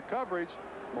Davis on the coverage.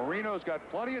 Marino's got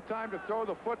plenty of time to throw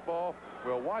the football.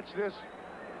 We'll watch this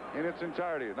in its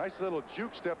entirety. A nice little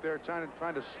juke step there, trying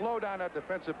to slow down that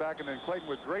defensive back, and then Clayton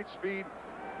with great speed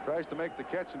tries to make the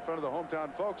catch in front of the hometown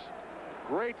folks.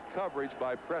 Great coverage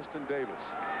by Preston Davis.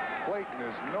 Clayton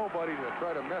is nobody to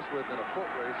try to mess with in a foot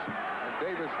race, and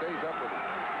Davis stays up with him.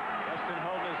 Preston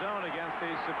holding his own against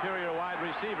these superior wide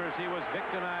receivers. He was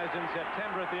victimized in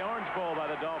September at the Orange Bowl by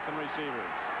the Dolphin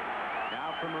receivers.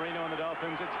 Now for Marino and the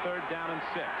Dolphins, it's 3rd down and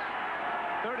 6.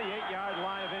 38-yard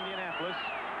line of Indianapolis,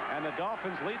 and the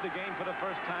Dolphins lead the game for the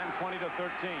first time, 20-13.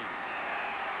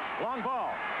 Long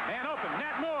ball, man open,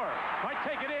 Nat Moore might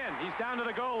take it in. He's down to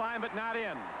the goal line, but not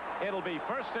in. It'll be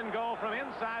 1st and goal from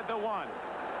inside the 1.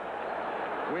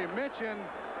 We mentioned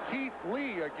Keith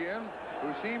Lee again,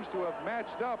 who seems to have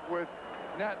matched up with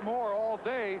Nat Moore all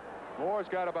day. Moore's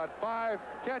got about 5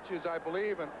 catches, I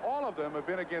believe, and all of them have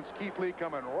been against Keith Lee,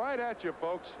 coming right at you,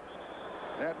 folks.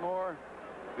 Nat Moore,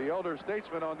 the elder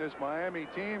statesman on this Miami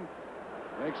team,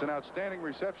 makes an outstanding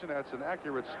reception. That's an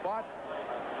accurate spot.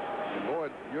 And boy,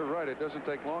 you're right, it doesn't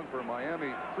take long for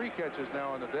Miami. 3 catches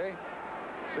now on the day,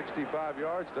 65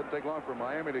 yards. Doesn't take long for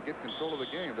Miami to get control of the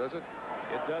game, does it?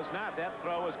 It does not. That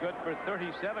throw was good for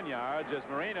 37 yards as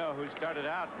Marino, who started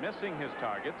out missing his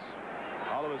targets,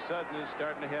 all of a sudden is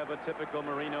starting to have a typical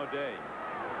Marino day.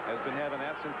 Has been having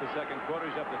that since the 2nd quarter.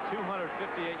 He's up to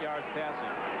 258 yards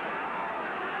passing.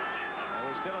 And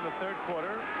we're still in the 3rd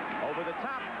quarter. Over the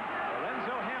top,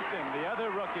 Lorenzo Hampton, the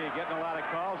other rookie getting a lot of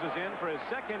calls, is in for his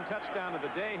 2nd touchdown of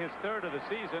the day, his 3rd of the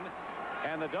season.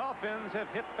 And the Dolphins have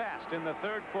hit fast in the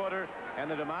 3rd quarter, and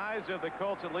the demise of the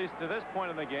Colts, at least to this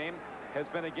point in the game, has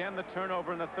been again the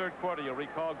turnover in the 3rd quarter. You'll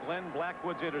recall Glenn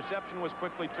Blackwood's interception was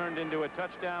quickly turned into a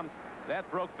touchdown. That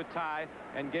broke the tie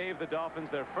and gave the Dolphins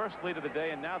their first lead of the day,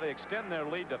 and now they extend their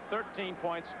lead to 13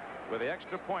 points with the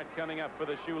extra point coming up for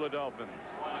the Shula Dolphins.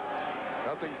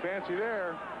 Nothing fancy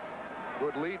there.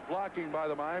 Good lead blocking by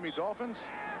the Miami Dolphins.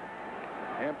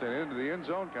 Hampton into the end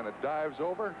zone, kind of dives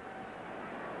over.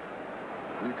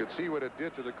 You could see what it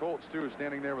did to the Colts, too,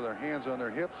 standing there with their hands on their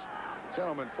hips.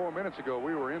 Gentlemen, 4 minutes ago,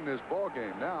 we were in this ball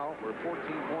game. Now we're 14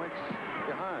 points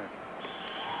behind.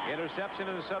 Interception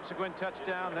and a subsequent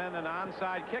touchdown, then an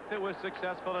onside kick that was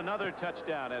successful. Another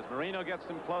touchdown as Marino gets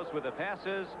them close with the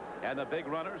passes, and the big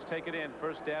runners take it in.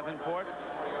 First Davenport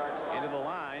into the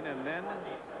line, and then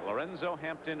Lorenzo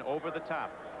Hampton over the top.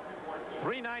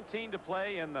 3:19 to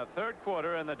play in the 3rd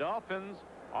quarter, and the Dolphins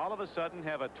all of a sudden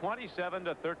have a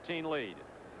 27-13 lead.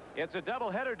 It's a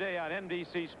doubleheader day on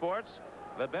NBC Sports.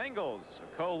 The Bengals,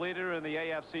 a co-leader in the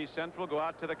AFC Central, go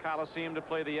out to the Coliseum to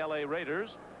play the LA Raiders.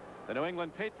 The New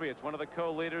England Patriots, one of the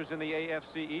co-leaders in the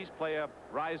AFC East, play a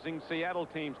rising Seattle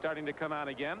team starting to come on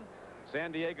again.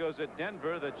 San Diego's at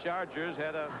Denver. The Chargers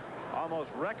had a almost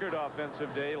record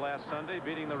offensive day last Sunday,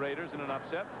 beating the Raiders in an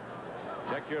upset.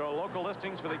 Check your local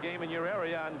listings for the game in your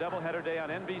area on doubleheader day on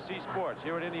NBC Sports.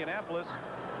 Here in Indianapolis,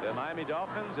 the Miami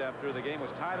Dolphins, after the game was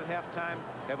tied at halftime,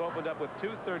 have opened up with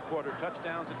 2 third-quarter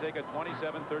touchdowns to take a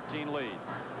 27-13 lead.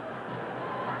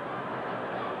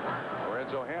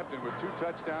 Lorenzo Hampton with 2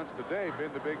 touchdowns today,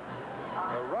 been the big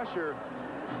rusher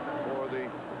for the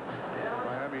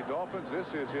Miami Dolphins. This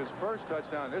is his first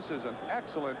touchdown. This is an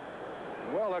excellent,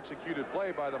 well-executed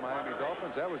play by the Miami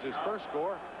Dolphins. That was his first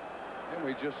score, and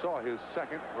we just saw his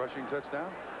 2nd rushing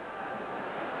touchdown.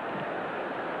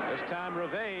 This time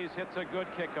Reves hits a good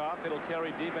kickoff. It'll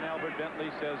carry deep, and Albert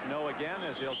Bentley says no again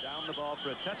as he'll down the ball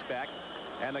for a touchback.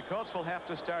 And the Colts will have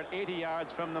to start 80 yards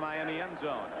from the Miami end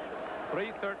zone.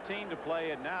 3:13 to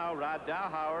play, and now Rod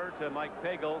Dowhauer to Mike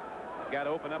Pagel got to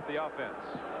open up the offense.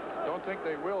 Don't think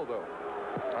they will, though.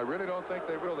 I really don't think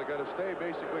they will. They got to stay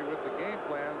basically with the game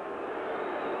plan.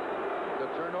 The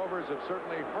turnovers have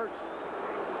certainly hurt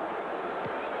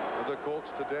the Colts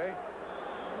today.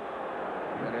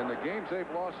 And in the games they've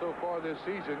lost so far this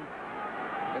season,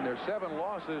 in their 7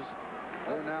 losses,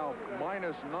 they're now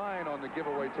 -9 on the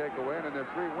giveaway takeaway, and in their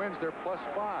 3 wins, they're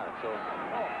 +5. So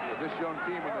with this young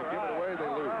team, when they give it away, they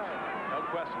lose. No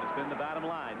question. It's been the bottom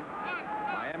line.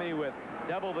 Miami with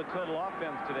double the total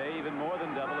offense today, even more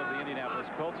than double of the Indianapolis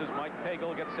Colts, as Mike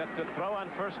Pagel gets set to throw on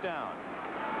first down.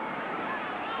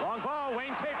 Long ball.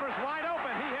 Wayne Capers wide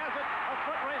open. He has it. A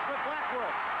foot race with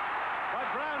Blackwood. But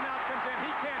Brown now comes in.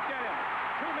 He can't get him.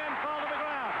 2 men fall to the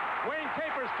ground. Wayne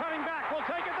Capers coming back. Will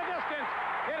take it the distance.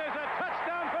 It is a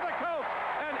touchdown for the Colts.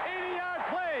 An 80-yard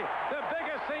play. The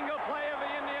biggest single play of the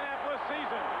Indianapolis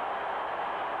season.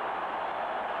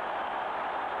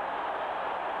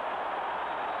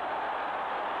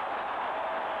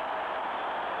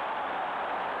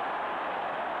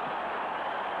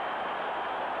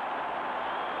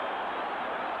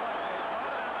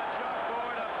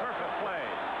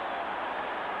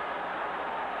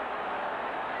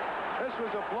 this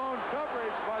was a blown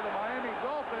coverage by the Miami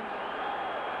Dolphins.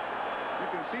 You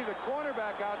can see the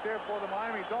cornerback out there for the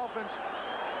Miami Dolphins.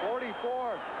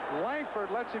 44,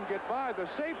 Langford lets him get by. The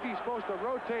safety's supposed to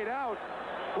rotate out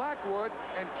Blackwood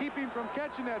and keep him from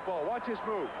catching that ball. Watch his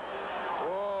move.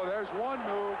 Oh, there's one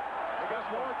move. They got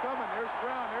more coming. There's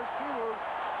Brown. There's two moves.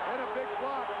 And a big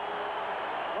block.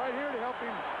 Right here to help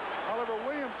him. Oliver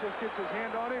Williams just gets his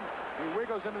hand on him. He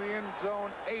wiggles into the end zone,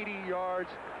 80 yards,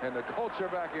 and the Colts are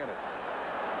back in it.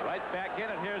 Right back in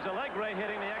it. Here's Allegre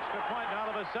hitting the extra point, and all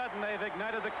of a sudden they've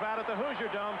ignited the crowd at the Hoosier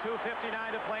Dome.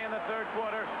 2:59 to play in the third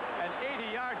quarter. An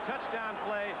 80-yard touchdown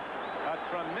play. A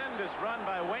tremendous run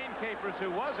by Wayne Capers,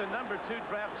 who was a number 2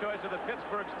 draft choice of the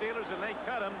Pittsburgh Steelers, and they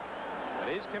cut him. But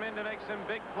he's come in to make some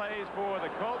big plays for the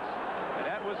Colts, and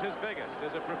that was his biggest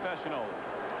as a professional.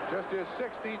 Just his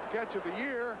 16th catch of the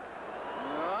year.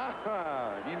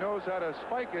 He knows how to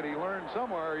spike it. He learned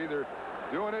somewhere, either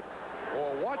doing it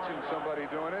or watching somebody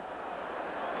doing it.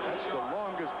 That's the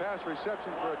longest pass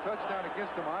reception for a touchdown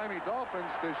against the Miami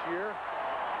Dolphins this year.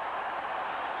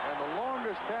 And the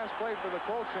longest pass play for the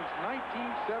Colts since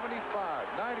 1975.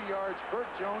 90 yards, Burt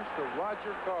Jones to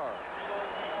Roger Carr.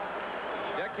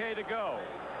 Decade ago.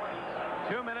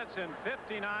 2 minutes and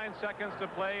 59 seconds to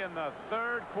play in the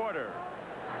third quarter.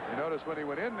 You notice when he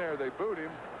went in there, they booed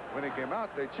him. When he came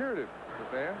out, they cheered him, the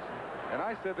fans. And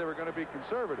I said they were going to be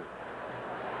conservative.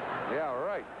 Yeah,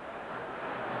 right.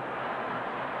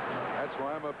 That's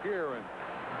why I'm up here, and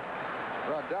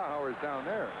Rod Dowhauer's down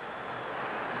there.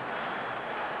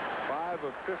 5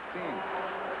 of 15.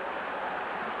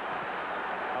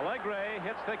 Allegre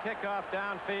hits the kickoff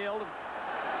downfield.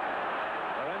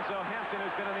 Lorenzo Hampton,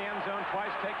 who's been in the end zone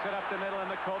twice, takes it up the middle, and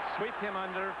the Colts sweep him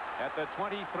under at the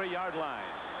 23-yard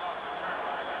line.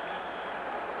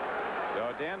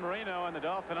 So Dan Marino and the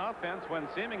Dolphin offense, when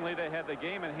seemingly they had the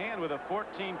game in hand with a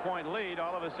 14-point lead,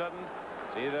 all of a sudden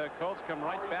see the Colts come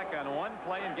right back on one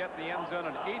play and get the end zone.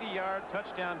 An 80-yard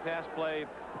touchdown pass play.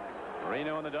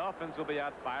 Marino and the Dolphins will be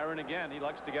out firing again. He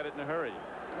likes to get it in a hurry.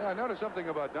 Yeah, I noticed something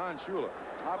about Don Shula.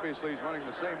 Obviously, he's running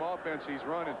the same offense he's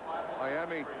run in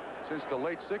Miami since the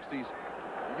late 60s.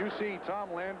 You see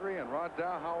Tom Landry and Rod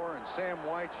Dowhauer and Sam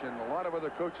Weich and a lot of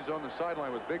other coaches on the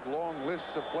sideline with big, long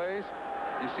lists of plays.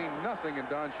 You see nothing in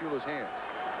Don Shula's hands.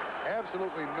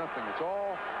 Absolutely nothing. It's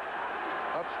all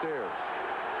upstairs.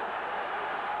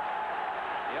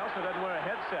 He also doesn't wear a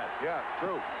headset. Yeah,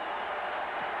 true.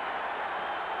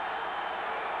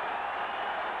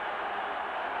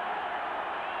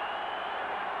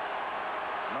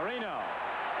 Marino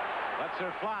lets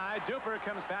her fly. Duper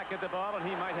comes back at the ball, and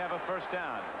he might have a first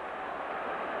down.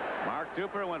 Mark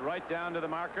Duper went right down to the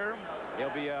marker. He'll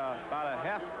be about a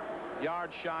half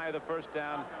yard shy of the first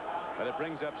down, but it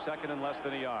brings up second and less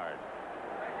than a yard.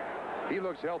 He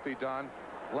looks healthy, Don.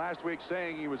 Last week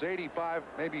saying he was 85,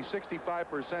 maybe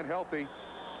 65% healthy.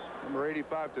 Number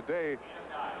 85 today.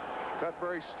 Cut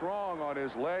very strong on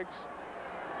his legs.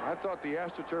 I thought the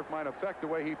AstroTurf might affect the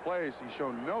way he plays. He's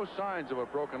shown no signs of a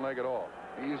broken leg at all.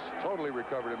 He's totally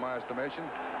recovered in my estimation.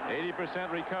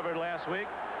 80% recovered last week.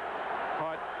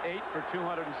 Caught 8 for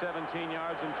 217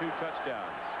 yards and 2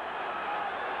 touchdowns.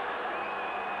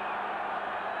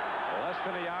 Less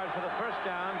than a yard for the first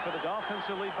down for the Dolphins,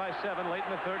 who lead by 7 late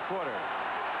in the third quarter.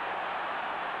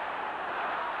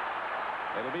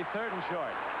 It'll be third and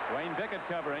short. Wayne Bickett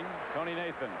covering. Tony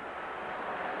Nathan.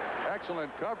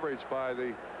 Excellent coverage by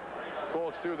the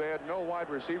Colts, too. They had no wide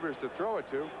receivers to throw it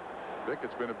to.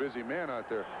 Bickett's been a busy man out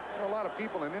there. There are a lot of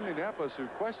people in Indianapolis who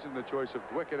question the choice of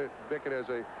Bickett as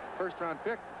a first-round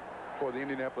pick for the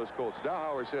Indianapolis Colts.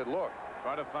 Dowhauer said, look.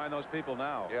 Try to find those people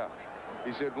now. Yeah.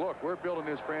 He said, look, we're building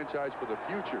this franchise for the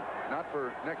future, not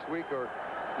for next week or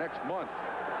next month.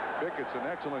 Bickett's an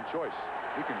excellent choice.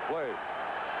 He can play.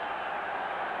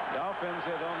 Dolphins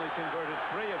have only converted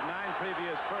 3 of 9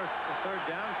 previous third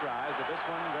down tries, but this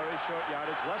one very short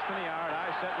yardage, less than a yard. I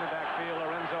set in the backfield.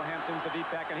 Lorenzo Hampton's the deep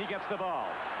back, and he gets the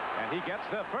ball. And he gets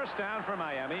the first down for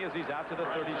Miami as he's out to the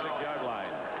 36-yard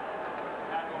line.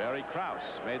 Barry Krause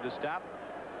made the stop,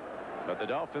 but the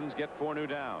Dolphins get 4 new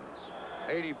downs.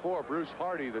 84, Bruce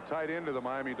Hardy, the tight end of the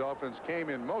Miami Dolphins, came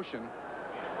in motion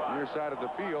on your side of the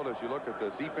field. As you look at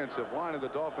the defensive line of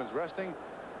the Dolphins resting,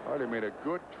 Hardy made a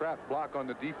good trap block on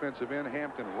the defensive end.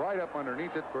 Hampton right up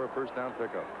underneath it for a first down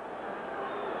pickup.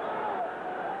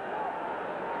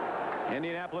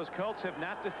 Indianapolis Colts have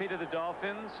not defeated the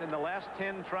Dolphins in the last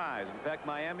 10 tries. In fact,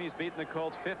 Miami's beaten the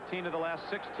Colts 15 of the last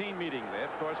 16 meetings. They,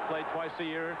 of course, play twice a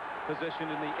year, positioned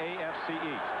in the AFC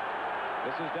East.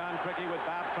 This is Don Criqui with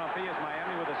Bob Trumpy as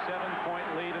Miami, with a 7-point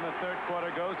lead in the third quarter,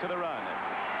 goes to the run.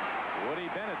 Woody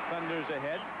Bennett thunders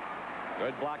ahead.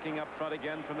 Good blocking up front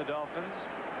again from the Dolphins.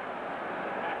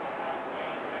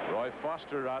 Roy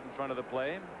Foster out in front of the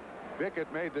play.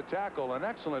 Bickett made the tackle. An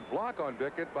excellent block on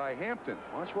Bickett by Hampton.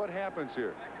 Watch what happens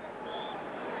here.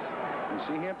 You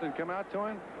see Hampton come out to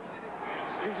him?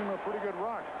 Gives him a pretty good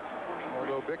rock.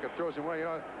 Although Bickett throws him away. You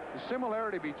know, the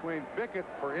similarity between Bickett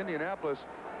for Indianapolis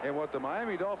and what the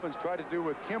Miami Dolphins tried to do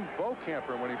with Kim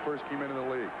Bokamper when he first came into the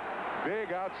league.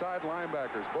 Big outside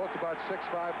linebackers, both about 6'5",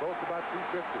 both about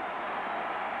 250.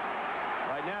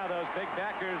 Right now, those big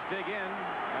backers dig in,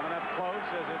 coming up close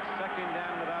as it's second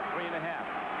down and about 3.5.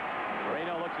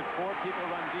 Marino looks at 4 people,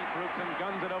 run deep routes and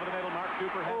guns it over the middle. Mark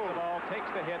Duper has the ball, takes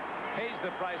the hit, pays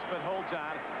the price, but holds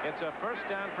on. It's a first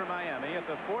down for Miami at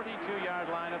the 42-yard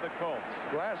line of the Colts.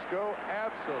 Glasgow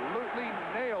absolutely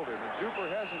nailed him, and Duper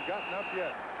hasn't gotten up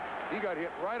yet. He got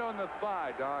hit right on the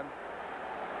thigh, Don.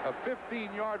 A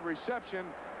 15-yard reception.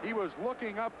 He was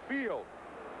looking upfield.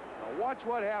 Now watch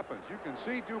what happens. You can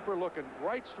see Duper looking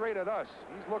right straight at us.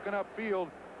 He's looking upfield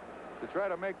to try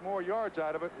to make more yards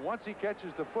out of it. Once he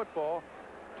catches the football,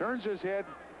 turns his head.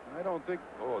 I don't think,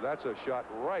 oh, that's a shot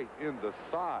right in the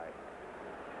thigh.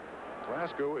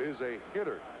 Glasgow is a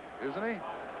hitter, isn't he?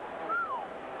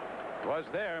 Was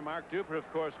there. Mark Duper,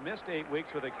 of course, missed 8 weeks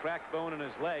with a cracked bone in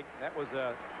his leg. That was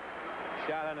a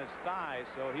shot on his thigh,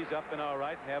 so he's up and all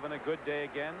right, having a good day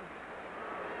again.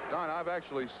 Don, I've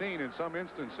actually seen in some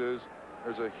instances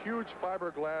there's a huge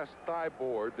fiberglass thigh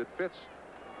board that fits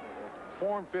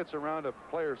around a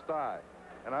player's thigh,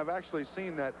 and I've actually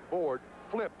seen that board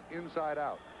flip inside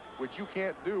out, which you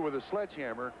can't do with a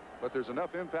sledgehammer, but there's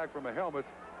enough impact from a helmet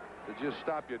to just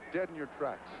stop you dead in your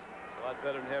tracks. A lot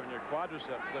better than having your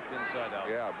quadriceps flipped inside out.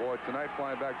 Yeah, boy, tonight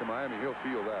flying back to Miami, he'll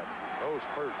feel that. Those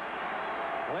hurt.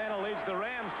 Atlanta leads the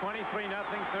Rams 23-0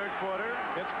 third quarter.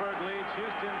 Pittsburgh leads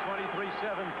Houston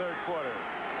 23-7 third quarter.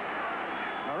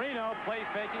 Marino play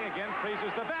faking again,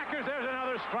 freezes the backers. There's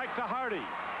another strike to Hardy.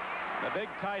 The big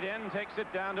tight end takes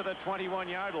it down to the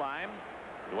 21-yard line.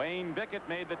 Dwayne Bickett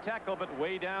made the tackle, but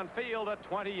way downfield, a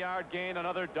 20-yard gain,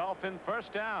 another Dolphin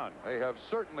first down. They have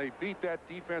certainly beat that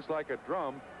defense like a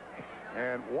drum.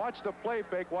 And watch the play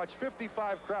fake. Watch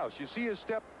 55 Kraus. You see his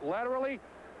step laterally?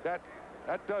 That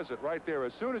does it right there.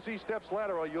 As soon as he steps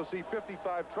lateral, you'll see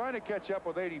 55 trying to catch up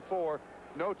with 84.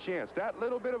 No chance. That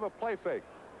little bit of a play fake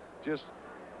just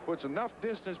puts enough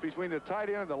distance between the tight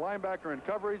end and the linebacker in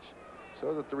coverage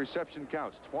so that the reception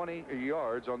counts. 20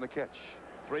 yards on the catch.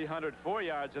 304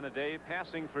 yards in a day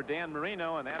passing for Dan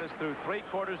Marino, and that is through 3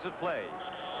 quarters of play.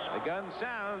 The gun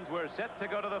sounds. We're set to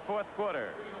go to the 4th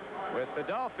quarter with the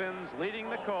Dolphins leading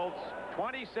the Colts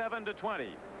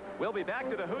 27-20. We'll be back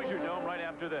to the Hoosier Dome right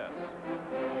after this.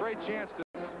 Great chance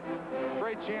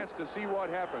to see what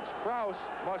happens. Kraus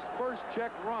must first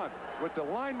check run with the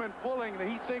lineman pulling that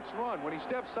he thinks run. When he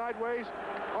steps sideways,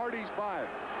 Hardy's by him.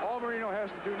 All Marino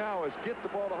has to do now is get the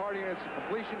ball to Hardy, and it's a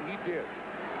completion. He did.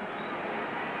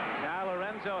 Now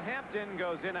Lorenzo Hampton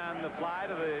goes in on the fly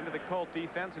into the Colt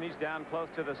defense, and he's down close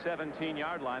to the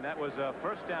 17-yard line. That was a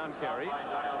first down carry.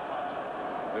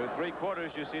 Through 3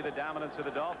 quarters, you see the dominance of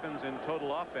the Dolphins in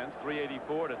total offense,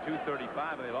 384 to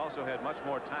 235, and they've also had much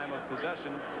more time of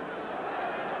possession.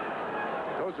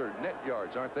 Those are net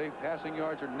yards, aren't they? Passing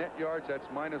yards are net yards. That's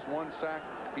 -1 sack.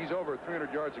 He's over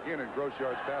 300 yards again in gross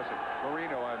yards passing.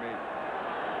 Marino, I mean.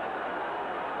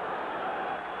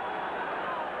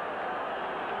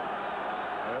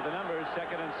 The numbers,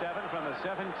 2nd and 7 from the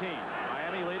 17.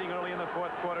 Miami leading early in the 4th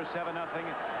quarter,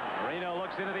 7-0. Marino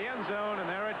looks into the end zone, and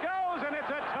there it goes, and it's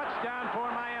a touchdown for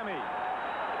Miami.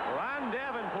 Ron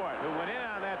Davenport, who went in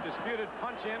on that disputed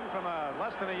punch in from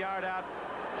less than a yard out,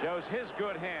 shows his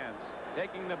good hands,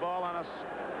 taking the ball on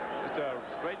just a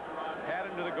straight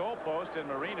pattern to the goalpost, and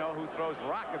Marino, who throws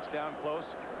rockets down close,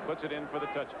 puts it in for the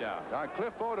touchdown.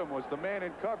 Cliff Odom was the man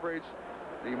in coverage.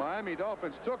 The Miami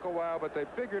Dolphins took a while, but they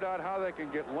figured out how they can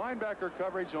get linebacker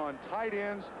coverage on tight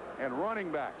ends and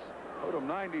running backs. Odom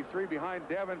 93 behind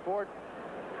Davenport.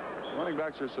 Running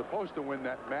backs are supposed to win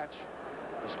that match,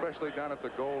 especially down at the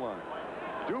goal line.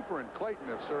 Duper and Clayton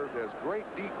have served as great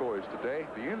decoys today.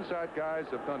 The inside guys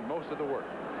have done most of the work.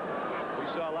 We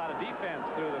saw a lot of defense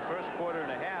through the first quarter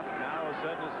and a half. Now all of a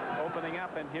sudden it's opening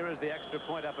up, and here is the extra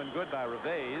point up and good by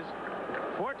Reveiz.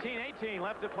 14-18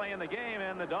 left to play in the game,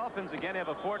 and the Dolphins again have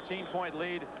a 14-point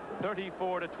lead,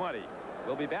 34-20.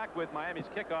 We'll be back with Miami's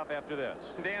kickoff after this.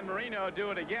 Dan Marino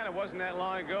do it again. It wasn't that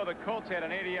long ago. The Colts had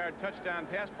an 80-yard touchdown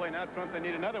pass play. Now out front, they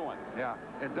need another one. Yeah,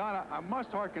 and Don, I must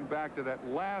harken back to that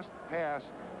last pass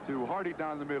to Hardy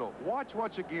down the middle. Watch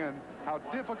once again how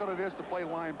difficult it is to play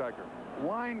linebacker.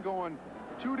 Line going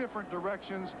 2 different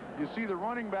directions. You see the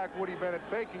running back, Woody Bennett,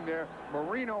 faking there.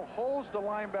 Marino holds the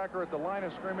linebacker at the line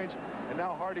of scrimmage, and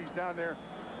now Hardy's down there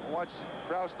Watch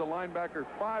Krause, the linebacker,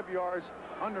 5 yards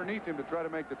underneath him to try to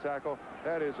make the tackle.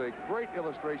 That is a great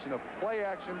illustration of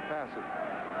play-action passing.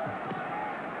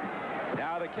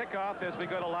 Now the kickoff as we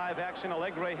go to live action.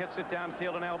 Allegre hits it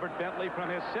downfield, and Albert Bentley from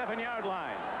his 7-yard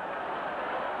line.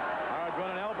 Hard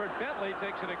run, and Albert Bentley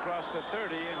takes it across the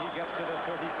 30, and he gets to the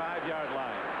 35-yard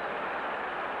line.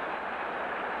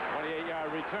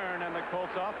 28-yard return, and the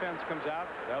Colts offense comes out.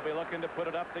 They'll be looking to put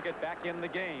it up to get back in the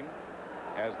game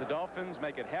as the Dolphins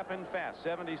make it happen fast.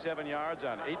 77 yards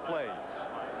on 8 plays.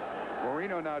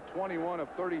 Marino now 21 of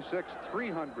 36,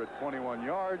 321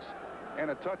 yards, and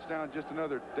a touchdown. Just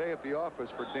another day at the office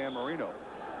for Dan Marino.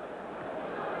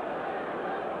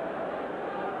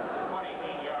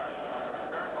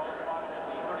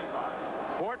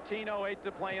 14:08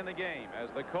 to play in the game as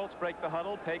the Colts break the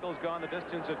huddle. Pagel's gone the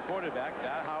distance at quarterback.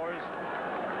 Howard's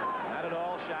not at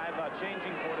all shy about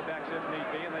changing quarterbacks if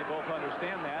need be, and they both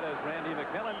understand that as Randy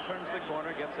McMillan turns the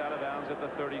corner, gets out of bounds at the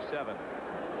 37.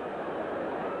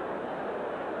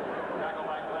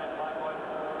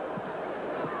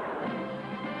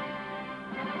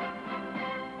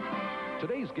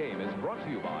 Today's game is brought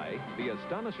to you by the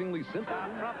astonishingly simple.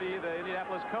 Tom Trumpy, the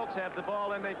Indianapolis Colts have the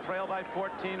ball, and they trail by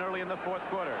 14 early in the 4th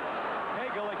quarter.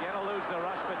 Pagel again will lose the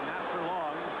rush, but not for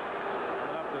long.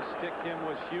 Enough to stick him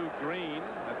was Hugh Green.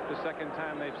 That's the second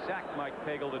time they've sacked Mike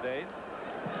Pagel today.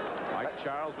 Mike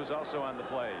Charles was also on the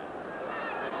play.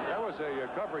 That was a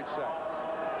coverage sack.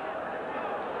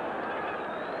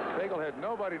 Pagel had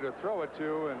nobody to throw it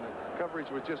to, and the coverage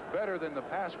was just better than the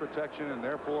pass protection, and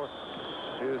therefore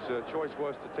his choice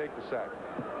was to take the sack.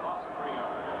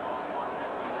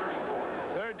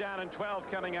 3rd down and 12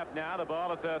 coming up now. The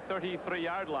ball at the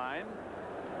 33-yard line.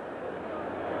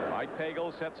 Mike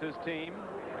Pagel sets his team.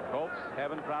 The Colts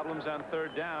having problems on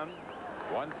 3rd down.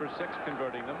 1 for 6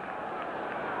 converting them.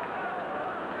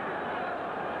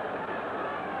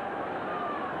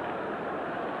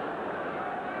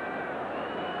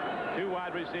 Two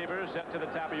wide receivers set to the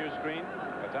top of your screen.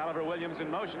 That's Oliver Williams in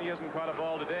motion. He hasn't caught a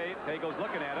ball today. Pagel's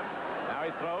looking at him. Now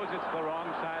he throws. It's the wrong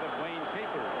side of Wayne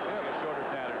Caper. A shorter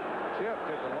pattern. Tipped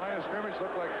at the line of scrimmage.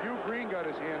 Looked like Hugh Green got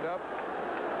his hand up.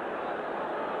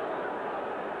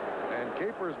 And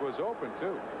Capers was open,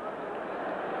 too.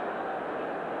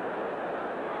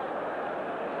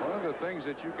 One of the things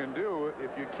that you can do, if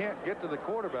you can't get to the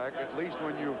quarterback, at least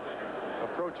when you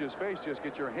approach his face, just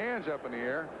get your hands up in the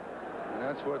air. And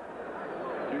that's what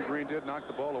Hugh Green did, knock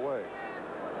the ball away.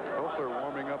 Hopler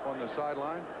warming up on the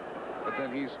sideline, but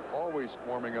then he's always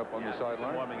warming up on the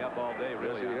sideline. Warming up all day,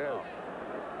 really. Yes, he has.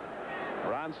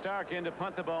 Ron Stark in to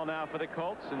punt the ball now for the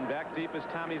Colts, and back deep is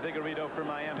Tommy Vigorito for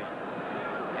Miami.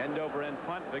 End over end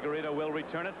punt. Vigorito will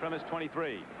return it from his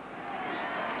 23.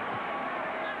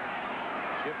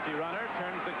 Shifty runner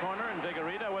turns the corner, and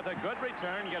Vigorito with a good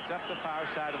return gets up the far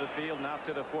side of the field and out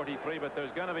to the 43, but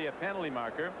there's going to be a penalty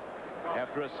marker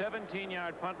after a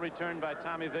 17-yard punt return by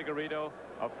Tommy Vigorito,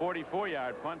 a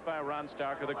 44-yard punt by Ron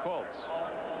Stark of the Colts.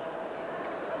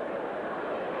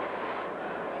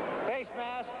 Face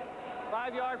mask,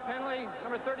 5-yard penalty,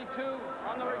 number 32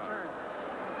 on the return.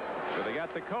 So they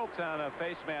got the Colts on a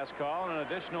face mask call, and an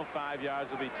additional 5 yards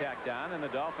will be tacked on, and the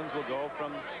Dolphins will go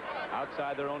from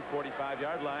outside their own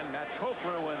 45-yard line. Matt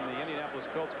Kopler, when the Indianapolis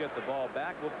Colts get the ball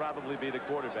back, will probably be the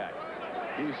quarterback.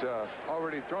 He's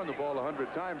already thrown the ball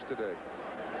 100 times today.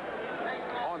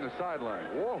 On the sideline.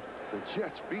 Whoa, the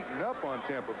Jets beating up on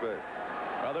Tampa Bay.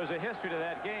 Well, there's a history to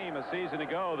that game. A season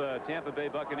ago, the Tampa Bay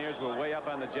Buccaneers were way up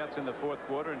on the Jets in the 4th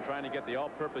quarter and trying to get the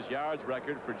all-purpose yards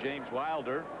record for James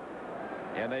Wilder.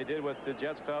 And they did what the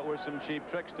Jets felt were some cheap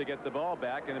tricks to get the ball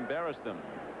back and embarrass them.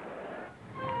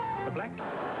 The black.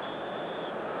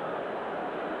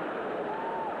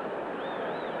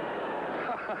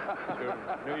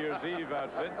 New Year's Eve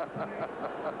outfit.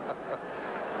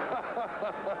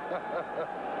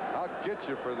 I'll get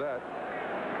you for that.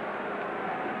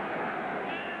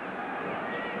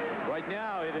 Right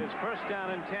now, it is 1st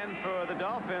down and 10 for the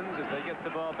Dolphins as they get the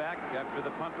ball back after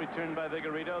the punt return by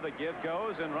Vigorito. The give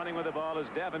goes, and running with the ball is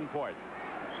Davenport.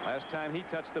 Last time he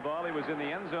touched the ball, he was in the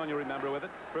end zone, you remember, with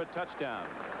it for a touchdown.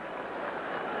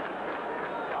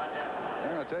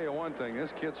 And I'll tell you one thing,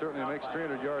 this kid certainly makes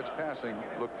 300 yards passing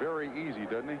look very easy,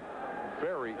 doesn't he?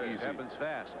 Very easy. It happens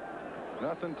fast.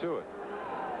 Nothing to it.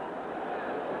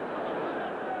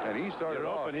 And he started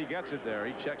off. Open, he gets it there.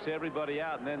 He checks everybody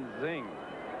out, and then zing.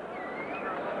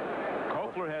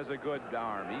 Kopler has a good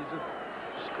arm. He's a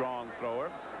strong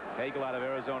thrower. Pagel out of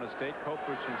Arizona State.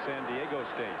 Kopler's from San Diego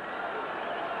State.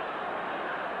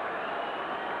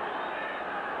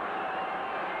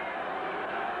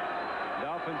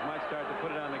 Dolphins might start to put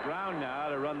it on the ground now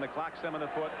to run the clock some of the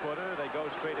fourth quarter. They go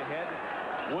straight ahead.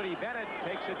 Woody Bennett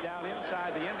takes it down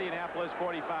inside the Indianapolis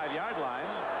 45-yard line.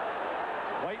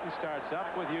 Whiten starts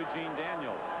up with Eugene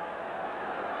Daniel.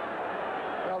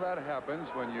 Well, that happens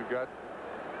when you've got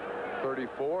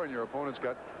 34 and your opponent's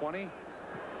got 20.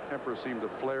 Temper seemed to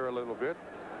flare a little bit.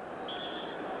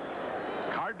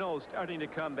 Cardinals starting to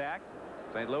come back.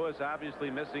 St. Louis obviously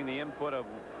missing the input of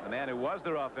the man who was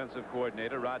their offensive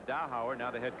coordinator, Rod Dowhauer, now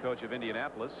the head coach of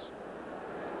Indianapolis.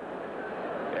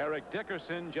 Eric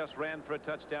Dickerson just ran for a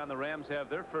touchdown. The Rams have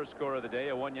their first score of the day,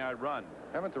 a 1-yard run.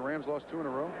 Haven't the Rams lost 2 in a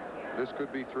row? This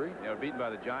could be 3. They were beaten by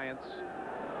the Giants.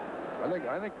 I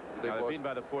think they were beaten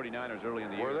by the 49ers early in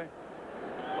the year. Were they?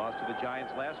 Lost to the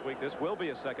Giants last week. This will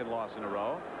be a second loss in a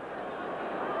row.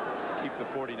 Keep the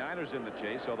 49ers in the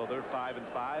chase, although they're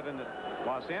 5-5, and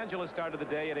Los Angeles started the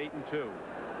day at 8-2.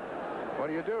 What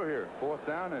do you do here? 4th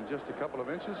down and just a couple of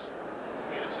inches?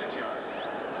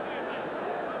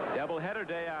 Doubleheader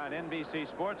day on NBC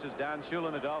Sports as Don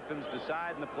Shula and the Dolphins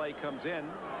decide, and the play comes in.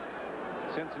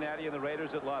 Cincinnati and the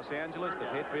Raiders at Los Angeles. The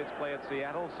Patriots play at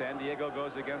Seattle. San Diego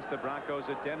goes against the Broncos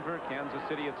at Denver. Kansas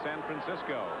City at San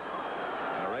Francisco.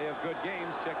 An array of good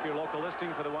games. Check your local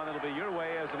listing for the one that'll be your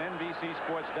way as an NBC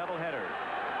Sports doubleheader.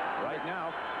 Right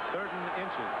now, 3rd and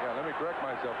inches. Yeah, let me correct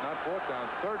myself. Not 4th down,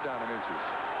 3rd down and inches.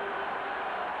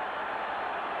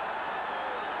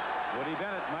 Woody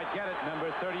Bennett might get it,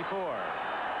 number 34.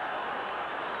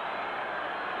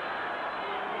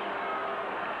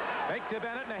 Fake to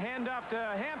Bennett and a handoff to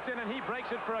Hampton, and he breaks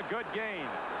it for a good gain.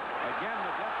 Again,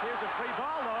 here's a free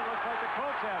ball, though. Looks like the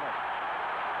Colts have it.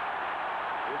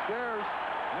 It's theirs.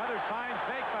 Another fine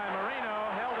fake by Marino.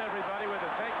 Held everybody with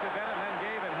a fake to Bennett and then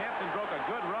gave, and Hampton broke a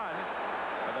good run.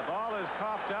 But the ball is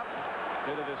coughed up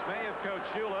to the dismay of Coach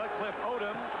Shula. Cliff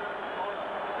Odom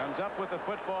comes up with the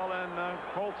football, and the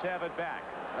Colts have it back.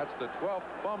 That's the 12th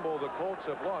fumble the Colts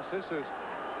have lost. This is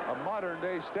a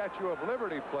modern-day Statue of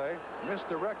Liberty play.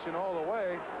 Misdirection all the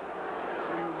way.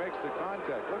 See who makes the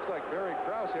contact. Looks like Barry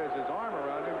Krause has his arm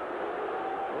around him.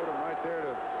 Odom right there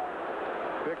to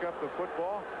pick up the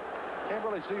football. Can't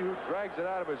really see who drags it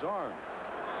out of his arm.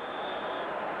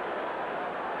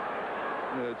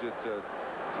 Is it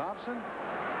Thompson?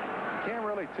 Can't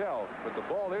really tell, but the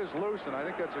ball is loose, and I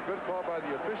think that's a good call by the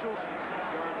officials.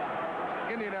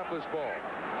 Indianapolis ball.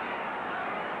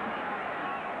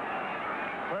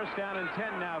 First down and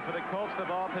 10 now for the Colts. The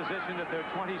ball positioned at their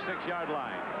 26-yard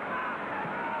line.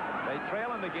 They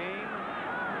trail in the game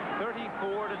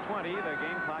 34-20. The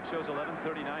game clock shows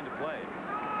 11:39 to play.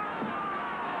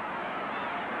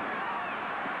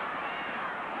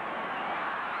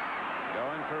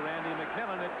 Going for Randy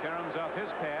McMillan. It caroms off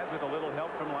his pad with a little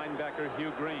help from linebacker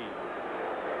Hugh Green.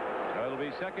 So it'll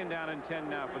be 2nd down and 10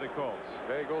 now for the Colts.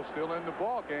 Bagel still in the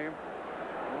ball game.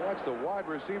 Watch the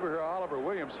wide receiver here, Oliver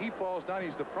Williams. He falls down.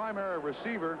 He's the primary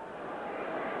receiver.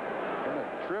 And it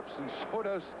trips, and so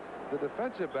does the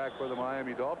defensive back for the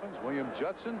Miami Dolphins, William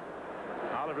Judson.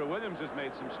 Oliver Williams has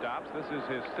made some stops. This is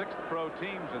his 6th pro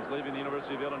team since leaving the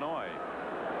University of Illinois.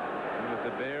 And with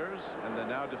the Bears and the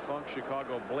now defunct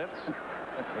Chicago Blitz,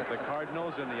 with the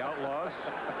Cardinals and the Outlaws,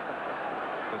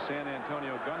 the San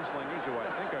Antonio Gunslingers, who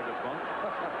I think are defunct,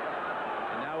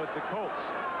 and now with the Colts.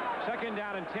 2nd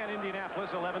down and 10,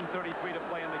 Indianapolis, 11:33 to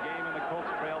play in the game, and the Colts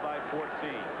trail by 14.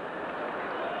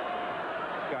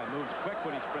 This guy moves quick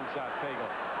when he sprints out Pagel.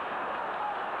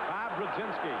 Bob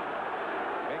Brzezinski,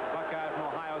 big Buckeye from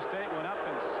Ohio State, went up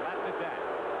and slapped it back.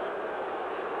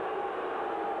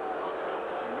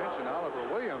 You mentioned Oliver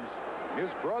Williams.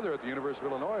 His brother at the University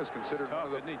of Illinois is considered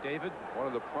isn't he, David? One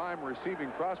of the prime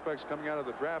receiving prospects coming out of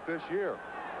the draft this year.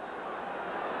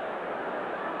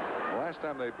 Last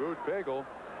time they booed Pagel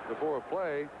before a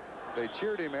play, they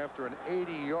cheered him after an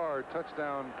 80-yard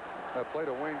touchdown play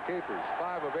to Wayne Capers.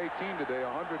 5 of 18 today,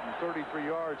 133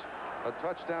 yards, a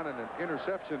touchdown and an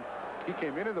interception. He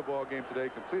came into the ball game today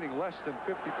completing less than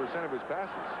 50% of his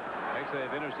passes. Actually,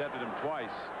 they've intercepted him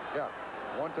twice. Yeah,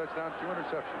 1 touchdown, 2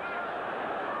 interceptions.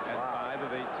 And 5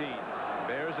 of 18.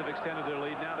 Bears have extended their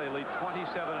lead now. They lead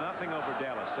 27-0 over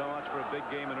Dallas. So much for a big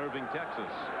game in Irving,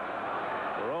 Texas.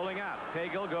 Rolling out.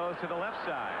 Pagel goes to the left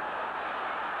side.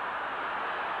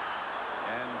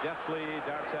 And deftly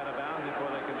darts out of bounds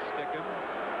before they can stick him.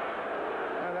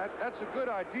 Now that's a good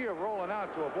idea, rolling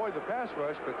out to avoid the pass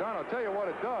rush. But Don, I'll tell you what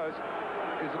it does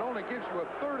is it only gives you a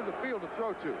third of the field to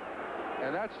throw to.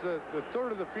 And that's the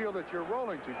third of the field that you're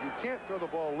rolling to. You can't throw the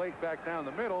ball late back down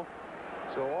the middle.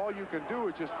 So all you can do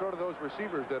is just throw to those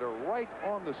receivers that are right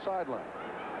on the sideline.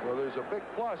 So there's a big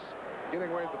plus.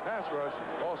 Getting away with the pass rush,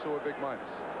 also a big minus.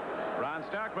 Ron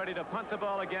Stark ready to punt the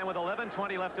ball again with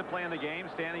 11:20 left to play in the game.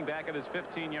 Standing back at his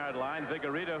 15-yard line.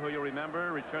 Vigorito, who you'll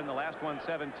remember, returned the last one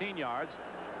 17 yards.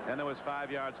 Then there was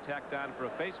 5 yards tacked on for a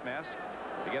face mask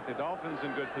to get the Dolphins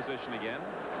in good position again.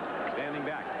 Standing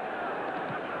back.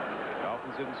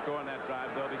 Dolphins didn't score on that drive,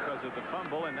 though, because of the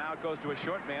fumble. And now it goes to a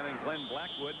short man, and Glenn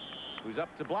Blackwood, who's up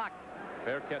to block.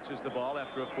 Fair catches the ball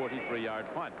after a 43-yard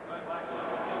punt.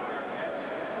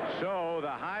 So the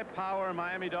high-power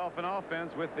Miami Dolphin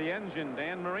offense with the engine,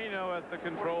 Dan Marino at the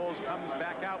controls, comes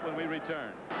back out when we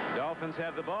return. Dolphins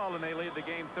have the ball, and they lead the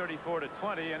game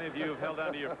 34-20. Any of you have held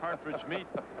onto your partridge meat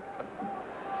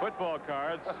football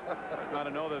cards ought to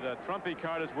know that a Trumpy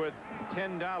card is worth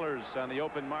 $10 on the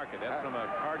open market. That's from a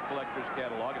card collector's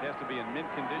catalog. It has to be in mint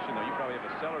condition, though. You probably have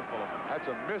a cellar full of them. That's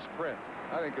a misprint.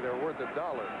 I think they're worth $1.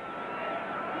 Namath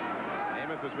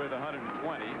was worth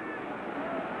 120.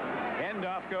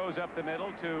 Handoff goes up the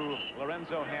middle to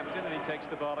Lorenzo Hampton, and he takes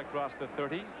the ball across the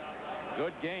 30.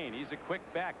 Good gain. He's a quick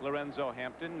back, Lorenzo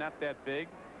Hampton. Not that big.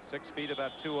 6 feet,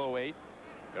 about 208.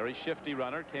 Very shifty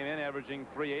runner. Came in averaging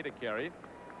 3.8 a carry.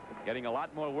 Getting a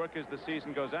lot more work as the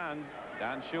season goes on.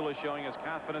 Don Shula showing his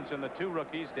confidence in the 2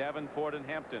 rookies, Davenport and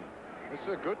Hampton. This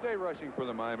is a good day rushing for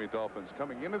the Miami Dolphins.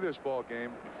 Coming into this ball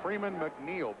game, Freeman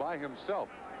McNeil by himself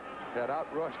had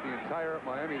outrushed the entire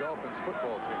Miami Dolphins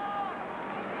football team.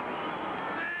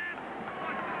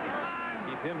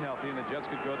 Keep him healthy, and the Jets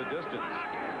could go the distance.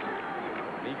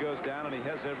 He goes down, and he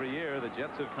has every year. The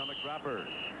Jets have come a cropper.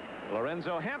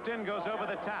 Lorenzo Hampton goes over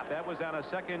the top. That was on a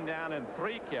 2nd down and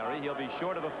 3 carry. He'll be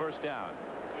short of a 1st down.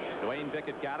 Dwayne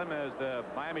Bickett got him as the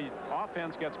Miami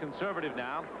offense gets conservative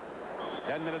now.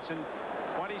 10 minutes and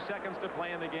 20 seconds to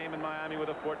play in the game in Miami with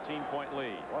a 14-point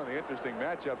lead. One of the interesting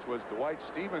matchups was Dwight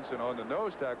Stevenson on the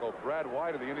nose tackle, Brad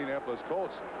White of the Indianapolis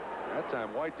Colts. That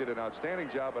time White did an outstanding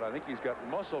job, but I think he's got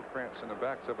muscle cramps in the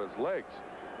backs of his legs.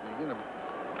 You get him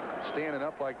standing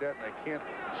up like that, and they can't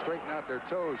straighten out their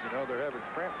toes. You know, they're having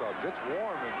cramp problems. It's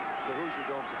warm in the Hoosier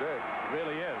Dome today. It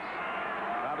really is.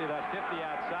 Probably about 50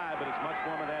 outside, but it's much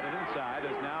warmer than it inside,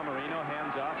 as now Marino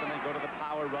hands off, and they go to the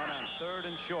power run on 3rd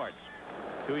and short.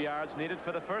 2 yards needed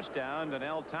for the 1st down.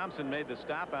 Donnell Thompson made the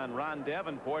stop on Ron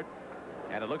Davenport,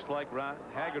 and it looks like Pat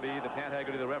Haggerty,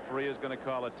 the referee, is going to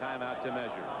call a timeout to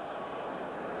measure.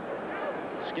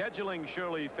 Scheduling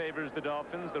surely favors the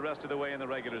Dolphins the rest of the way in the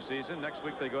regular season. Next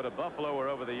week they go to Buffalo, where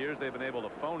over the years they've been able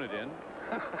to phone it in.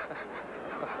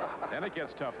 Then it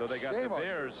gets tough, though. They got the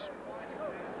Bears.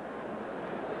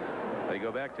 They go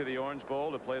back to the Orange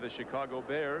Bowl to play the Chicago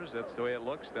Bears. That's the way it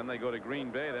looks. Then they go to Green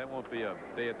Bay. That won't be a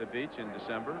day at the beach in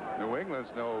December. New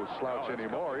England's no slouch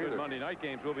anymore either. Monday night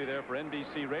games. We'll be there for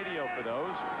NBC radio for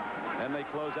those. Then they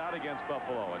close out against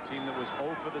Buffalo, a team that was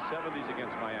 0 for the 70s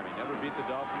against Miami. Never beat the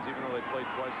Dolphins, even though they played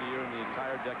twice a year in the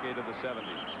entire decade of the 70s.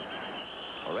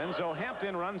 Lorenzo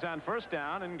Hampton runs on 1st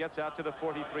down and gets out to the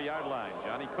 43-yard line.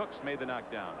 Johnny Cooks made the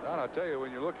knockdown. Don, I'll tell you,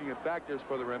 when you're looking at factors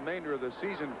for the remainder of the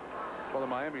season for the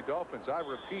Miami Dolphins, I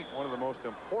repeat, one of the most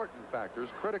important factors,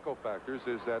 critical factors,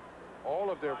 is that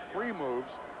all of their free moves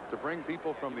to bring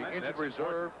people from the injured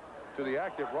reserve to the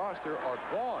active roster are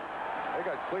gone. They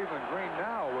got Cleveland Green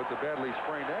now with the badly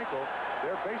sprained ankle.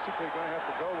 They're basically going to have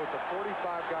to go with the 45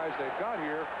 guys they've got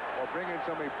here, or bring in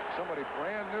somebody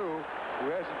brand new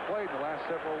who hasn't played in the last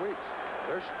several weeks.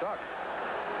 They're stuck.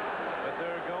 But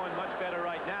they're going much better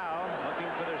right now,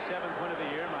 looking for their 7th win of the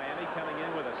year. Miami coming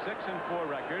in with a 6-4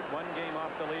 record, 1 game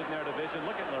off the lead in their division.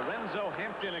 Look at Lorenzo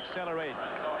Hampton accelerate.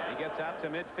 He gets out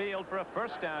to midfield for a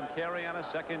 1st down carry on a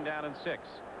 2nd down and 6.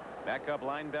 Backup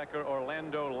linebacker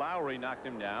Orlando Lowry knocked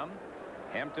him down.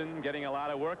 Hampton getting a lot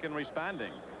of work and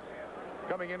responding.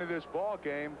 Coming into this ball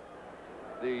game,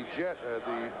 the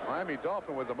Miami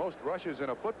Dolphin with the most rushes in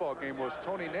a football game was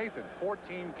Tony Nathan,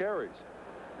 14 carries.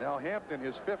 Now Hampton,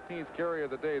 his 15th carry of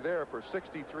the day there for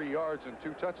 63 yards and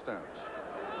 2 touchdowns.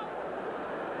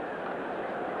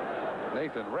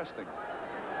 Nathan resting.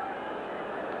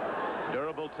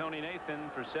 Durable Tony Nathan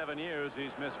for 7 years.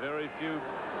 He's missed very few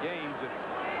games.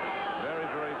 Very,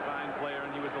 very fine player,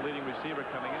 and he was the leading receiver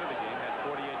coming into the game. Had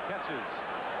 48 catches.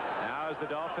 Now as the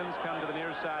Dolphins come to the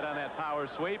near side on that power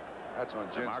sweep. That's on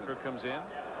Jensen. The marker comes in.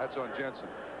 That's on Jensen.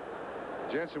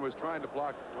 Jensen was trying to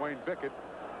block Dwayne Bickett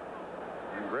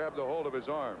and grabbed the hold of his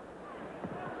arm.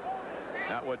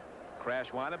 Not what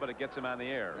Crash wanted, but it gets him on the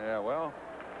air. Yeah, well,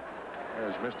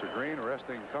 there's Mr. Green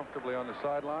resting comfortably on the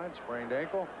sideline, sprained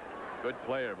ankle. Good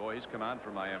player. Boy, he's come on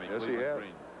for Miami. Yes, Cleveland he has.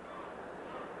 Green.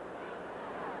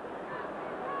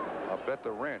 I'll bet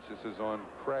the ranch this is on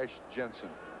Crash Jensen.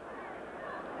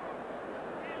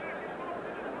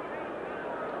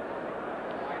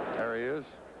 There he is.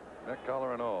 Neck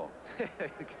collar and all.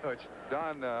 Coach.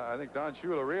 Don, I think Don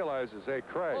Shula realizes, hey,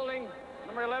 Crash, Holding,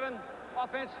 number 11,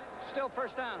 offense, still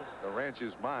first down. the ranch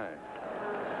is mine.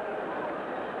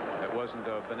 That wasn't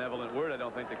a benevolent word, I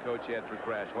don't think, the coach had for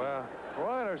Crash. Well, from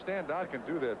what I understand, Don can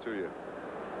do that to you.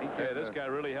 He can, Hey, this guy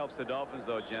really helps the Dolphins,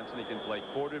 though, Jensen. He can play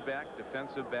quarterback,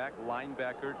 defensive back,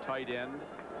 linebacker, tight end,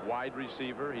 wide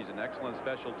receiver. He's an excellent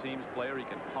special teams player. He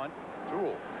can punt.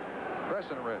 tool,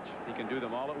 crescent wrench. He can do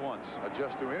them all at once.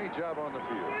 Adjust to any job on the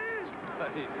field.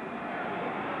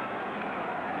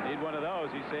 You need one of those.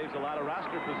 He saves a lot of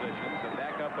roster positions and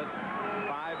back up at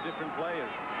 5 different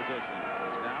players positions.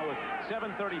 Now with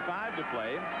 7:35 to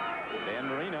play, Dan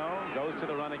Marino goes to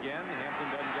the run again. Hampton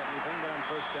doesn't get anything, but on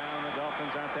first down, the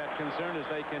Dolphins aren't that concerned as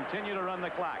they continue to run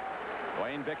the clock.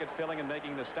 Wayne Bickett filling and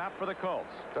making the stop for the Colts.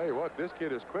 Tell you what, this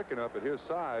kid is quick enough at his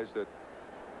size that,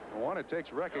 one, it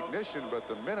takes recognition, but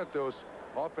the minute those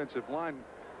offensive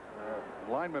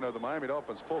linemen of the Miami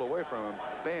Dolphins pull away from him,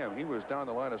 bam, he was down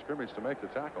the line of scrimmage to make the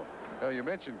tackle. Now, you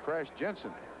mentioned Crash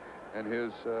Jensen and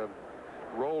his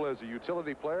role as a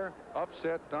utility player.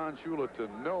 Upset Don Shula to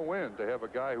no end to have a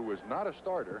guy who was not a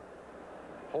starter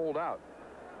hold out.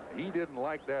 He didn't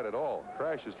like that at all.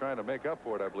 Crash is trying to make up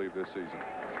for it, I believe, this season.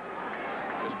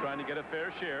 Just trying to get a fair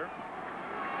share.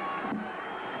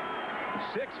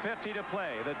 6:50 to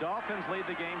play. The Dolphins lead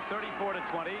the game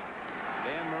 34-20.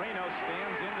 Dan Marino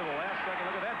stands into the last second.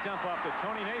 Look at that dump off to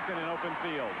Tony Nathan in open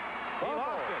field. He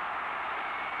lost it.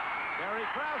 Gary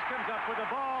Krause comes up with the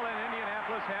ball, and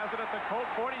Indianapolis has it at the Colt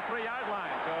 43-yard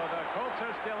line. So the Colts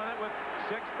are still in it with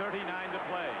 6:39 to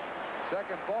play.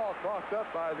 Second ball coughed up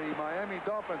by the Miami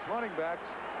Dolphins running backs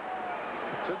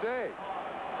today.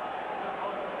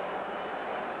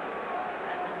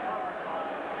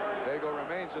 Daigle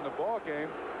remains in the ball game.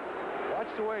 Watch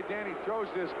the way Danny throws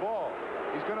this ball.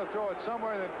 He's going to throw it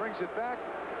somewhere and then brings it back.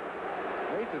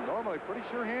 Nathan normally pretty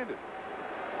sure-handed.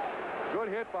 Good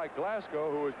hit by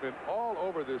Glasgow, who has been all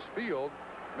over this field,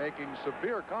 making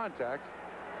severe contact.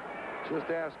 Just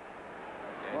ask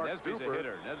Mark Nesby's Duper. a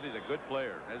hitter. Nesby's a good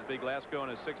player. Nesby Glasgow in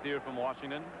his 6th year from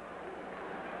Washington.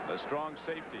 A strong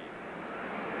safety.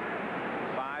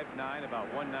 5'9",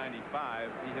 about 195.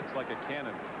 He hits like a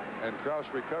cannon. And Krause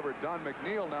recovered. Don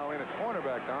McNeil now in at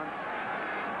cornerback, Don.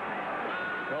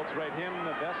 Colts rate him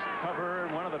the best cover,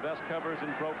 one of the best covers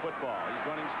in pro football. He's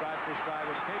running stride for stride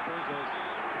with Capers as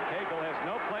Cagle has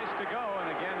no place to go. And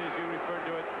again, as you referred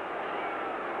to it,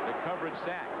 the coverage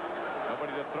sack.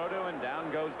 Nobody to throw to, and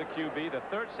down goes the QB. The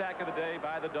 3rd sack of the day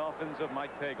by the Dolphins of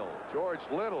Mike Cagle. George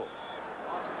Little.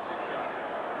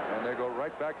 And they go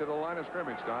right back to the line of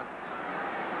scrimmage, Don.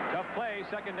 Tough play,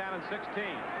 2nd down and 16.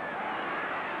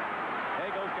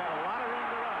 Cagle's got a lot of room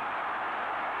to run.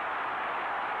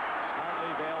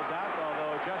 Smartly bails out,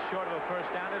 although just short of a first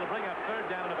down. It'll bring up 3rd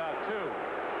down and about 2.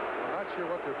 I'm not sure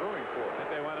what they're doing for. That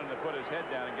they wanted him to put his head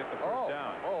down and get the first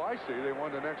down. Oh, I see. They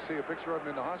wanted to next see a picture of him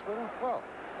in the hospital? Well,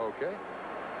 okay.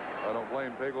 I don't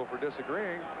blame Pagel for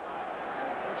disagreeing.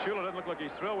 Shula doesn't look like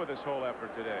he's thrilled with this whole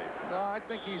effort today. No, I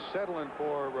think he's settling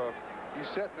for, he's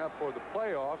setting up for the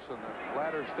playoffs and the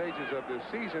latter stages of this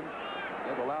season.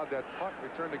 They've allowed that punt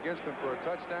returned against him for a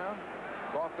touchdown.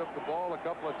 Coughed up the ball a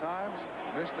couple of times,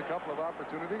 missed a couple of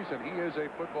opportunities, and he is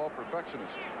a football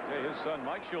perfectionist. Hey, his son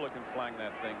Mike Shula can flang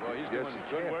that thing. Well, he's doing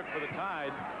good work for the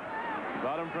Tide.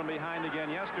 Brought him from behind again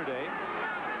yesterday.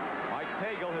 Mike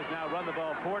Cagle has now run the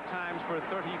ball 4 times for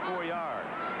 34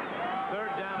 yards.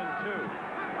 3rd down and 2.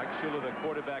 Mike Shula, the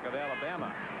quarterback of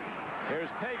Alabama. Here's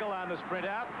Cagle on the sprint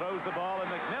out, throws the ball, and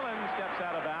McMillan steps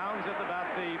out of bounds at about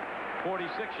the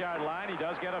 46-yard line. He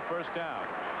does get a first down.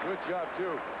 Good job,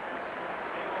 too.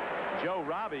 Joe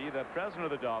Robbie, the president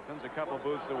of the Dolphins, a couple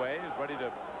booths away, is ready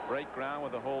to break ground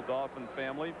with the whole Dolphin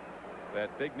family.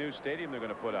 That big new stadium they're going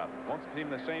to put up. Won't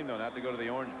seem the same, though, not to go to the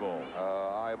Orange Bowl.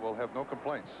 I will have no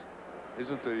complaints.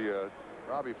 Isn't the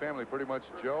Robbie family pretty much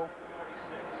Joe?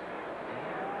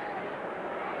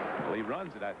 Well, he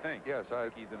runs it, I think. Yes,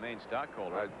 he's the main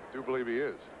stockholder. I do believe he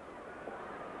is.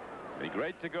 Be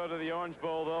great to go to the Orange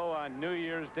Bowl, though, on New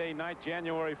Year's Day night,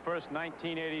 January 1st,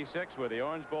 1986, where the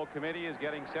Orange Bowl committee is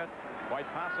getting set, quite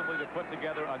possibly, to put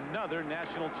together another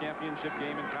national championship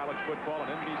game in college football, and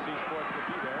NBC Sports will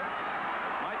be there.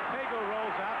 Mike Cagle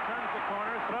rolls out, turns the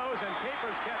corner, throws, and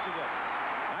Capers catches it.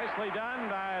 Nicely done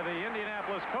by the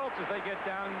Indianapolis Colts as they get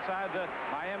down inside the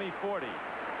Miami 40.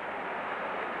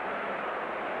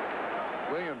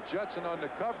 William Judson on the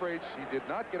coverage. He did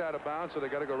not get out of bounds, so they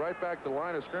got to go right back to the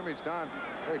line of scrimmage. Don,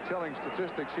 very telling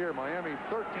statistics here. Miami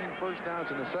 13 first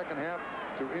downs in the second half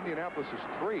to Indianapolis's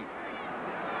 3.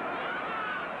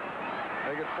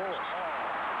 They get 4.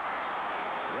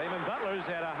 Raymond Butler's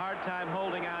had a hard time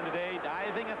holding on today,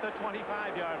 diving at the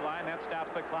 25-yard line. That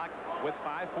stops the clock with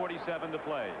 5:47 to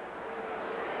play.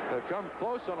 They've come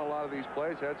close on a lot of these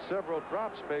plays. Had several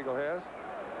drops, Pagel has.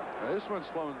 Now, this one's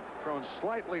thrown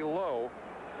slightly low.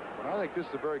 But I think this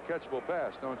is a very catchable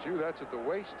pass, don't you? That's at the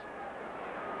waist.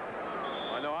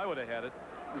 I know I would have had it.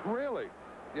 Really?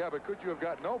 Yeah, but could you have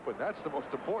gotten open? That's the most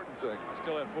important thing.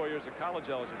 Still have 4 years of college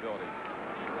eligibility.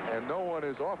 And no one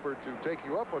has offered to take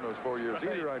you up on those 4 years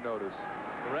either, I notice.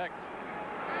 Correct.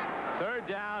 3rd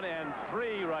down and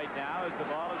 3 right now as the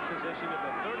ball is positioned at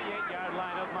the 38-yard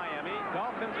line of Miami.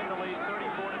 Dolphins in the lead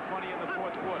 34-20 in the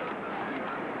 4th quarter.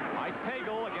 Mike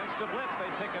Pagel against the blitz.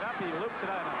 They pick it up. He loops it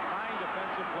on a fine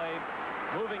defensive play.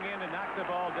 Moving in to knock the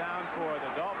ball down for the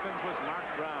Dolphins was Mark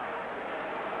Brown.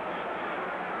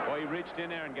 Boy, he reached in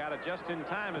there and got it just in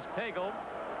time as Pagel,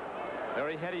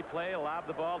 very heady play, allowed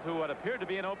the ball to what appeared to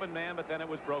be an open man, but then it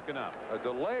was broken up. A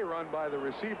delay run by the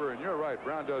receiver, and you're right.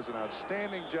 Brown does an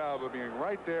outstanding job of being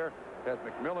right there at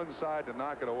McMillan's side to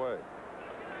knock it away.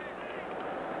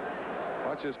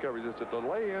 Watch this coverage. It's a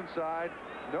delay inside,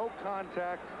 no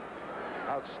contact.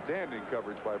 Outstanding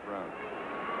coverage by Brown.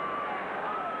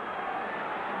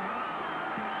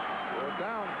 They're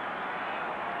down.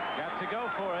 Got to go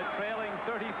for it, trailing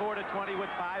 34-20 with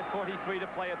 5:43 to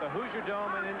play at the Hoosier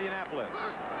Dome in Indianapolis.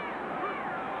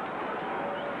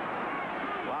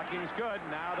 Blocking's good.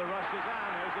 Now the rush is on.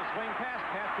 There's a swing pass.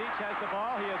 Pat Beach has the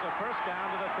ball. He has a first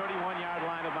down to the 31-yard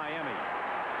line of Miami.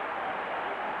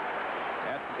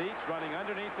 Pat Beach running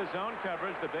underneath the zone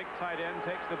coverage. The big tight end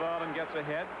takes the ball and gets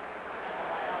ahead.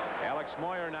 Alex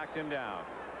Moyer knocked him down.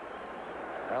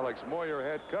 Alex Moyer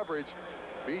had coverage.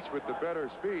 Beach with the better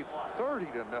speed.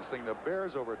 30-0 the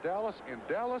Bears over Dallas in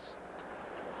Dallas.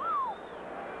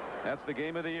 That's the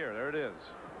game of the year. There it is.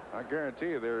 I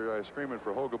guarantee you they're screaming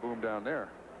for Hogaboom down there.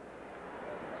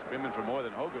 Screaming for more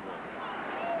than Hogaboom.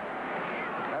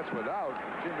 That's without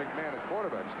Jim McMahon at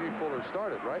quarterback. Steve Fuller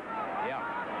started, right? Yeah.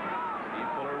 Steve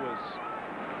Fuller was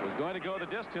going to go the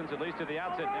distance, at least at the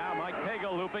outset. Now Mike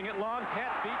Pagel looping it long.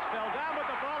 Pat Beach fell down, but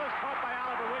the ball is caught by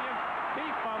Oliver Williams. He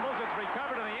fumbles. It's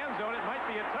recovered in the end zone. It might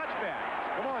be a touchback.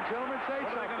 Come on, gentlemen, say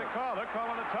something. What are they going to call? They're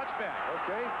calling a touchback.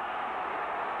 Okay.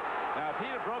 Now, if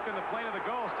he'd have broken the plane of the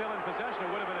goal still in possession,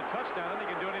 it would have been a touchdown. Then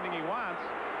he can do anything he wants.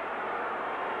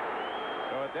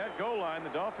 So at that goal line,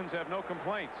 the Dolphins have no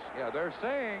complaints. Yeah, they're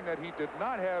saying that he did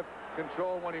not have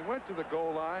control when he went to the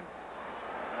goal line.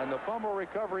 And the fumble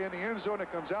recovery in the end zone,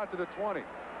 it comes out to the 20.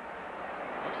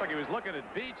 Looks like he was looking at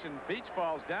Beach, and Beach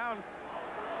falls down.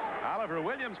 Oliver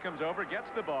Williams comes over, gets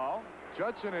the ball.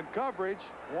 Judson in coverage.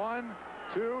 1,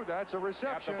 2. That's a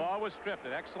reception. The ball was stripped.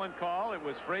 An excellent call. It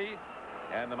was free.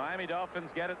 And the Miami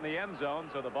Dolphins get it in the end zone.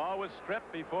 So the ball was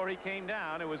stripped before he came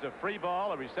down. It was a free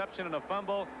ball, a reception and a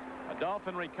fumble. A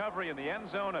Dolphin recovery in the end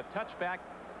zone, a touchback.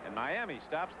 And Miami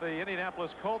stops the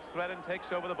Indianapolis Colts threat and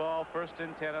takes over the ball. 1st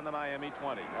and 10 on the Miami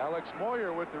 20. Alex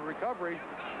Moyer with the recovery.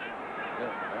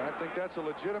 Yeah, I think that's a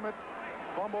legitimate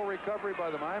fumble recovery by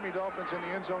the Miami Dolphins in the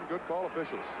end zone. Good call,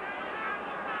 officials.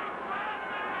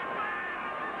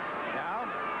 Now,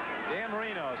 Dan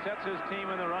Marino sets his team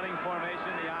in the running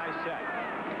formation, the I set.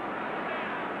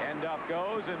 End up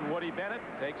goes, and Woody Bennett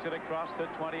takes it across the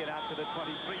 20 and out to the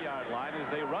 23-yard line as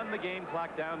they run the game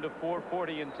clock down to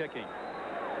 4:40 and ticking.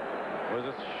 It was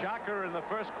a shocker in the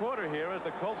first quarter here as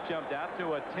the Colts jumped out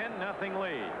to a 10-0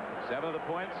 lead. 7 of the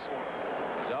points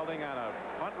resulting on a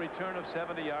punt return of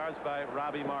 70 yards by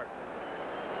Robbie Martin.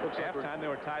 Looks like halftime,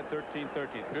 they were tied 13-13.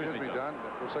 Excuse me, Don.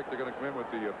 Looks like they're going to come in with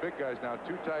the big guys now.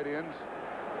 2 tight ends,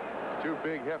 2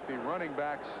 big, hefty running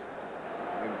backs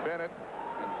in Bennett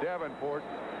and Davenport.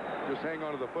 Just hang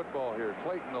on to the football here.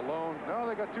 Clayton alone. No,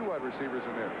 they got 2 wide receivers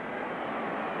in there.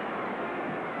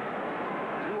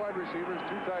 2 wide receivers,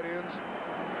 2 tight ends.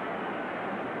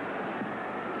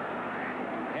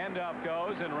 Handoff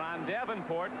goes, and Ron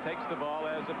Davenport takes the ball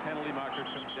as a penalty marker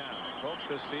comes down. The Colts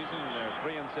this season, in their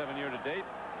 3-7 year to date,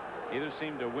 either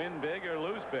seem to win big or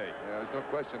lose big. Yeah, there's no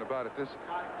question about it. This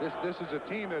is a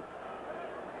team that,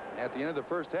 at the end of the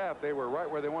first half, they were right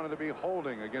where they wanted to be,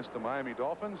 holding against the Miami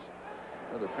Dolphins.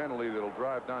 Another penalty that'll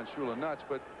drive Don Shula nuts,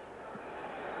 but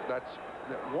that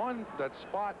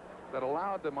spot that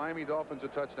allowed the Miami Dolphins a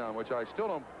touchdown, which I still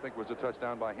don't think was a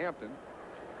touchdown by Hampton.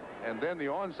 And then the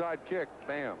onside kick,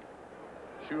 bam.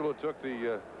 Shula took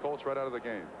the Colts right out of the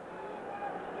game.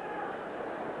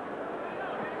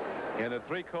 In the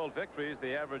 3 Colt victories,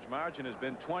 the average margin has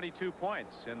been 22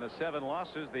 points. In the 7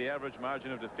 losses, the average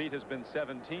margin of defeat has been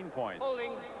 17 points.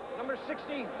 Holding, number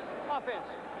 60, offense.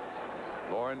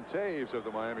 Lauren Taves of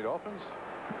the Miami Dolphins.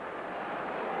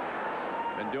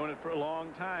 Been doing it for a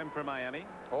long time for Miami.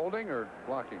 Holding or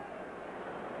blocking?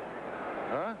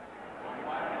 Huh?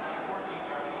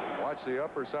 Watch the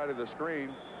upper side of the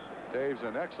screen. Taves,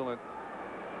 an excellent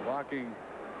blocking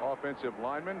offensive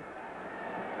lineman.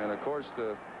 And, of course,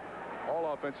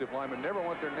 all offensive linemen never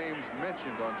want their names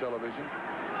mentioned on television.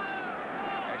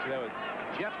 Actually, that was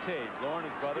Jeff Taves,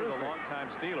 Lawrence's brother, the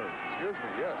longtime Steeler. Excuse me,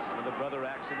 yes. One of the brother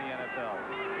acts in the NFL.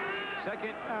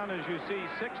 Second down, as you see,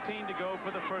 16 to go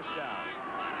for the first down.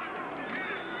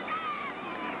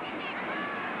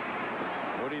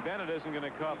 Woody Bennett isn't going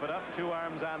to cough it up. 2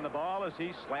 arms on the ball as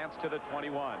he slants to the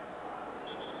 21.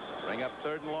 Bring up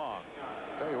 3rd and long.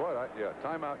 Tell you what, yeah,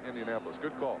 timeout Indianapolis.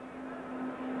 Good call.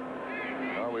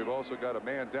 We've also got a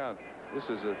man down. That's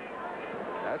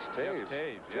Taves. Jeff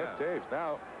Taves, Jeff Taves.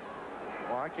 Now,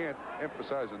 well, I can't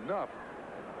emphasize enough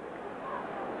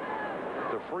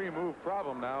the free move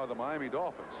problem now of the Miami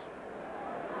Dolphins.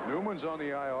 Newman's on the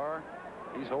IR.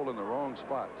 He's holding the wrong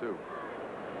spot, too.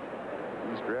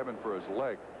 He's grabbing for his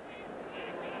leg.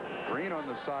 Green on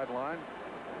the sideline.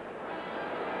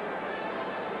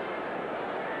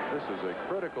 This is a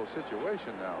critical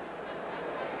situation now.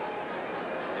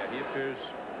 Yeah, he appears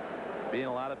to be in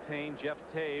a lot of pain. Jeff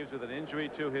Taves with an injury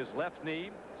to his left knee.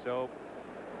 So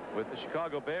with the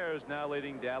Chicago Bears now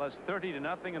leading Dallas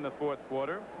 30-0 in the 4th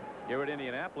quarter. Here at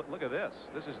Indianapolis, look at this.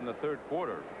 This is in the 3rd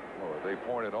quarter. Oh, they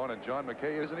poured it on, and John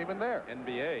McKay isn't even there.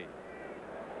 NBA.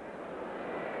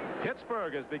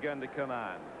 Pittsburgh has begun to come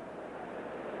on.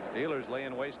 Steelers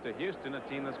laying waste to Houston, a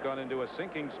team that's gone into a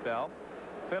sinking spell.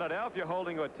 Philadelphia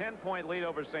holding a 10-point lead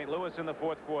over St. Louis in the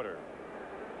 4th quarter.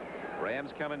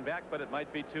 Rams coming back, but it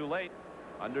might be too late.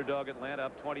 Underdog Atlanta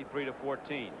up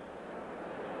 23-14.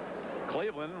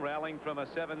 Cleveland rallying from a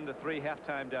 7-3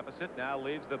 halftime deficit now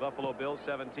leads the Buffalo Bills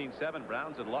 17-7.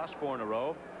 Browns had lost 4 in a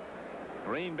row.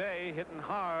 Green Bay hitting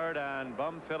hard on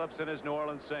Bum Phillips and his New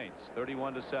Orleans Saints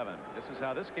 31-7. This is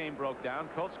how this game broke down.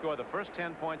 Colts scored the first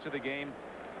 10 points of the game.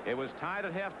 It was tied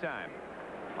at halftime.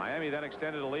 Miami then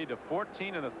extended a lead to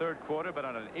 14 in the 3rd quarter, but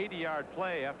on an 80-yard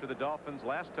play after the Dolphins'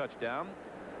 last touchdown,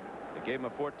 it gave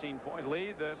them a 14-point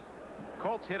lead. The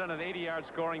Colts hit on an 80-yard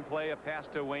scoring play, a pass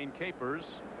to Wayne Capers,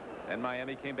 and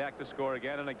Miami came back to score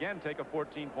again and again take a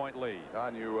 14-point lead.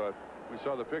 Don, we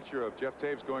saw the picture of Jeff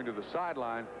Taves going to the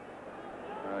sideline.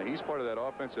 He's part of that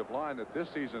offensive line that this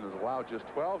season has allowed just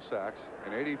 12 sacks.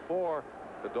 In '84,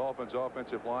 the Dolphins'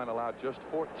 offensive line allowed just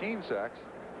 14 sacks.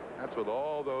 That's with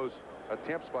all those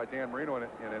attempts by Dan Marino,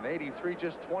 and in '83,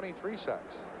 just 23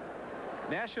 sacks.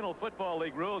 National Football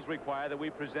League rules require that we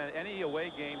present any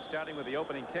away game starting with the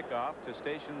opening kickoff to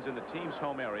stations in the team's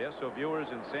home area. So viewers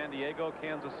in San Diego,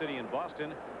 Kansas City, and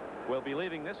Boston will be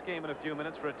leaving this game in a few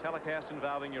minutes for a telecast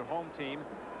involving your home team.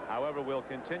 However, we'll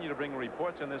continue to bring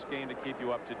reports on this game to keep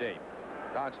you up to date.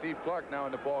 Don, Steve Clark now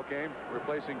in the ball game,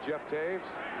 replacing Jeff Taves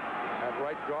at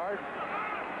right guard.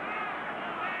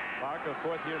 Clark, a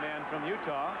 4th-year man from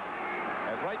Utah.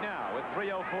 As right now, with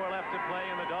 3:04 left to play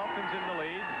and the Dolphins in the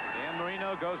lead, Dan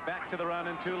Marino goes back to the run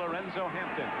into Lorenzo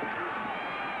Hampton.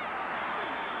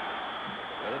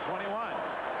 To the 21.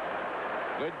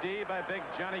 Good D by big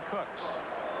Johnny Cooks.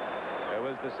 It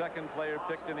was the 2nd player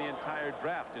picked in the entire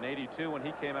draft in '82 when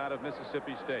he came out of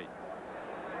Mississippi State.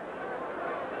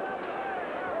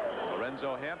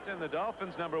 Lorenzo Hampton, the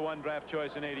Dolphins' #1 draft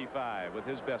choice in '85 with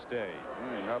his best day.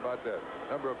 How about that?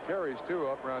 Number of carries, too,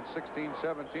 up around 16,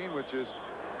 17, which is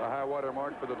a high water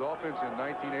mark for the Dolphins in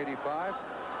 1985.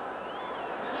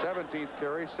 17th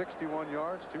carry, 61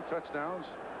 yards, 2 touchdowns.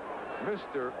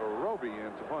 Mr. Roby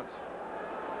into punt.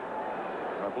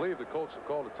 I believe the Colts have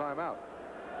called a timeout.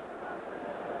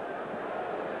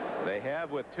 They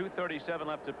have, with 2:37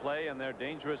 left to play, and their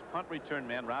dangerous punt return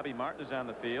man, Robbie Martin, is on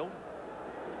the field.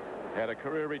 Had a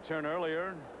career return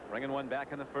earlier, bringing one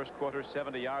back in the 1st quarter,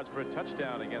 70 yards for a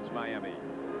touchdown against Miami.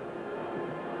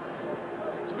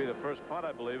 This will be the first punt,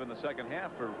 I believe, in the 2nd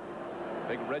half for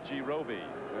big Reggie Roby.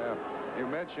 Yeah, you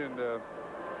mentioned the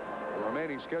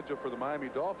remaining schedule for the Miami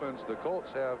Dolphins. The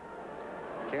Colts have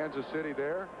Kansas City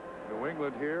there, New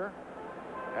England here,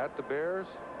 at the Bears,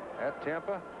 at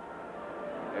Tampa,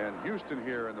 and Houston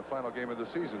here in the final game of the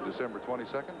season, December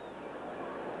 22nd.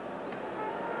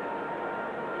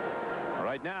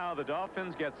 Right now, the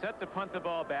Dolphins get set to punt the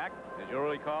ball back. As you'll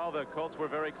recall, the Colts were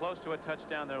very close to a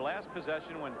touchdown their last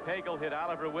possession when Pagel hit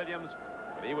Oliver Williams,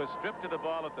 but he was stripped of the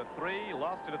ball at the 3,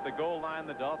 lost it at the goal line.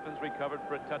 The Dolphins recovered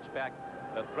for a touchback.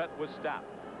 The threat was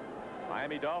stopped.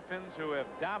 Miami Dolphins, who have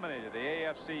dominated the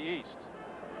AFC East,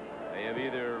 they have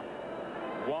either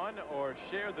won or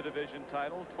shared the division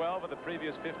title 12 of the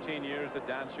previous 15 years that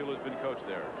Don Shula has been coached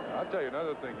there. I'll tell you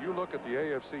another thing. You look at the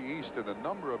AFC East and the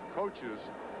number of coaches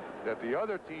that the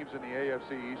other teams in the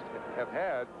AFC East have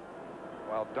had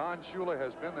while Don Shula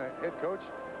has been the head coach.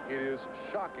 It is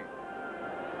shocking.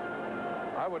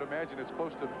 I would imagine it's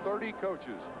close to 30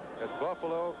 coaches at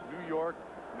Buffalo, New York,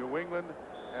 New England,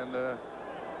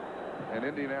 and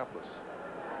Indianapolis.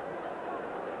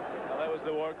 Well, that was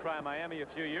the war cry in Miami a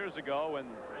few years ago when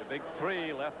the Big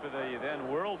Three left for the then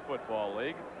World Football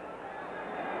League.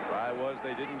 The cry was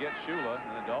they didn't get Shula,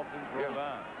 and the Dolphins rolled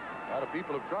on. A lot of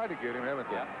people have tried to get him, haven't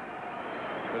they?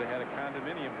 Yeah. But they had a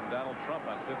condominium from Donald Trump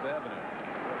on Fifth Avenue.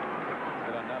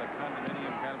 Said, I'm not a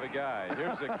condominium kind of a guy.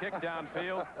 Here's a kick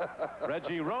downfield.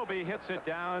 Reggie Roby hits it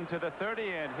down to the 30,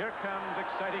 and here comes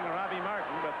exciting Robbie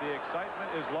Martin, but the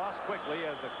excitement is lost quickly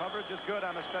as the coverage is good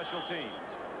on the special teams.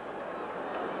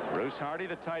 Bruce Hardy,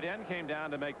 the tight end, came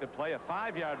down to make the play. A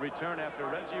 5-yard return after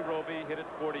Reggie Roby hit it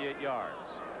 48 yards.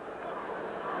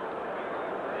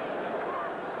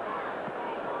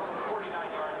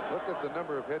 Look at the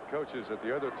number of head coaches that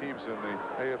the other teams in the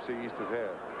AFC East have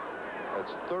had.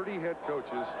 That's 30 head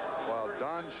coaches, while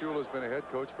Don Shula's been a head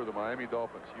coach for the Miami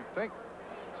Dolphins. You'd think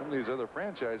some of these other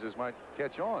franchises might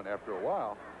catch on after a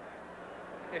while.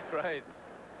 Right.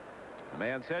 The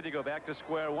man said you go back to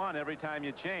square one every time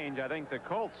you change. I think the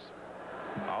Colts,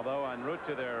 although en route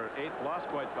to their 8th loss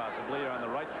quite possibly, are on the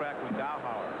right track with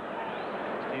Dowhauer.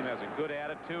 This team has a good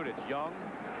attitude. It's young.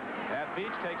 Pat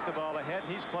Beach takes the ball ahead.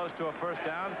 He's close to a first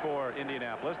down for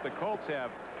Indianapolis. The Colts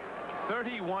have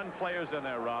 31 players on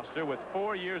their roster with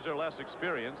 4 years or less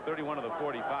experience, 31 of the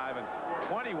 45, and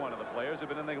 21 of the players have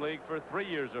been in the league for 3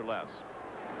 years or less.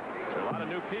 So a lot of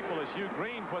new people as Hugh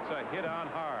Green puts a hit on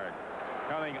hard.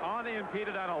 Coming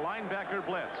unimpeded on a linebacker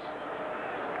blitz.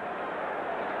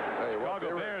 Hey,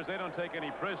 Chicago Bears, they don't take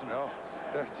any prisoners. No.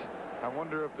 I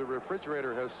wonder if the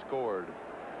refrigerator has scored.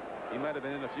 He might have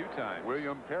been in a few times.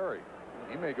 William Perry.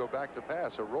 He may go back to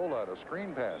pass, a rollout, a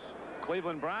screen pass.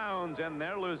 Cleveland Browns end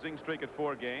their losing streak at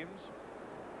 4 games.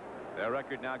 Their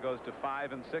record now goes to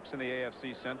 5-6 in the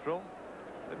AFC Central.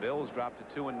 The Bills dropped to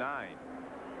 2-9.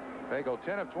 They go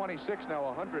 10 of 26 now,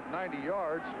 190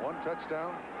 yards, 1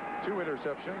 touchdown, 2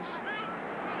 interceptions.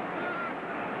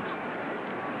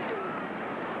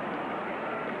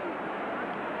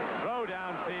 Throw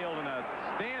downfield and a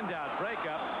standout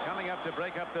breakup. Coming up to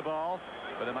break up the ball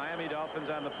for the Miami Dolphins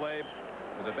on the play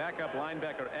was a backup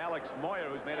linebacker, Alex Moyer,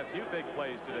 who's made a few big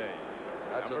plays today.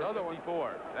 That's Number another 54.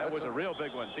 one. That was a real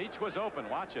big one. Beach was open.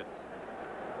 Watch it.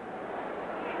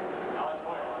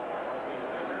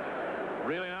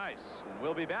 Really nice. And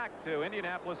we'll be back to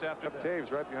Indianapolis after this.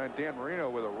 Taves right behind Dan Marino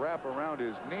with a wrap around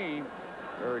his knee.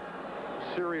 Very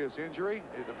serious injury,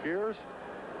 it appears.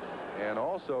 And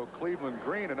also Cleveland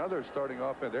Green, another starting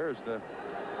offense. There's the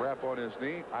wrap on his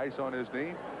knee, ice on his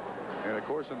knee. And of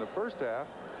course in the first half,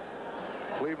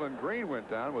 Cleveland Green went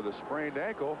down with a sprained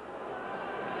ankle.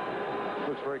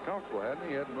 Looks very comfortable, hadn't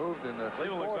he? He hadn't moved in the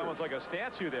Cleveland looks almost like a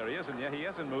statue there. He isn't. Yeah, he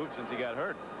hasn't moved since he got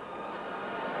hurt.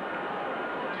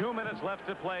 2 minutes left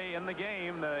to play in the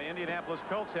game. The Indianapolis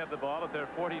Colts have the ball at their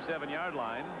 47-yard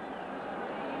line.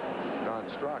 Don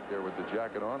Strock there with the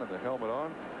jacket on and the helmet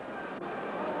on.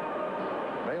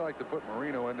 They like to put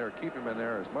Marino in there, keep him in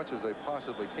there as much as they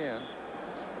possibly can.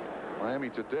 Miami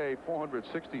today,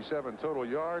 467 total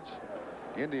yards.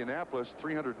 Indianapolis,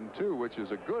 302, which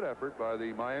is a good effort by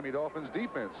the Miami Dolphins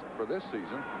defense for this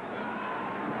season.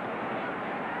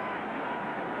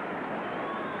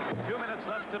 2 minutes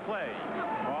left to play.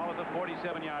 Ball at the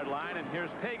 47-yard line, and here's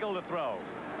Pagel to throw.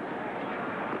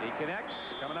 He connects.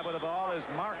 Coming up with the ball is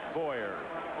Mark Boyer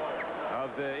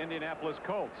of the Indianapolis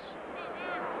Colts.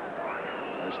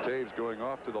 There's Taves going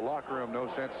off to the locker room.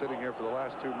 No sense sitting here for the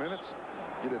last 2 minutes.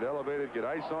 Get it elevated, get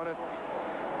ice on it.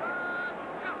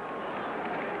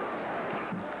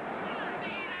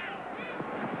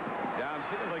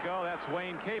 Downfield they go. That's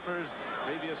Wayne Capers.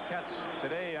 Previous catch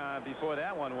today before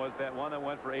that one was that one that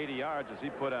went for 80 yards as he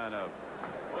put on a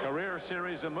career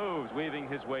series of moves, weaving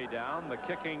his way down. The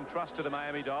kicking trust to the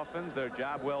Miami Dolphins. Their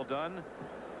job well done.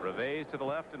 Reveiz to the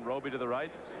left and Roby to the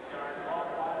right.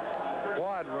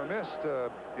 Wad remissed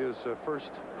his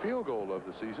first field goal of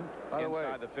the season. By the way,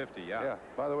 inside the 50, yeah.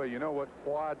 By the way, you know what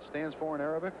Wad stands for in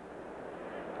Arabic?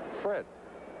 Fred.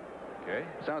 Okay.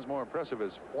 Sounds more impressive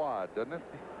as Wad, doesn't it?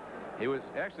 He was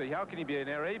actually, how can he be an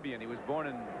Arabian? He was born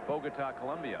in Bogota,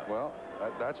 Colombia. Well,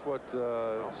 that's what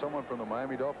someone from the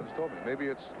Miami Dolphins told me. Maybe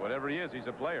it's whatever he is, he's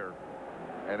a player.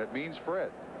 And it means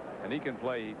Fred. And he can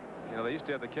play. You know, they used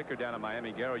to have the kicker down at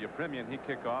Miami, Garo Yepremian. He'd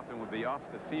kick off and would be off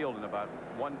the field in about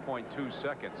 1.2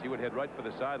 seconds. He would head right for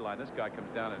the sideline. This guy comes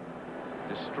down and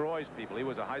destroys people. He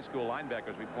was a high school linebacker,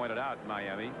 as we pointed out, in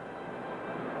Miami.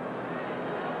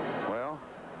 Well,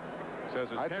 says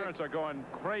his parents are going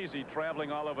crazy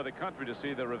traveling all over the country to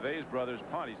see the Reveiz brothers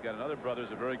punt. He's got another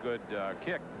brother's a very good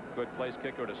good place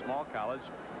kicker at a small college.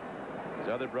 His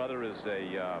other brother is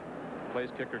a place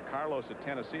kicker, Carlos at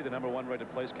Tennessee, the #1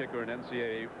 rated place kicker in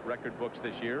NCAA record books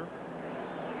this year.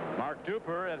 Mark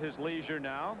Duper at his leisure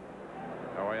now.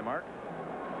 How are you, Mark?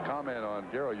 Comment on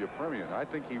Daryl Yepremian. I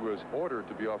think he was ordered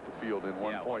to be off the field in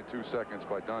 1.2 seconds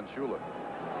by Don Shula.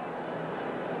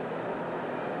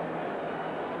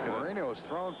 Moreno has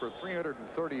thrown for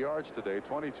 330 yards today,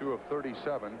 22 of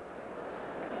 37.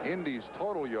 Indy's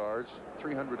total yards,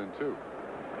 302.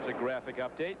 There's a graphic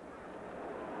update.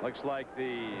 Looks like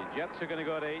the Jets are going to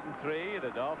go to 8-3.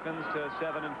 The Dolphins to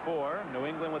 7-4. New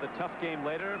England with a tough game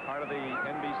later, part of the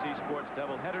NBC Sports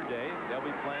doubleheader day. They'll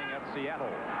be playing at Seattle.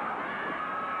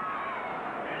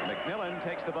 McMillan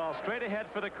takes the ball straight ahead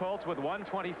for the Colts with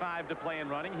 1:25 to play and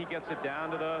running. He gets it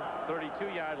down to the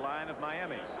 32-yard line of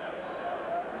Miami.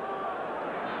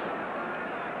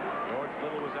 George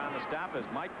Little was on the stop as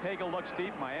Mike Pagel looks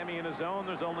deep. Miami in his zone.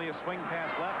 There's only a swing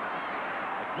pass left.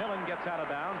 McMillan gets out of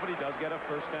bounds, but he does get a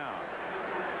first down.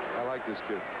 I like this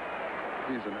kid.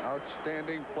 He's an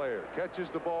outstanding player. Catches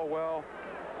the ball well,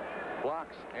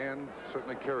 blocks, and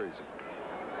certainly carries it.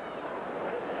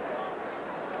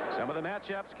 Some of the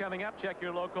matchups coming up. Check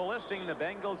your local listing. The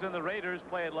Bengals and the Raiders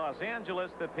play at Los Angeles.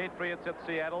 The Patriots at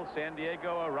Seattle. San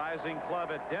Diego, a rising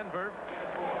club at Denver.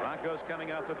 Broncos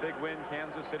coming off a big win.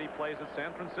 Kansas City plays at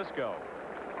San Francisco.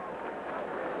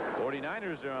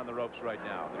 49ers are on the ropes right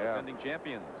now. The defending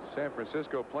champions. San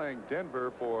Francisco playing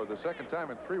Denver for the second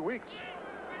time in 3 weeks.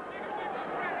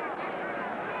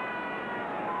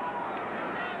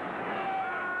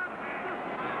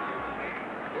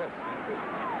 Yes.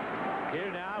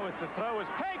 Here now with the throw is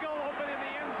Pagel open in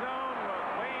the end zone.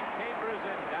 Wayne Capers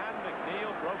and Don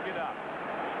McNeil broke it up.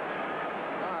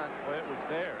 Well, it was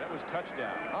there. That was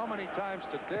touchdown. How many times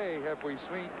today have we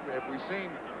seen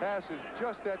passes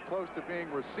just that close to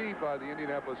being received by the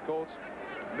Indianapolis Colts,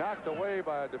 knocked away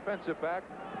by a defensive back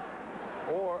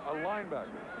or a linebacker?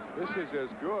 This is as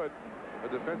good a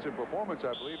defensive performance,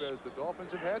 I believe, as the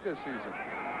Dolphins have had this season.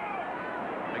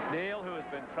 McNeil, who has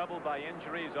been troubled by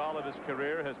injuries all of his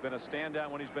career, has been a standout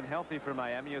when he's been healthy for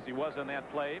Miami, as he was on that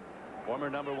play. Former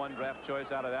 #1 draft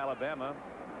choice out of Alabama.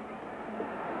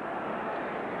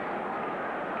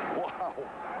 Wow.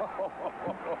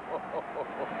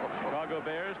 Chicago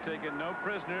Bears taking no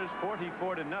prisoners,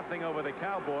 44-0 over the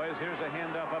Cowboys. Here's a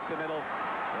handoff up the middle.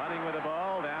 Running with the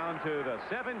ball down to the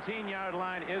 17-yard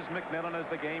line is McMillan as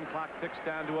the game clock ticks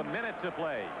down to a minute to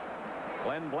play.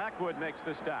 Glenn Blackwood makes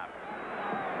the stop.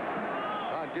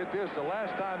 Get this, the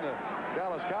last time the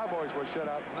Dallas Cowboys were shut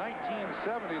out,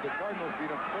 1970, the Cardinals beat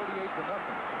them 38-0.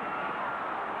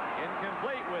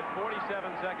 Incomplete with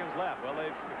 47 seconds left. Well,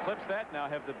 they've eclipsed that now,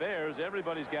 have the Bears.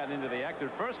 Everybody's gotten into the act.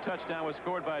 Their first touchdown was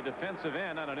scored by a defensive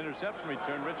end on an interception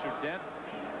return. Richard Dent.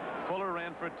 Fuller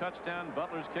ran for a touchdown.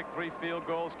 Butler's kicked 3 field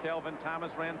goals. Calvin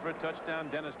Thomas ran for a touchdown.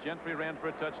 Dennis Gentry ran for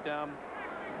a touchdown.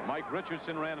 Mike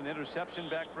Richardson ran an interception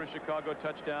back for a Chicago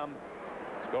touchdown.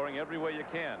 Scoring every way you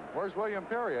can. Where's William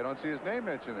Perry? I don't see his name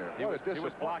mentioned there. He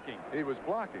was blocking. He was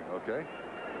blocking, okay.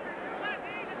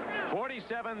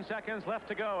 47 seconds left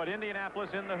to go at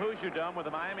Indianapolis in the Hoosier Dome, where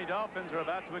the Miami Dolphins are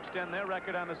about to extend their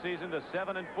record on the season to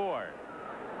 7-4.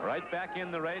 Right back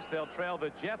in the race. They'll trail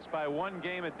the Jets by 1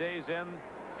 game at day's end.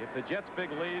 If the Jets'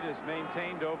 big lead is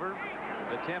maintained over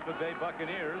the Tampa Bay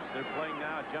Buccaneers, they're playing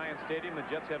now at Giant Stadium. The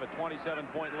Jets have a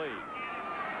 27-point lead.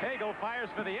 Pagel fires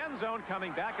for the end zone,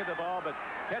 coming back at the ball, but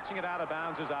catching it out of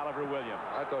bounds is Oliver Williams.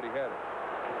 I thought he had it.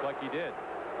 Looked like he did.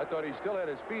 I thought he still had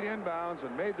his feet inbounds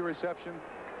and made the reception.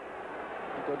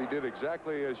 I thought he did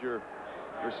exactly as your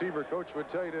receiver coach would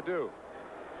tell you to do.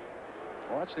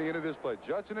 Watch the end of this play.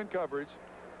 Judson in coverage.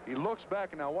 He looks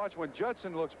back, and now watch when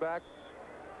Judson looks back,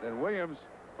 then Williams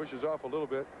pushes off a little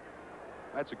bit.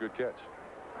 That's a good catch.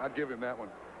 I'd give him that one.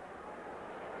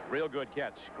 Real good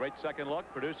catch. Great second look.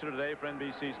 Producer today for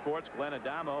NBC Sports, Glenn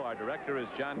Adamo. Our director is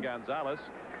John Gonzalez.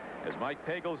 As Mike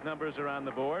Pagel's numbers are on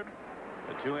the board,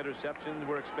 the 2 interceptions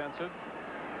were expensive,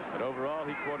 but overall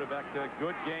he quarterbacked a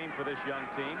good game for this young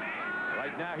team.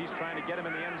 Right now he's trying to get him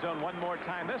in the end zone one more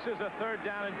time. This is a 3rd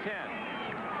down and 10.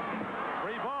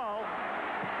 Free ball.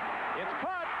 It's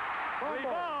caught. Free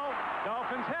ball.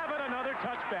 Dolphins have it. Another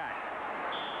touchback.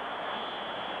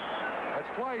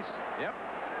 That's twice. Yep.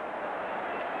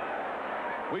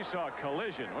 We saw a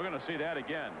collision. We're going to see that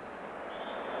again.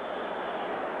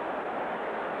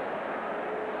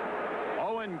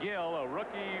 Owen Gill, a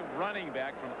rookie running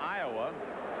back from Iowa,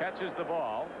 catches the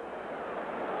ball.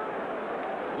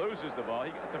 Loses the ball.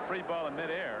 He got the free ball in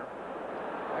midair.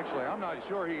 Actually, I'm not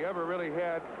sure he ever really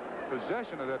had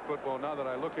possession of that football now that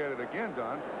I look at it again,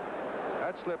 Don.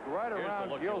 That slipped right around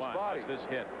Gill's body. Watch this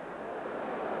hit.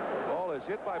 The ball is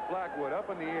hit by Blackwood up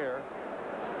in the air.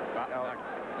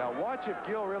 Now watch if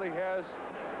Gill really has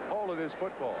hold of this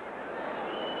football.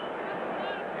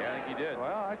 Yeah, I think he did.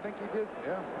 Well, I think he did.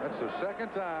 Yeah, that's the second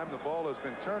time the ball has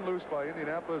been turned loose by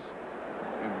Indianapolis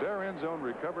in their end zone,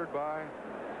 recovered by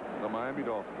the Miami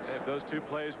Dolphins. If those two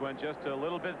plays went just a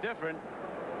little bit different,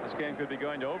 this game could be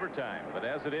going to overtime. But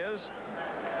as it is,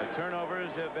 the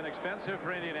turnovers have been expensive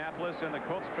for Indianapolis, and the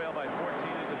Colts trail by 14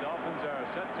 as the Dolphins are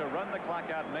set to run the clock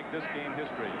out and make this game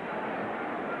history.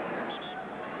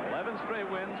 11 straight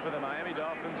wins for the Miami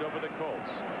Dolphins over the Colts.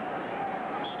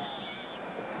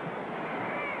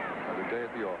 Another day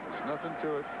at the office. Nothing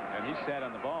to it. And he sat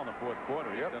on the ball in the fourth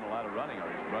quarter. He's done a lot of running, or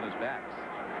he's run his backs.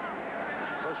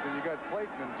 Of course, when you got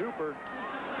Clayton and Duper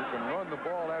who can run the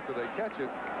ball after they catch it,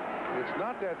 it's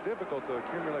not that difficult to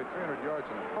accumulate 300 yards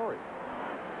in a hurry.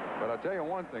 But I'll tell you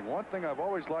one thing I've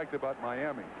always liked about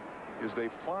Miami is they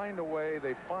find a way,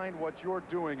 they find what you're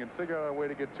doing and figure out a way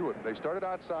to get to it. They started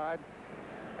outside,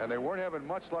 and they weren't having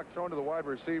much luck throwing to the wide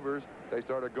receivers. They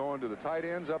started going to the tight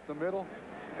ends up the middle,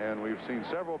 and we've seen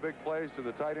several big plays to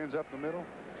the tight ends up the middle.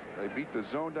 They beat the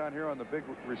zone down here on the big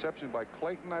reception by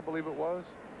Clayton, I believe it was.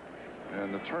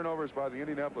 And the turnovers by the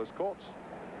Indianapolis Colts.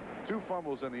 2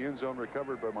 fumbles in the end zone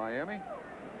recovered by Miami.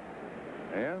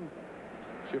 And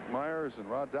Chip Myers and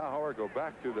Rod Dowhauer go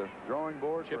back to the drawing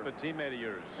board. Chip, a teammate of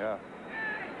yours. Yeah.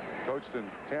 Coached in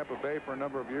Tampa Bay for a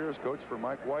number of years. Coached for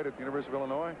Mike White at the University of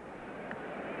Illinois.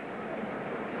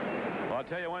 Well, I'll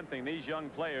tell you one thing. These young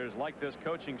players like this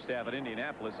coaching staff at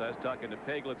Indianapolis. I was talking to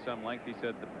Pagel at some length. He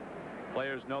said the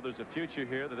players know there's a future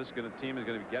here, that this team is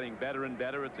going to be getting better and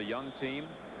better. It's a young team.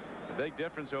 The big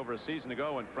difference over a season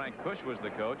ago when Frank Bush was the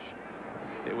coach,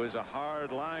 it was a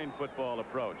hard line football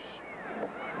approach.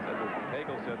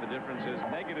 Pagel said the difference is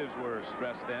negatives were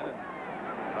stressed then,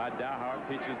 and Rod Dowhauer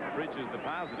preaches the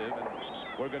positive, and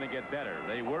we're going to get better.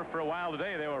 They were for a while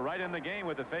today. They were right in the game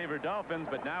with the favored Dolphins,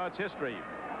 but now it's history.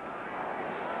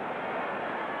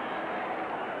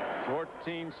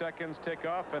 14 seconds tick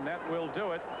off, and that will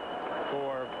do it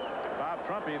for Bob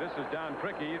Trumpy. This is Don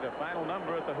Criqui, the final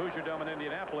number at the Hoosier Dome in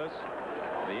Indianapolis.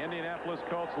 The Indianapolis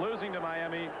Colts losing to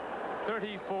Miami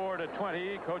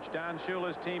 34-20. Coach Don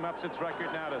Shula's team ups its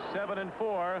record now to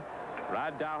 7-4.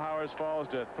 Rod Dowhauer's falls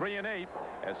to 3-8.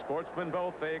 As sportsmen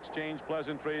both, they exchange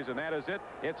pleasantries, and that is it.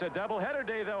 It's a doubleheader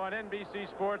day, though, on NBC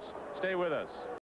Sports. Stay with us.